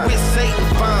signs. You with Satan,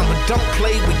 fine, but don't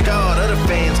play with God. Other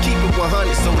fans keep it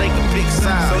 100 so they can pick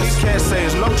sides. So these cats say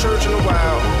there's no church in the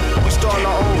wild. We starting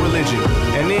our own religion.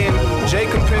 And then Jay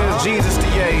compares Jesus to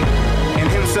Ye and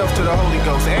himself to the Holy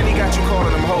Ghost. And he got you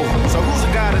calling him Holy. So who's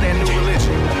the God of that new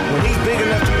religion? When he's big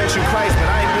enough to mention Christ, but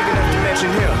I ain't big enough to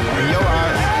mention him. In your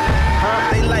eyes.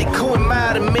 They like, who am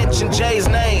I to mention Jay's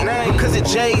name? Because of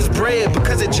Jay's bread,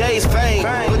 because of Jay's fame.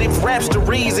 But if rap's the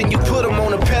reason you put him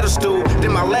on a pedestal,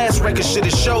 then my last record should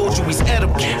have showed you he's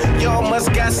edible. Y'all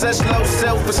must got such low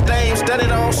self-esteem, studied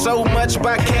on so much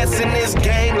by cats in this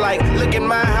game. Like, look at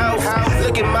my house,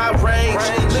 look at my range.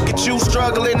 Look at you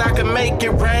struggling, I can make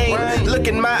it rain. Look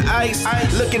at my ice,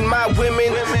 look at my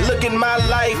women, look at my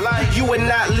life. You are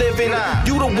not living,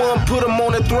 you the one put them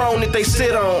on the throne that they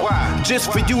sit on. Just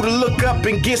for you to look up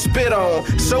and get spit on.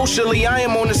 So Socially, I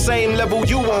am on the same level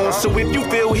you on. So if you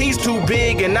feel he's too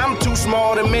big and I'm too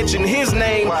small to mention his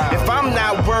name, if I'm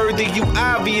not worthy, you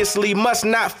obviously must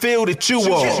not feel that you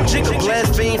are. Jigga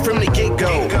blaspheme from the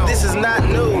get-go. This is not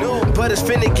new, but it's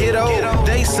finna get old.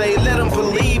 They say let him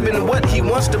believe in what he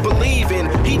wants to believe in.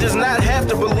 He does not have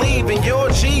to believe in your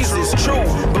Jesus, true.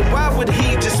 But why would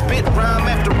he just spit rhyme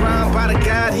after rhyme by the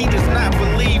God he does not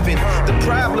believe in? The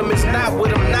problem is not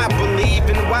what I'm not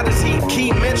believing. Why does he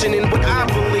keep mentioning what I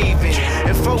believe in?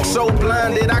 And folks so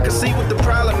blinded, I can see what the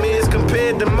problem is.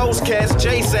 Compared to most cats,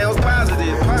 Jay sounds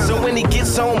positive. So when he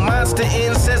gets on Monster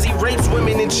Inn, says he rapes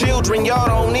women and children, y'all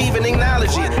don't even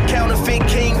acknowledge it. Counterfeit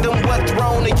kingdom, what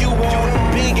throne are you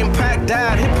on? Big Impact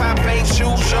died, hip-hop ain't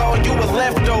shoes, y'all. You were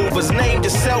leftovers, named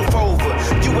yourself over.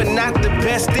 You are not the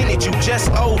best in it, you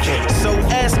just older. So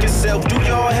ask yourself, do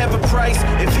y'all have a price?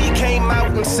 If he came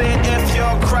out and said F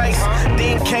y'all Christ,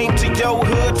 then came to your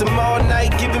hood tomorrow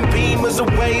night giving beamers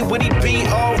away, would he be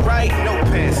alright? No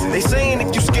pass. They saying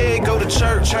if you scared, go to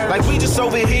church. Like we just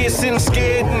over here sitting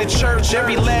scared in the church.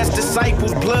 Every last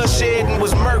disciple's bloodshed and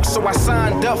was murked, so I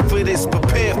signed up for this,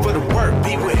 prepared for the work.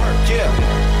 Beware, yeah.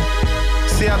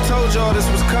 See, I told y'all this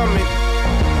was coming,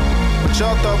 but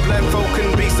y'all thought black folk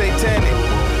couldn't be satanic.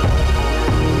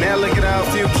 Now look at our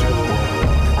future.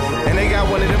 And they got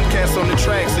one of them cats on the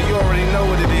track, so you already know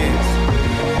what it is.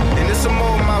 And there's some more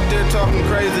of them out there talking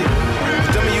crazy.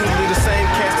 Them are usually the same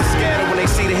cats that scatter when they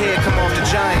see the head come off the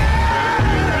giant.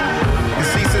 You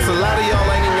see, since a lot of y'all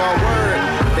ain't in y'all word,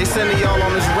 they sending y'all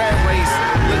on this rat race,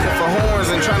 looking for horns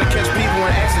and trying to catch people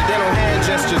in accidental hand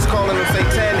gestures, calling them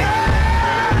satanic.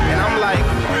 And I'm like,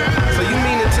 so you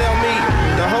mean to tell me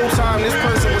the whole time this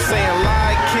person was saying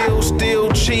lie, kill,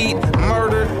 steal, cheat,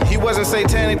 murder, he wasn't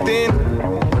satanic then?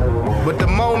 But the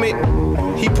moment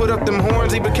he put up them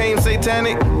horns, he became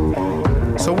satanic?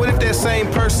 So what if that same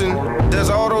person does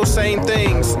all those same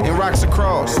things and rocks a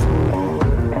cross?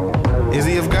 Is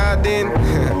he of God then?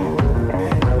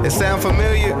 It sound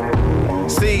familiar?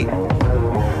 See,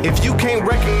 if you can't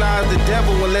recognize the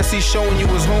devil unless he's showing you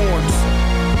his horns,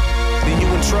 then you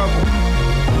in trouble.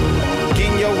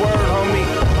 Get in your word, homie.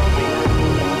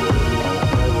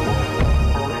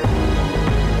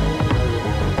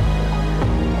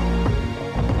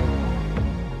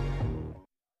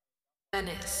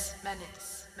 Menace.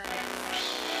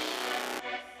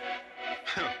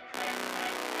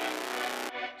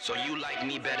 So you like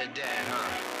me better, Dad,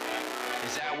 huh?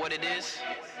 Is that what it is?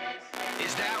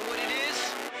 Is that what it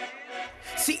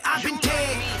is? See, I've been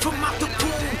dead from out the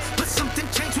womb, but something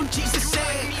changed when Jesus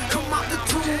said, come out the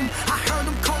tomb. I heard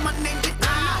him call my name, then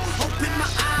I opened my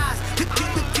eyes. The King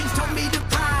of Kings told me to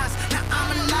rise. Now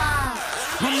I'm alive.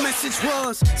 My message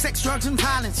was sex, drugs, and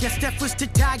violence. Yes, death was the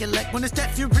dialect. When it's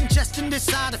death, you're ingesting the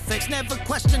side effects. Never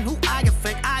question who I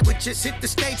affect. I would just hit the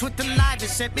stage with the live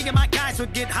set. Me and my guys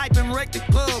would get hype and wreck the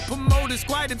club. Promoters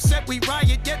quite upset we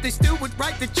riot, yet they still would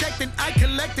write the check. Then I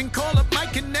collect and call up my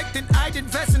connect, and I'd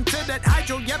invest into that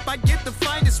hydro. Yep, I get the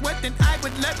finest wet. Then I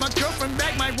would let my girlfriend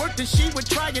bag my work, then she would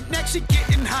try it next. She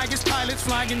getting highest pilots,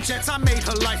 flying jets. I made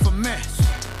her life a mess.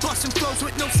 Busting flows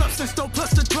with no substance though,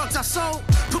 plus the drugs I sold.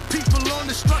 Put people on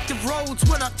destructive roads,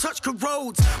 when I touch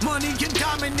corrodes. Money and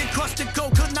diamond encrusted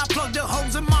gold, could not plug the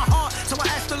holes in my heart. So I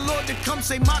asked the Lord to come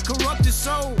save my corrupted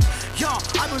soul. Y'all,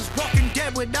 I was walking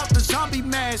dead without the zombie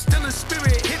mask. Still a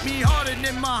spirit hit me harder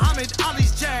than Muhammad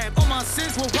Ali's jab. All my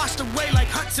sins were washed away like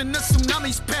Hudson, the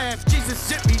tsunami's path. Jesus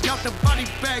sent me out the body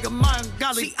bag of my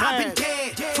ungodly past. I've been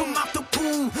dead from out the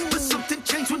womb, but something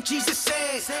changed when Jesus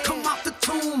said, come out the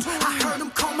tomb. I heard him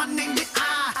call my name, then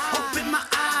I opened my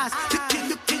eyes. The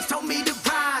King of Kings told me to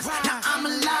rise. Now I'm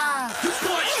alive. You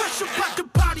boys fresh about the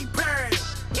body bag.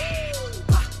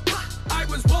 I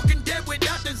was walking dead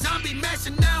without the zombie mask,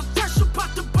 and now I'm fresh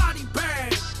about the body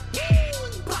bag.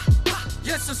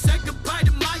 Yes, I said goodbye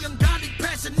to my ungodly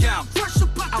past, and now I'm fresh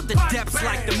about out the the body depths bag.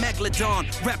 like the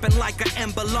megalodon, rapping like an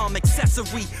emblem,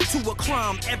 accessory to a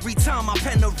crime. Every time I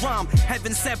pen a rhyme,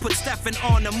 heaven said put Stephen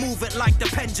on to move it like the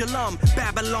pendulum.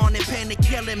 Babylon and panic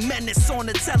yelling menace on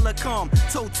the telecom.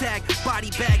 Toe tag, body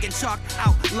bag and chalk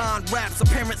outline raps.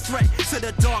 Apparent threat to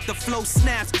the dark, the flow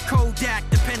snaps. Kodak,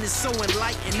 the pen is so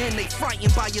enlightening, they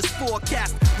frightened by his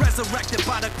forecast. Resurrected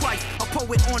by the Christ, a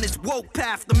poet on his woke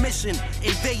path. The mission,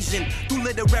 invasion through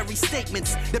literary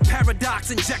statements. The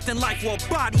paradox, injecting life while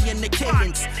body in the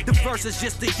cadence. The verse is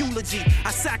just a eulogy,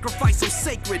 a sacrifice so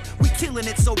sacred. We killing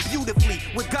it so beautifully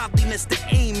with godliness to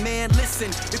aim, man. Listen,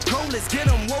 the goal is get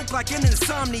them woke like an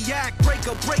insomniac.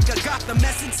 Breaker, got the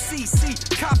message, CC,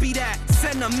 copy that.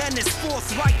 Send a menace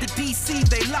forth right to DC.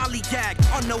 They lollygag,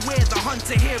 unaware the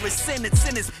hunter here is sin. It's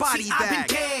in his body bag. I've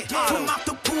been dead from out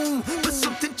the womb, but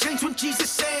something changed when Jesus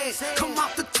said, come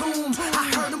out the tomb.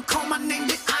 I heard him call my name,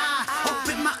 then I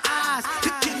opened my eyes.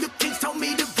 The King of Kings told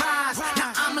me to rise.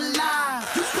 Now I'm alive.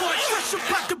 You boy fresh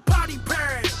about the body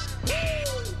bag.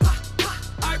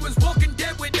 I was walking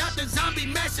dead without the zombie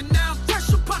mask, and now I'm fresh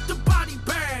about the body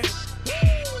bag.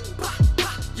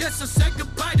 Yes, I said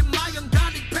goodbye to my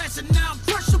ungodly past, and now I'm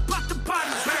fresh about the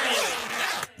body bag.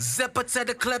 Zipper to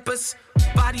the Clippers.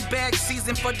 Body bag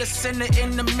season for the sinner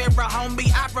in the mirror, homie.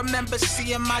 I remember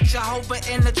seeing my Jehovah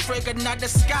in the trigger. Now the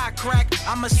sky crack,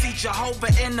 I'ma see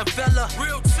Jehovah in the villa.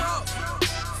 Real talk.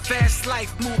 Fast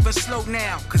life, moving slow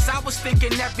now. Cause I was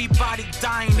thinking everybody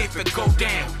dying if it go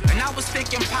down. And I was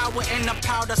thinking power in the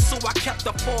powder, so I kept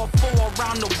the 4-4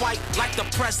 around the white like the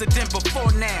president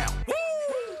before now.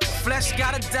 Flesh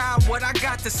gotta die, what I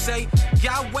got to say.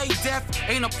 Yahweh death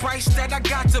ain't a price that I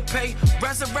got to pay.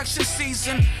 Resurrection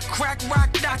season, crack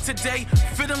rock not today.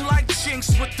 Feeling like Chinks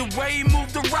with the way he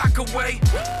moved the rock away.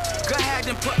 Go ahead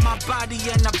and put my body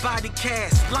in a body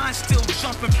cast. Line still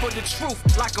jumping for the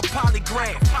truth like a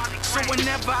polygraph. So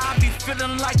whenever I be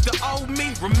feeling like the old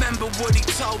me, remember what he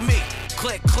told me.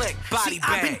 Click, click, body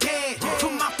bag. I've been dead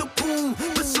from out the womb,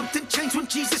 but something changed when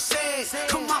Jesus said,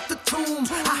 come out the tomb.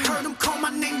 I heard him call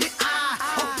my name, then I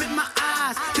opened my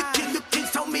eyes. The King of Kings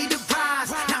told me to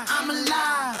rise. Now I'm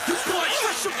alive. You boy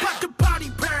fresh about the body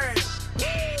bag.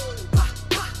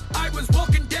 I was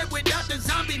walking dead without the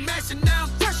zombie mask, and now I'm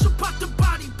fresh about the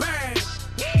body bag.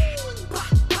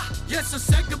 Yes, I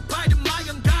said goodbye to my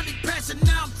ungodly past, and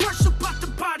now I'm fresh about the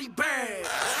body bag.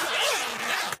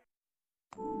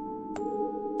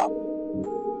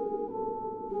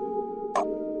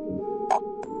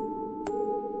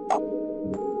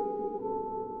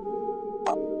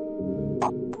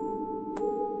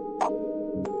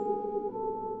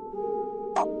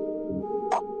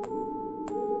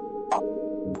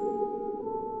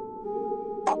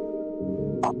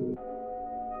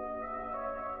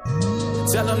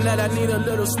 Tell them that I need a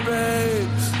little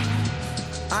space.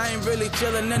 I ain't really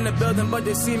chillin' in the building, but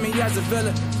they see me as a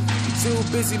villain. Too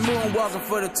busy moonwalking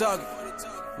for the target.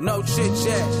 No chit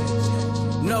chat,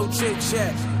 no chit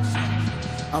chat.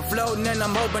 I'm floating and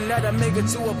I'm hoping that I make it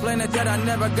to a planet that I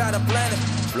never got a planet.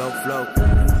 Float, float.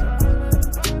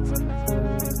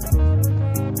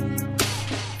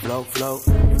 Float, float.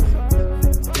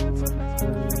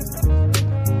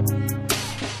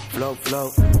 Float,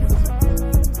 float.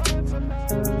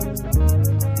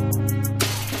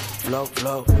 Float,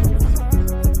 float.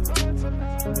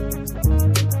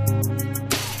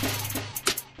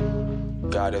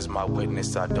 God is my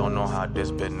witness, I don't know how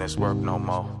this business work no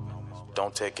more.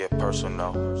 Don't take it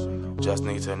personal, just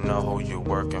need to know who you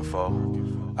working for.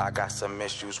 I got some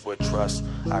issues with trust,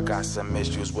 I got some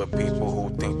issues with people who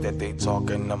think that they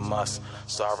talking to us.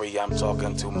 Sorry, I'm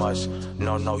talking too much.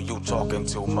 No, you talking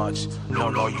too much.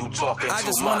 No, you talking too much. I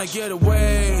just wanna get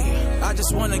away, I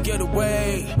just wanna get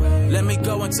away. Let me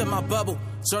go into my bubble,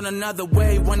 turn another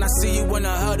way when I see you in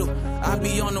a huddle. I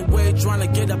be on the way trying to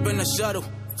get up in the shuttle.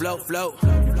 Float, float.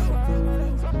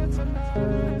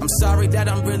 I'm sorry that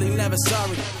I'm really never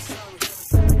sorry.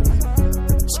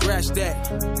 Scratch that.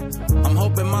 I'm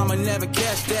hoping mama never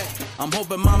catch that. I'm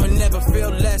hoping mama never feel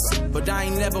less. But I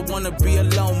ain't never wanna be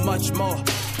alone much more.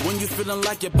 When you feeling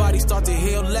like your body start to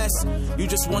heal less, you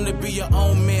just wanna be your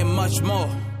own man much more.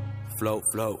 Float,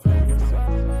 float.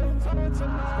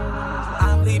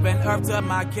 I'm leaving Earth to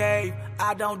my cave.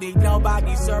 I don't need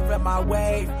nobody surfing my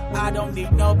wave. I don't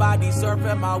need nobody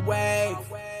surfing my wave.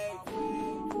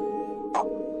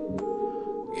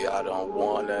 Y'all don't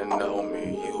wanna know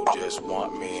me, you just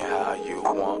want me how you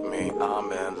want me.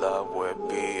 I'm in love with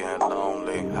being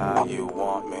lonely, how you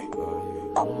want me.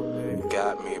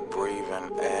 Got me breathing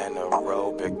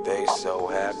anaerobic, they so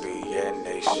happy and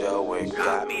they show it.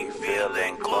 Got me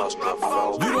feeling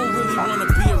claustrophobic. You don't really wanna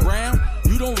be around,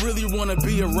 you don't really wanna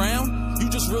be around. You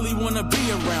just really wanna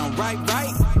be around, right?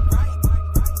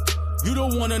 You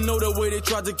don't wanna know the way they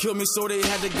tried to kill me, so they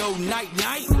had to go night.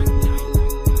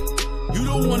 You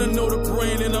don't wanna know the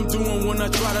praying I'm doing when I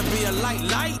try to be a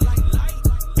light.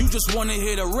 You just wanna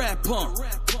hear the rap pump.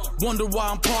 Wonder why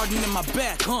I'm pardoning my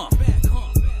back, huh?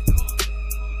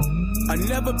 I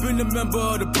never been a member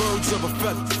of the birds of a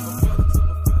feather.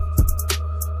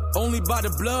 Only by the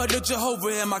blood of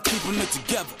Jehovah am I keeping it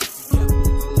together.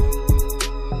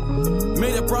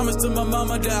 Made a promise to my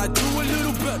mama that I'd do a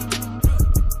little better,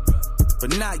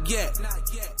 but not yet.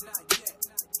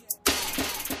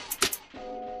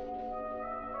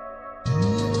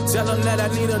 Tell them that I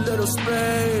need a little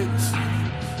space.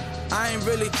 I ain't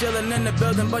really chillin' in the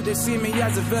building, but they see me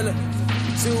as a villain.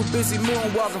 Too busy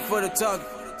moonwalking for the target.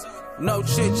 No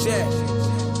chit chat,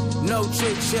 no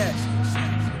chit chat.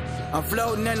 I'm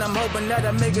floating and I'm hoping that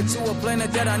I make it to a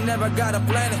planet that I never got a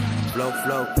planet. Float,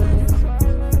 float.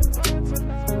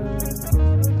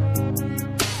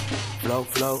 Float,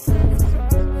 float.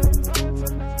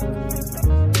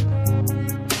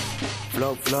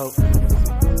 Float, float.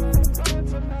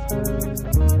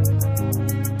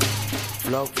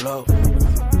 Float, float.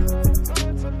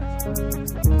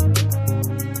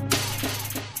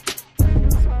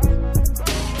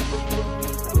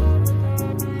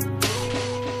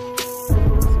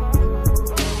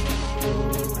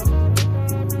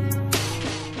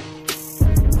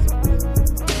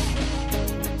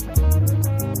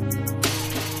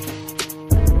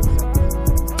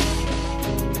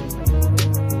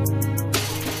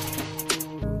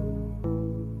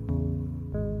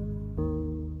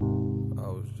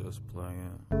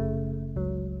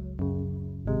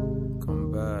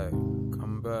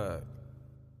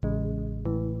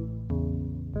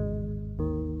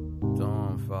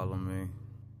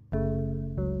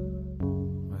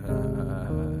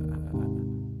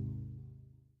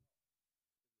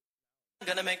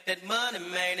 Gonna make that money,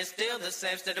 man. It's still the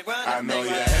same state of run. I know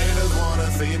your haters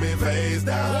wanna see me phase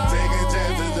down. Taking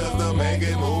chances just to make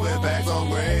it, moving back on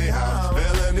Greyhound.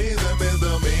 Felonies and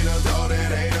misdemeanors, all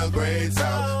that ain't a great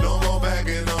sound. No more back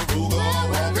in the Ruger,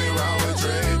 walking around with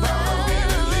trade pound. I'm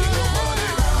getting legal money.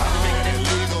 I'm getting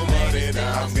legal money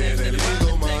now. I'm getting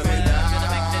legal money now.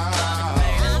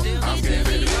 I'm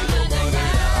getting legal money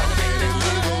now. I'm getting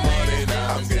legal money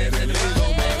now. I'm getting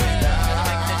legal money now.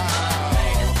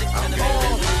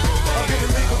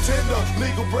 Tender,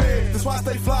 legal bread. That's why I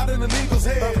stay fly in an eagle's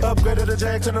head. Upgraded the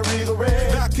Jag to the regal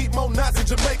red. Now I keep more knots in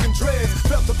Jamaican dreads.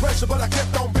 Felt the pressure, but I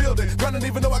kept on building. Running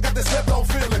even though I got that slept on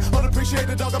feeling.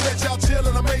 Unappreciated dog, I met y'all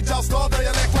chillin'. I made y'all star, now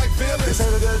y'all act like villains. They say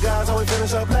the good guys always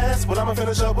finish up last, but I'ma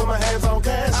finish up with my hands on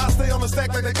cash. I stay on the stack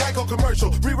like the Geico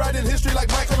commercial. Rewriting history like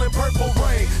Michael in Purple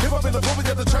Rain. If I've been the movie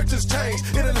that the church has changed.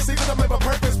 It ain't a secret, I made my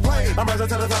purpose plain. I'm rising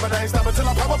to the top and I ain't stopping till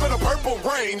I pop up in a purple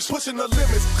range. Pushing the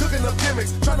limits, cooking up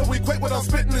gimmicks. Trying to equate what I'm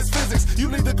spitting is physics.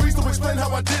 You need degrees to explain how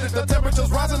I did it. The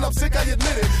temperature's rising, I'm sick, I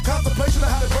admit it. Contemplation of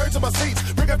how to burn to my seats.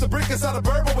 Brick after brick inside a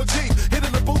bourbon with Jeep.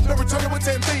 Hitting the booth and returning with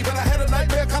 10 feet. But I had a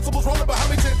nightmare, constables rolling behind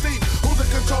me 10 feet. Who's in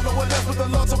control? No one else but the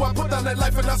Lord. So I put down that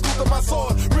life and I scooped up my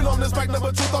sword. Real on this mic,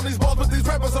 never truth on these balls. But these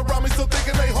rappers around me still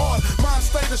thinking they hard. Mind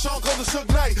state, the Sean Cole, the Suge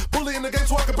Knight. Bully in the game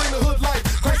so I can bring the hood light.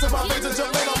 Grace in my face and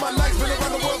jump late on my nights. Been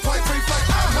around the world twice, free flight.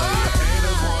 I'm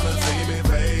haters wanna see me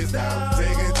phase down.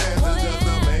 Taking chances just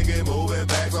to make it, moving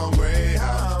back on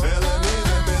Greyhound. Felonies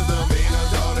and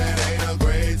misdemeanors, all that ain't a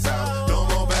great sound. No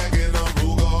more back in the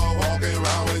Ruger, walking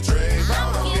around with trade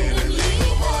pound. I'm getting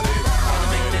legal money now. I'm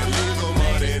getting legal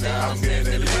money now. I'm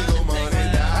getting legal money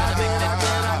now. I'm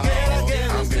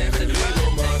getting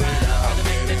legal money now. I'm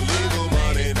getting legal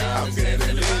money now. I'm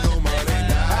getting legal money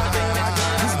now.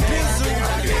 It's busy.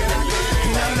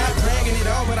 And I'm not bragging it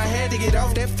all, but I had to get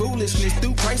off that foolishness.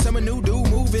 Through Christ, I'm a new dude,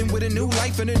 moving with a new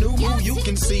life and a new mood. You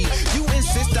can see. You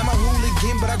insist I'm a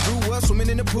hooligan, but I grew up swimming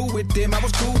in the pool with them. I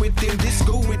was cool with them, did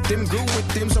school with them, grew with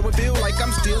them, so I feel like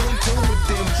I'm still in tune with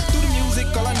them. Through the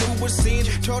music, all I knew was sin.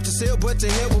 Taught to sell, but to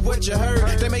hell with what you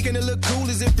heard. They making it look cool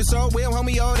as if it's all well,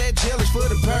 homie. All that jealous for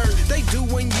the bird. They do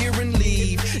 1 year and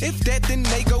leave. If that, then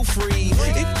they go free.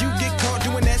 If you get caught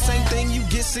doing that same thing, you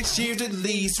get 6 years at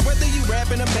least. Whether you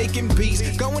rapping or making beats,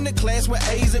 going to class with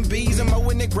A's and B's, and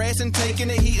mowing the grass and taking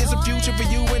the heat is a future for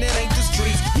you, and it ain't the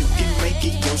streets. You can make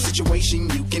it your situation,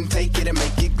 you can take it and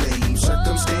make it gleam.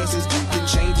 Circumstances, you can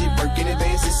change it, work in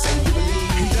advance and say you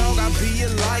believe. Dog, I'd be a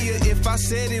liar if I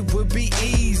said it would be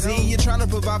easy. You're trying to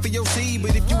provide for your seed,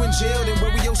 but if you in jail, then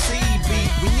where will your seed be?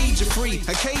 We need you free.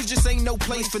 A cage just ain't no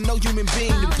place for no human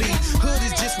being to be. Hood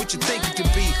is just what you think it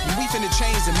could be. And we finna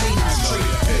change the meaning of the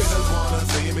street. Haters wanna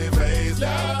see me phase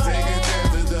down. Taking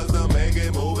chances just to make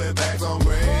it, moving back on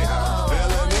Greyhound.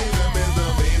 Felonies and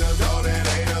misdemeanors, all that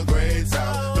ain't a great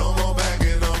sound. No more back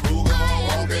in the Ruger,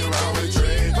 walking around with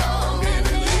trade pound. I'm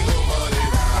getting legal money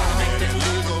now. I'm getting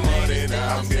legal money now.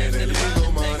 I'm getting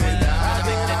legal money now.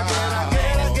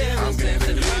 I'm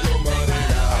getting legal money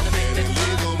now. I'm getting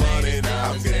legal money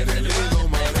now. I'm getting legal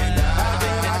money now.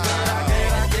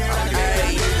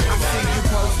 I see you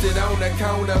posted on the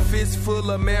corner, fist full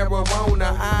of marijuana.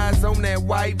 Eyes on that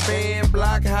white van,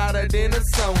 block hotter than a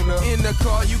sauna. In the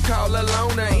car you call a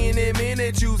loner, any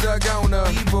minute you's a goner.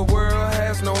 Evil world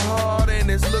has no heart and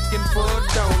is looking for a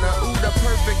donor. Ooh, the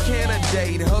perfect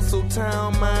candidate, hustle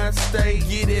town, mind state.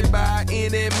 Get it by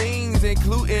any means,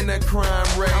 including the crime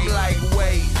rate. I'm like,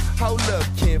 wait, hold up,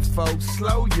 kinfolk,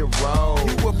 slow your roll.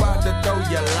 You about to throw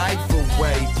your life away.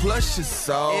 way, plus your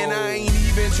soul. And I ain't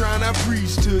even tryna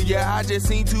preach to ya. I just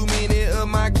seen too many of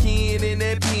my kin in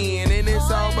that pen, and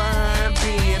it's all behind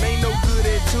pen. Ain't no good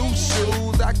at two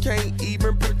shoes, I can't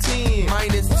even pretend.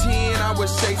 -10, I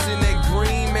was chasing that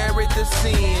green, married to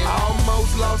sin.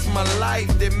 Almost lost my life,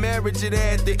 that marriage it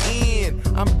had to end.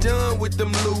 I'm done with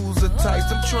them loser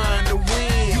types, I'm trying to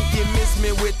win. You can miss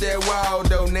me with that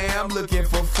Waldo, now I'm looking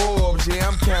for Forbes. Yeah,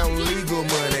 I'm counting legal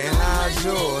money, how's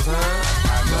yours,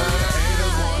 huh? I know the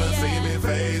haters wanna see me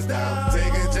phased out.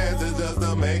 Taking chances just to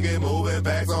make it, moving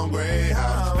back on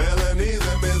Greyhound. Felonies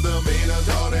and misdemeanors,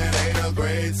 all that ain't a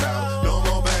great sound. No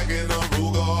more back in the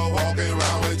Ruger or walking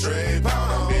around with trade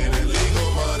pound. I'm getting legal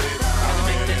money. I'm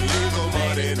getting legal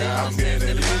money now. I'm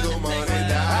getting legal money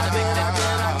now. I'm getting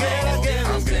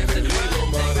legal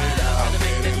money now. I'm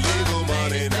getting legal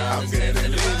money now. I'm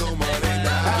getting legal money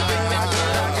now.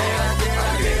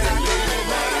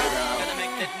 Gotta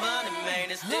make that money, man.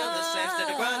 It's still the same instead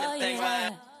of running things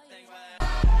right.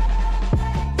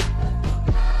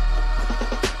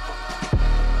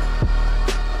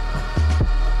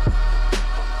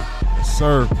 Yes,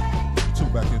 sir. We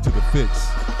took back into the Fixx.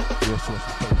 Your source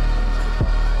of favorite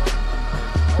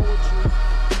poetry.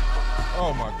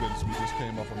 Oh my goodness, we just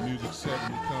came off a music set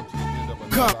and we come to the end of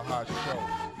another hot show.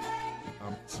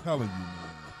 I'm telling you,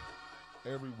 man,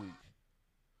 every week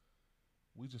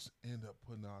we just end up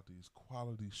putting out these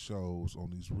quality shows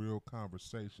on these real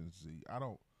conversations. Z, I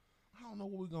don't know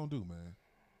what we're gonna do, man.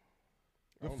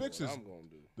 The Fixx is I'm gonna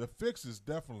do. The Fixx is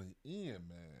definitely in,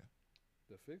 man.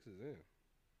 The Fixx is in.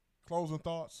 Closing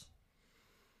thoughts.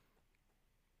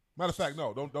 Matter of fact,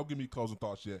 no, don't give me closing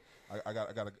thoughts yet. I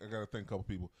gotta thank a couple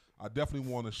people. I definitely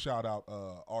want to shout out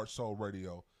Art Soul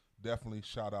Radio. Definitely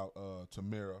shout out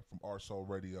Tamara from Art Soul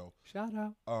Radio. Shout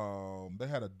out. They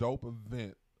had a dope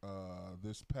event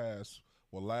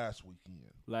last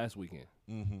weekend. Last weekend.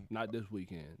 Mm-hmm. Not this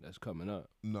weekend. That's coming up.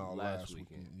 No, last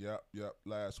weekend. Yep,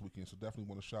 last weekend. So definitely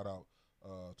want to shout out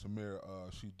Tamara.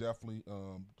 She definitely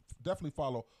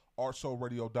follow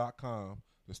artsoulradio.com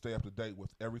to stay up to date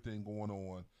with everything going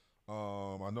on.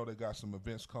 I know they got some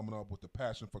events coming up with the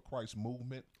Passion for Christ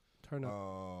movement. Turn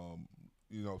up.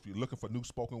 If you're looking for new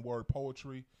spoken word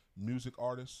poetry, music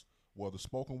artists, well, the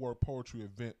spoken word poetry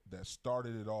event that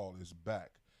started it all is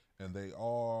back. And they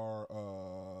are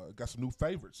got some new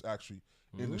favorites, actually,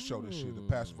 in the show this year. The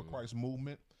Passion for Christ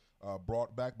movement,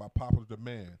 brought back by popular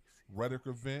demand. Rhetoric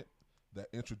event that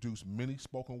introduced many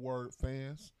spoken word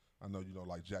fans. I know you know,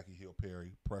 like Jackie Hill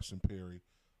Perry, Preston Perry,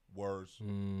 Words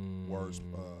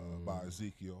by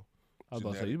Ezekiel. I was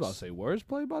about to say, you about to say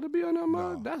Wordplay about to be on that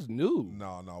mug? That's new.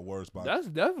 No, Words by. That's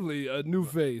definitely a new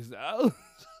face.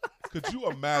 Could you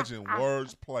imagine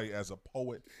Wordplay as a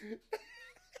poet?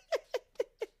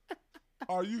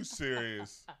 Are you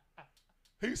serious?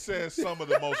 He says some of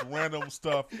the most random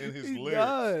stuff in his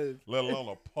lyrics, let alone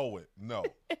a poet. No,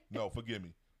 forgive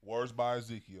me. Words by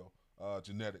Ezekiel,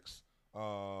 Genetics.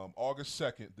 August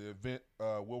 2nd, the event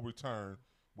will return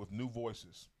with new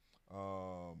voices.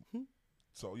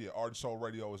 So, yeah, Art and Soul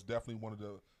Radio is definitely one of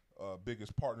the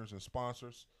biggest partners and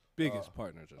sponsors.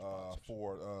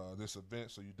 For this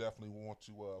event. So you definitely want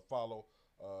to follow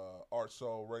Art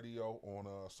Soul Radio on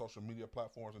social media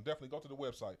platforms, and definitely go to the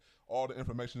website. All the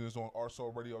information is on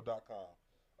artsoulradio.com.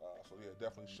 So yeah,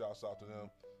 definitely shouts out to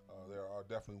them. They are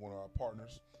definitely one of our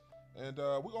partners, and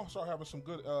we're gonna start having some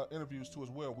good interviews too as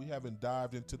well. We haven't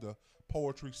dived into the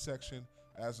poetry section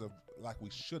as of like we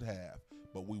should have,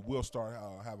 but we will start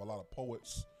have a lot of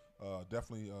poets.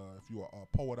 Definitely, if you are a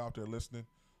poet out there listening,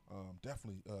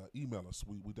 definitely email us.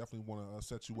 We definitely want to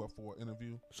set you up for an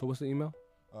interview. So what's the email?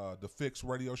 The Fixx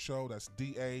Radio Show. That's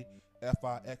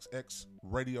DAFIXX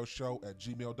Radio Show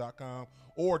 @gmail.com,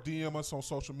 or DM us on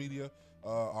social media.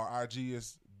 Our IG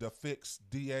is the Fixx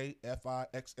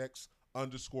DAFIXX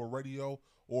 _radio,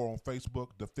 or on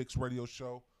Facebook, the Fixx Radio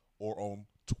Show, or on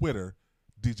Twitter,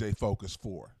 DJ Focus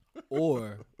 4.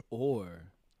 or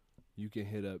you can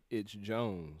hit up Itch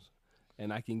Jones,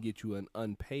 and I can get you an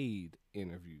unpaid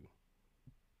interview.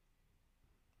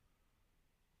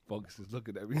 Focus is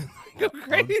looking at me like I'm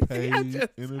crazy. Unpaid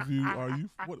interview? Are you?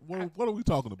 What are we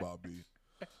talking about, B?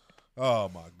 Oh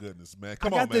my goodness, man!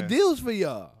 Come on, man. I got the deals for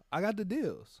y'all. I got the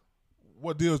deals.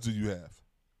 What deals do you have?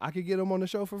 I could get them on the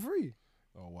show for free.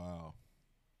 Oh wow!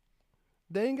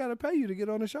 They ain't gotta pay you to get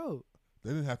on the show. They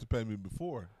didn't have to pay me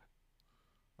before.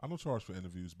 I don't charge for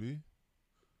interviews, B.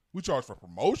 We charge for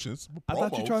promotions. I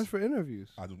thought you charged for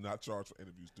interviews. I do not charge for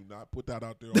interviews. Do not put that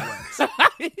out there on wax.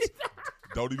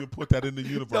 Don't even put that in the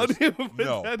universe. Don't even put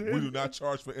no, that in. we do not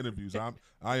charge for interviews.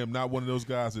 I am not one of those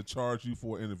guys that charge you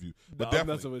for an interview. But I'm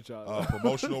definitely, messing with y'all.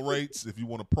 promotional rates. If you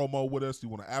want to promo with us, you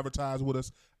want to advertise with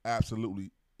us,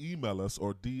 absolutely email us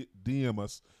or DM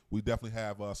us. We definitely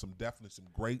have some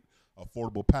great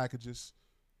affordable packages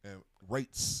and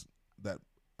rates that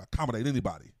accommodate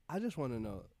anybody. I just want to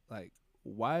know, like,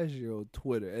 why is your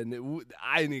Twitter, and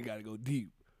I ain't even got to go deep,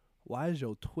 why is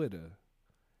your Twitter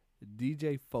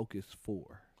DJ Focus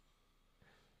 4?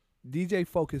 DJ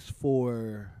Focus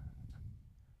 4,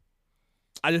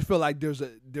 I just feel like there's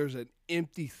an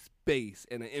empty space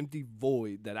and an empty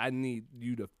void that I need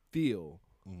you to fill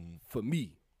for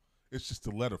me. It's just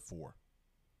the letter 4.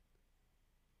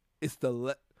 It's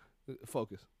the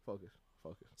Focus.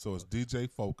 So it's DJ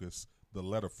Focus, the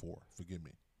letter 4. Forgive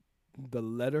me. The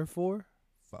letter 4?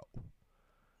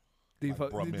 DJ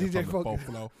Focus.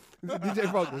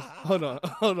 DJ Focus. Hold on.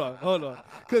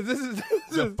 Because this is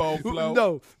the phone flow.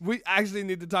 No, we actually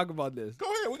need to talk about this. Go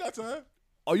ahead, we got time.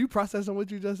 Are you processing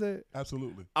what you just said?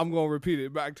 Absolutely. I'm gonna repeat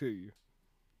it back to you.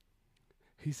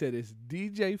 He said it's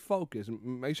DJ Focus.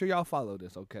 Make sure y'all follow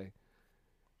this, okay?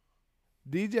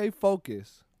 DJ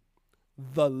Focus,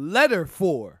 the letter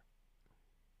 4.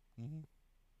 Mm-hmm.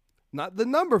 Not the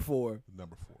number 4. The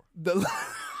number 4. The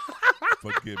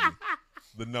Forgive me.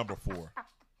 The number 4.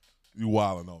 You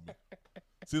wilding on me.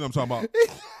 See what I'm talking about?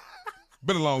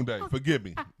 Been a long day. Forgive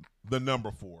me. The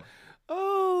number 4.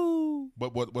 Oh.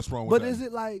 But what's wrong with that?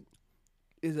 that?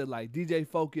 Is it like DJ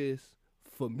Focus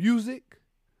for music?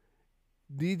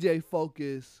 DJ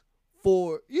Focus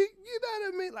for you know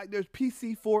what I mean? Like there's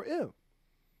PC4M.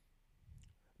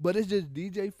 But it's just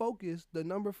DJ Focus, the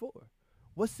number 4.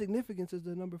 What significance is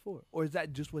the number 4? Or is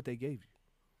that just what they gave you?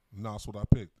 No, that's what I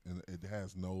picked, and it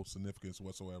has no significance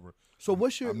whatsoever. So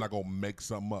what's your? I'm not gonna make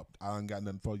something up. I ain't got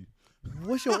nothing for you.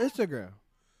 What's your Instagram?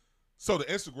 So the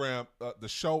Instagram, the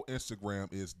show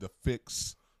Instagram is the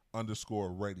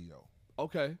Fixx_radio.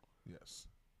 Okay. Yes.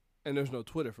 And there's no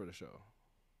Twitter for the show.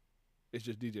 It's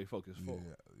just DJ Focus 4.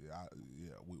 Yeah.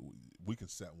 We can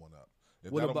set one up.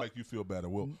 If What that'll about- make you feel better,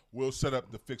 we'll set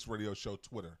up the Fixx Radio Show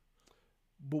Twitter.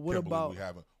 But what Can't believe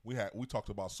about we talked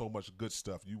about so much good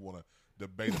stuff. You want to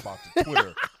debate about the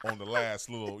Twitter on the last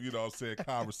little,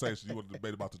 conversation. You want to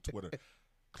debate about the Twitter.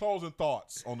 Closing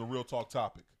thoughts on the Real Talk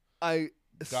topic.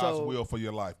 God's will for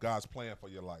your life. God's plan for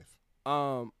your life.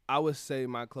 I would say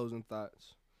my closing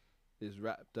thoughts is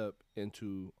wrapped up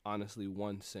into honestly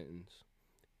one sentence,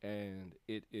 and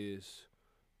it is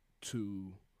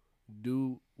to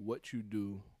do what you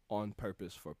do on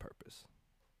purpose for purpose.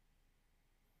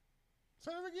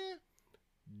 Say that again.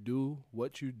 Do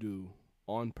what you do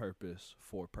on purpose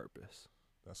for purpose.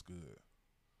 That's good.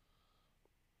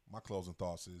 My closing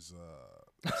thoughts is,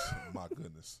 my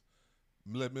goodness.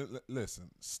 Listen,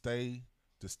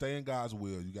 to stay in God's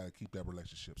will, you got to keep that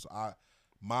relationship. So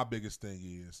my biggest thing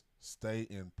is stay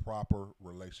in proper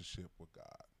relationship with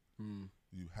God.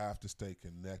 You have to stay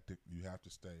connected. You have to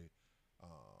stay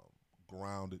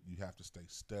grounded. You have to stay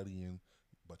studying,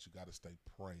 but you got to stay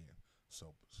praying.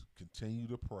 So continue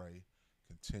to pray,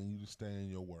 continue to stay in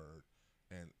your word,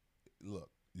 and look,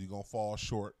 you're going to fall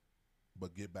short,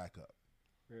 but get back up.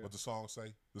 Yeah. What the song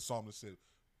say? The psalmist said,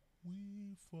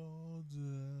 we fall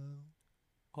down.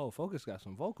 Oh, Focus got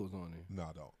some vocals on it. No,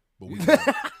 I don't. But we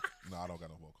no, I don't got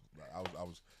no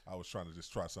vocals. I was trying to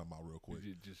just try something out real quick.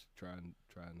 Just trying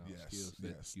out skills.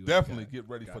 Yes. Definitely get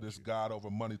ready for this God Over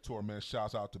Money tour, man.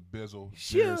 Shouts out to Bizzle,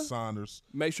 Jared Saunders.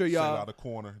 Make sure y'all out the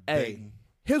corner. Hey, Dayton,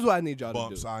 here's what I need y'all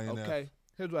Bumps, to do. INF. Okay,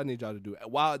 here's what I need y'all to do.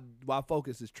 While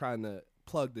Focus is trying to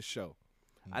plug the show,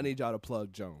 I need y'all to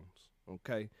plug Jones.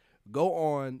 Okay, go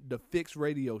on the Fixx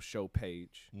Radio Show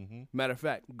page. Matter of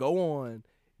fact, go on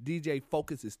DJ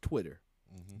Focus's Twitter,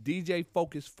 DJ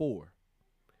Focus 4,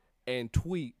 and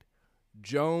tweet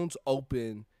Jones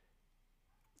Open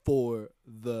for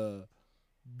the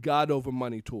God Over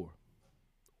Money tour,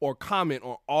 or comment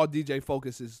on all DJ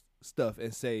Focus's stuff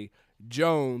and say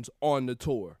Jones on the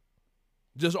tour,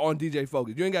 just on DJ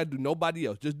Focus. You ain't got to do nobody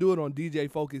else. Just do it on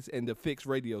DJ Focus and the Fixx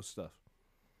Radio stuff,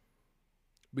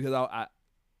 because I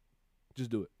just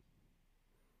do it.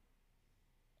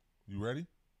 You ready?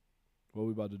 What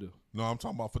we about to do? No, I'm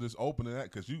talking about for this opening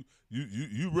act, because you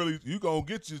really gonna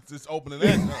get you this opening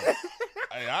act now.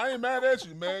 Hey, I ain't mad at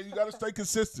you, man. You gotta stay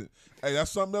consistent. Hey,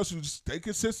 that's something else. You just stay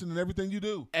consistent in everything you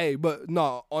do. Hey, but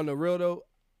no, on the real though,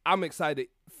 I'm excited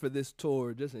for this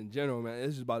tour just in general, man.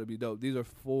 This is about to be dope. These are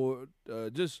four,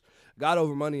 just God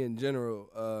Over Money in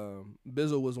general.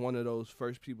 Bizzle was one of those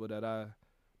first people that I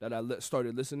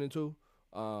started listening to,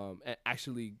 and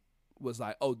actually was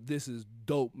like, oh, this is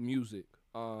dope music.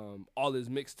 All his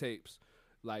mixtapes,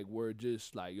 like were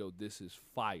just like, yo, this is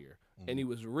fire, and he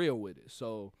was real with it.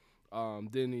 So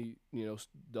then he,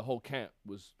 the whole camp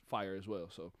was fire as well.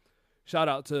 So shout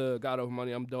out to God Over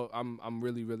Money. I'm dope. I'm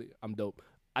really I'm dope.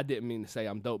 I didn't mean to say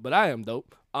I'm dope, but I am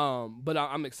dope. But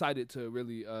I'm excited to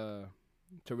really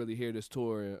hear this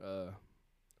tour and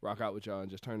rock out with y'all and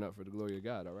just turn up for the glory of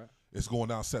God. All right. It's going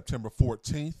down September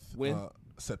 14th. When?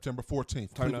 September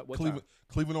 14th. Turn up. What time?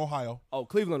 Cleveland, Ohio. Oh,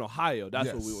 Cleveland, Ohio. That's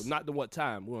Yes. what we were. Not the what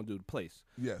time. We're gonna do the place.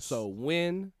 Yes. So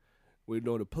when we're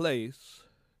doing the place,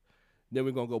 then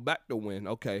we're gonna go back to when.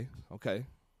 Okay.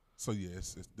 So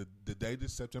yes, it's the date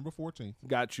is September 14th.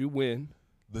 Got you. When?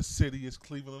 The city is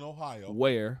Cleveland, Ohio.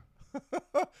 Where?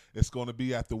 It's going to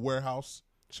be at the Warehouse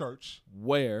Church.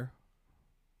 Where?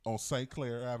 On St.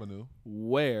 Clair Avenue.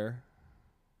 Where?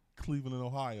 Cleveland,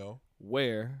 Ohio.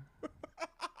 Where?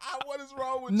 What is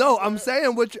wrong with you? No, man? I'm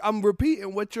saying I'm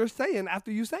repeating what you're saying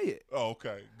after you say it. Oh,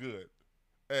 okay, good.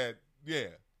 And yeah,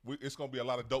 it's going to be a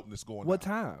lot of dopeness going on. What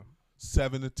time?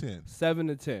 7 to 10. 7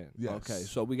 to 10. Yes. Okay,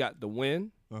 so we got the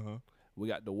when. We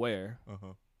got the where.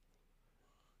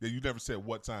 Yeah, you never said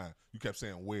what time. You kept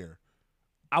saying where.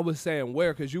 I was saying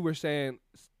where because you were saying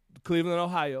Cleveland,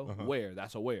 Ohio. Where?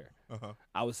 That's a where.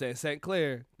 I was saying St.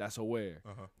 Clair. That's a where.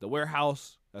 The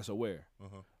warehouse. That's a where.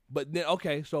 But then,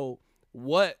 okay, so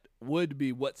what would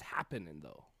be what's happening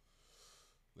though?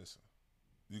 Listen,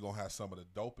 you're going to have some of the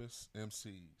dopest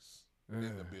MCs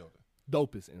in the building.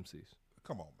 Dopest MCs.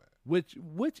 Come on, man. Which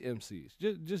MCs?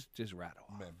 Just rattle.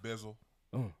 Man, Bizzle.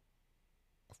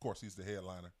 Of course, he's the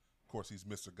headliner. Of course, he's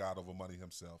Mr. God Over Money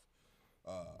himself.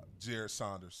 Jared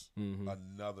Saunders,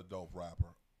 another dope rapper.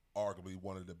 Arguably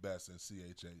one of the best in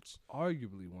CHH.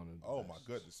 Arguably one of the Oh, best. my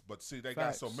goodness. But see, they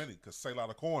Facts. got so many because Say Loud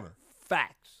the Corner.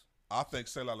 Facts. I think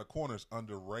Say Loud the Corner is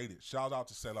underrated. Shout out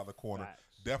to Say Loud the Corner. Facts.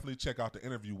 Definitely check out the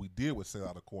interview we did with Say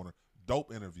Loud the Corner.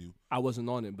 Dope interview. I wasn't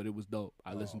on it, but it was dope.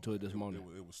 I listened to it this morning.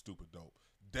 It was stupid dope.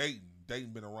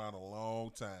 Dayton been around a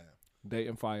long time.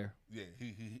 Dayton Fire. Yeah,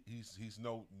 he's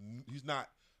not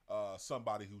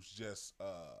somebody who's just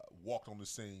walked on the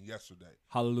scene yesterday.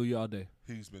 Hallelujah all day.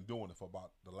 He's been doing it for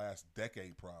about the last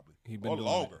decade, probably. He been or doing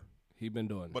longer. It. He been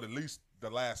doing it. But at least the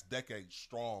last decade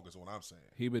strong is what I'm saying.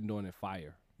 He been doing it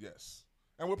fire. Yes,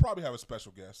 and we'll probably have a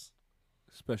special guest.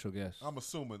 Special guest. I'm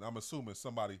assuming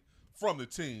somebody from the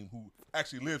team who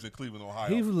actually lives in Cleveland, Ohio.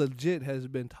 He legit has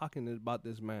been talking about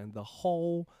this man the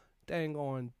whole dang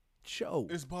on show.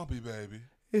 It's bumpy, baby.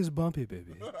 It's bumpy,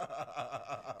 baby.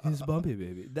 It's bumpy,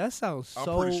 baby. That sounds so.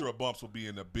 I'm pretty sure Bumps will be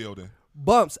in the building.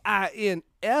 Bumps,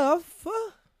 INF.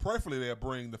 Preferably they'll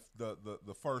bring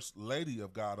the first lady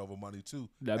of God Over Money too.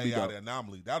 That'd be AI dope. the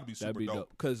Anomaly. That'd be super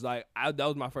dope. Cause like that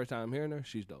was my first time hearing her.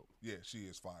 She's dope. Yeah, she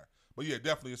is fire. But yeah,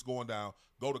 definitely it's going down.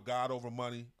 Go to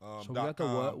GodOverMoney. So we got the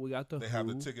what? We got the They who. have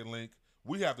the ticket link.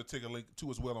 We have the ticket link too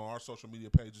as well on our social media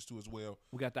pages too as well.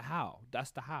 We got the how.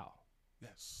 That's the how.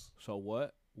 Yes. So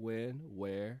what, when,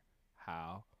 where,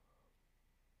 how?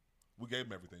 We gave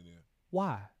them everything then.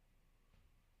 Why?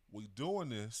 We doing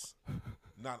this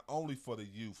not only for the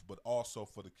youth but also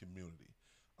for the community.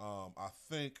 I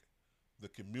think the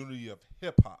community of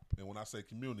hip hop, and when I say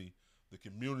community, the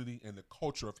community and the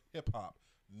culture of hip hop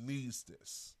needs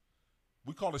this.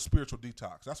 We call it spiritual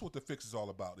detox. That's what the Fixx is all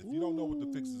about. If you don't know what the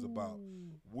Fixx is about,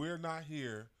 we're not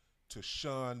here to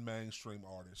shun mainstream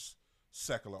artists,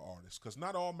 secular artists, because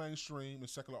not all mainstream and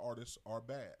secular artists are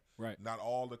bad. Right. Not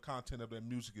all the content of their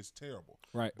music is terrible.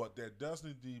 Right. But there does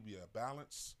need to be a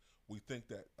balance. We think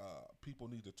that people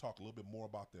need to talk a little bit more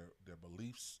about their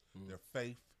beliefs, their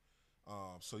faith.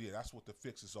 So yeah, that's what the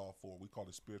Fixx is all for. We call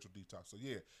it spiritual detox. So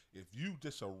yeah, if you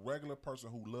just a regular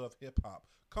person who love hip hop,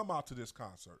 come out to this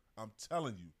concert. I'm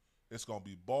telling you, it's gonna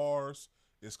be bars,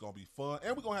 it's gonna be fun,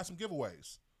 and we're gonna have some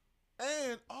giveaways.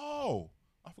 And I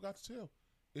forgot to tell,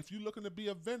 if you're looking to be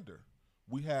a vendor,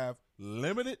 we have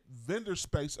limited vendor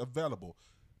space available.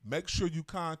 Make sure you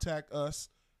contact us,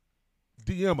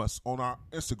 DM us on our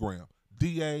Instagram,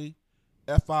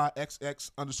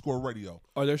 DAFIXX_radio.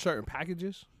 Are there certain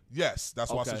packages? Yes,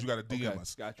 that's why I Okay. said you got to DM Okay.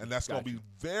 us, Gotcha. and that's gonna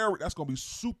Gotcha. be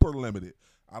super limited.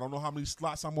 I don't know how many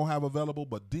slots I'm gonna have available,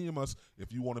 but DM us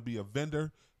if you want to be a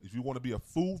vendor, if you want to be a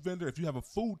food vendor, if you have a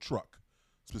food truck,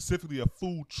 specifically a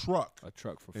food truck, A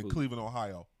truck for in food. Cleveland,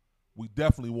 Ohio. We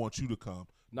definitely want you to come.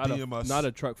 DM us. Not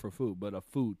a truck for food, but a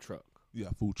food truck. Yeah,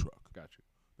 food truck. Got you.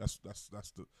 That's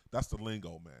the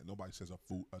lingo, man. Nobody says a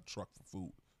truck for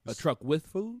food. A truck with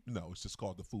food? No, it's just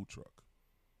called the food truck.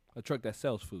 A truck that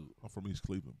sells food. I'm from East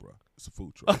Cleveland, bro. It's a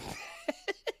food truck.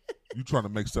 You trying to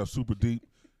make stuff super deep,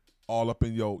 all up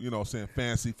in your, saying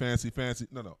fancy.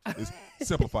 No, it's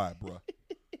simplified, bro.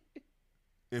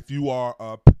 If you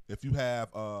have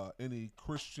any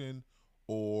Christian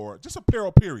or just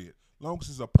apparel, period. Long as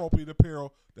it's appropriate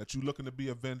apparel that you're looking to be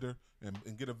a vendor and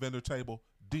get a vendor table,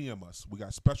 DM us. We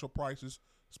got special prices,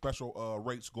 special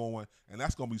rates going, and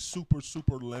that's going to be super,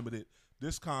 super limited.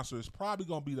 This concert is probably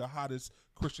going to be the hottest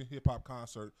Christian hip-hop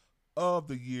concert of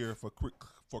the year for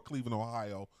Cleveland,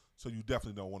 Ohio, so you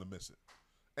definitely don't want to miss it.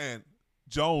 And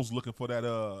Jones looking for that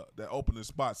opening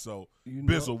spot, so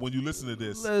Bizzle, when you listen to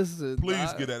this,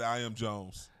 please get that I Am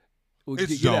Jones. Well,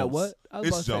 it's get Jones. That what? I was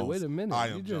it's about to Jones. say, wait a minute. I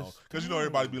Am Jones. Because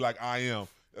everybody be like, I am.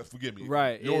 Forgive me.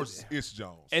 Right. Yours, it's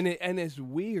Jones. And it's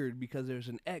weird because there's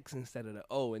an X instead of the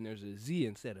O and there's a Z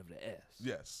instead of the S.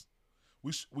 Yes.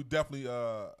 We definitely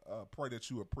pray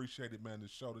that you appreciate it, man,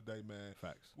 this show today, man.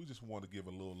 Facts. We just want to give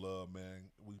a little love, man.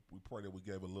 We pray that we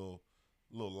gave a little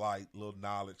light, little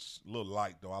knowledge, little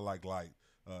light, though. I like light.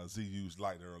 Z used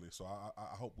light earlier. So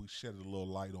I hope we shed a little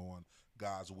light on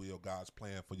God's will, God's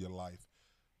plan for your life.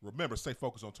 Remember, stay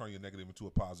focused on turning your negative into a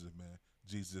positive, man.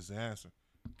 Jesus is the answer.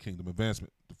 Kingdom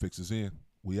advancement. The fix is in.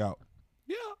 We out.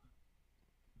 Yeah.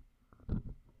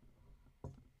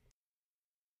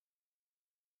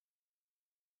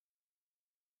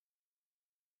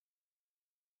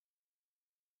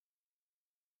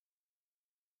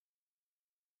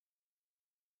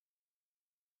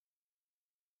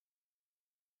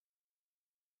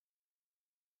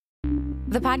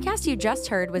 The podcast you just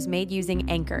heard was made using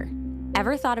Anchor.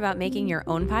 Ever thought about making your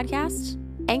own podcast?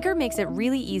 Anchor makes it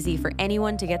really easy for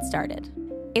anyone to get started.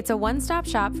 It's a one-stop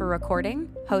shop for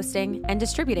recording, hosting, and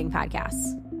distributing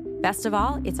podcasts. Best of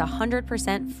all, it's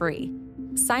 100% free.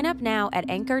 Sign up now at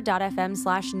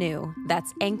anchor.fm/new.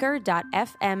 That's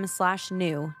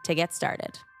anchor.fm/new to get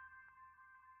started.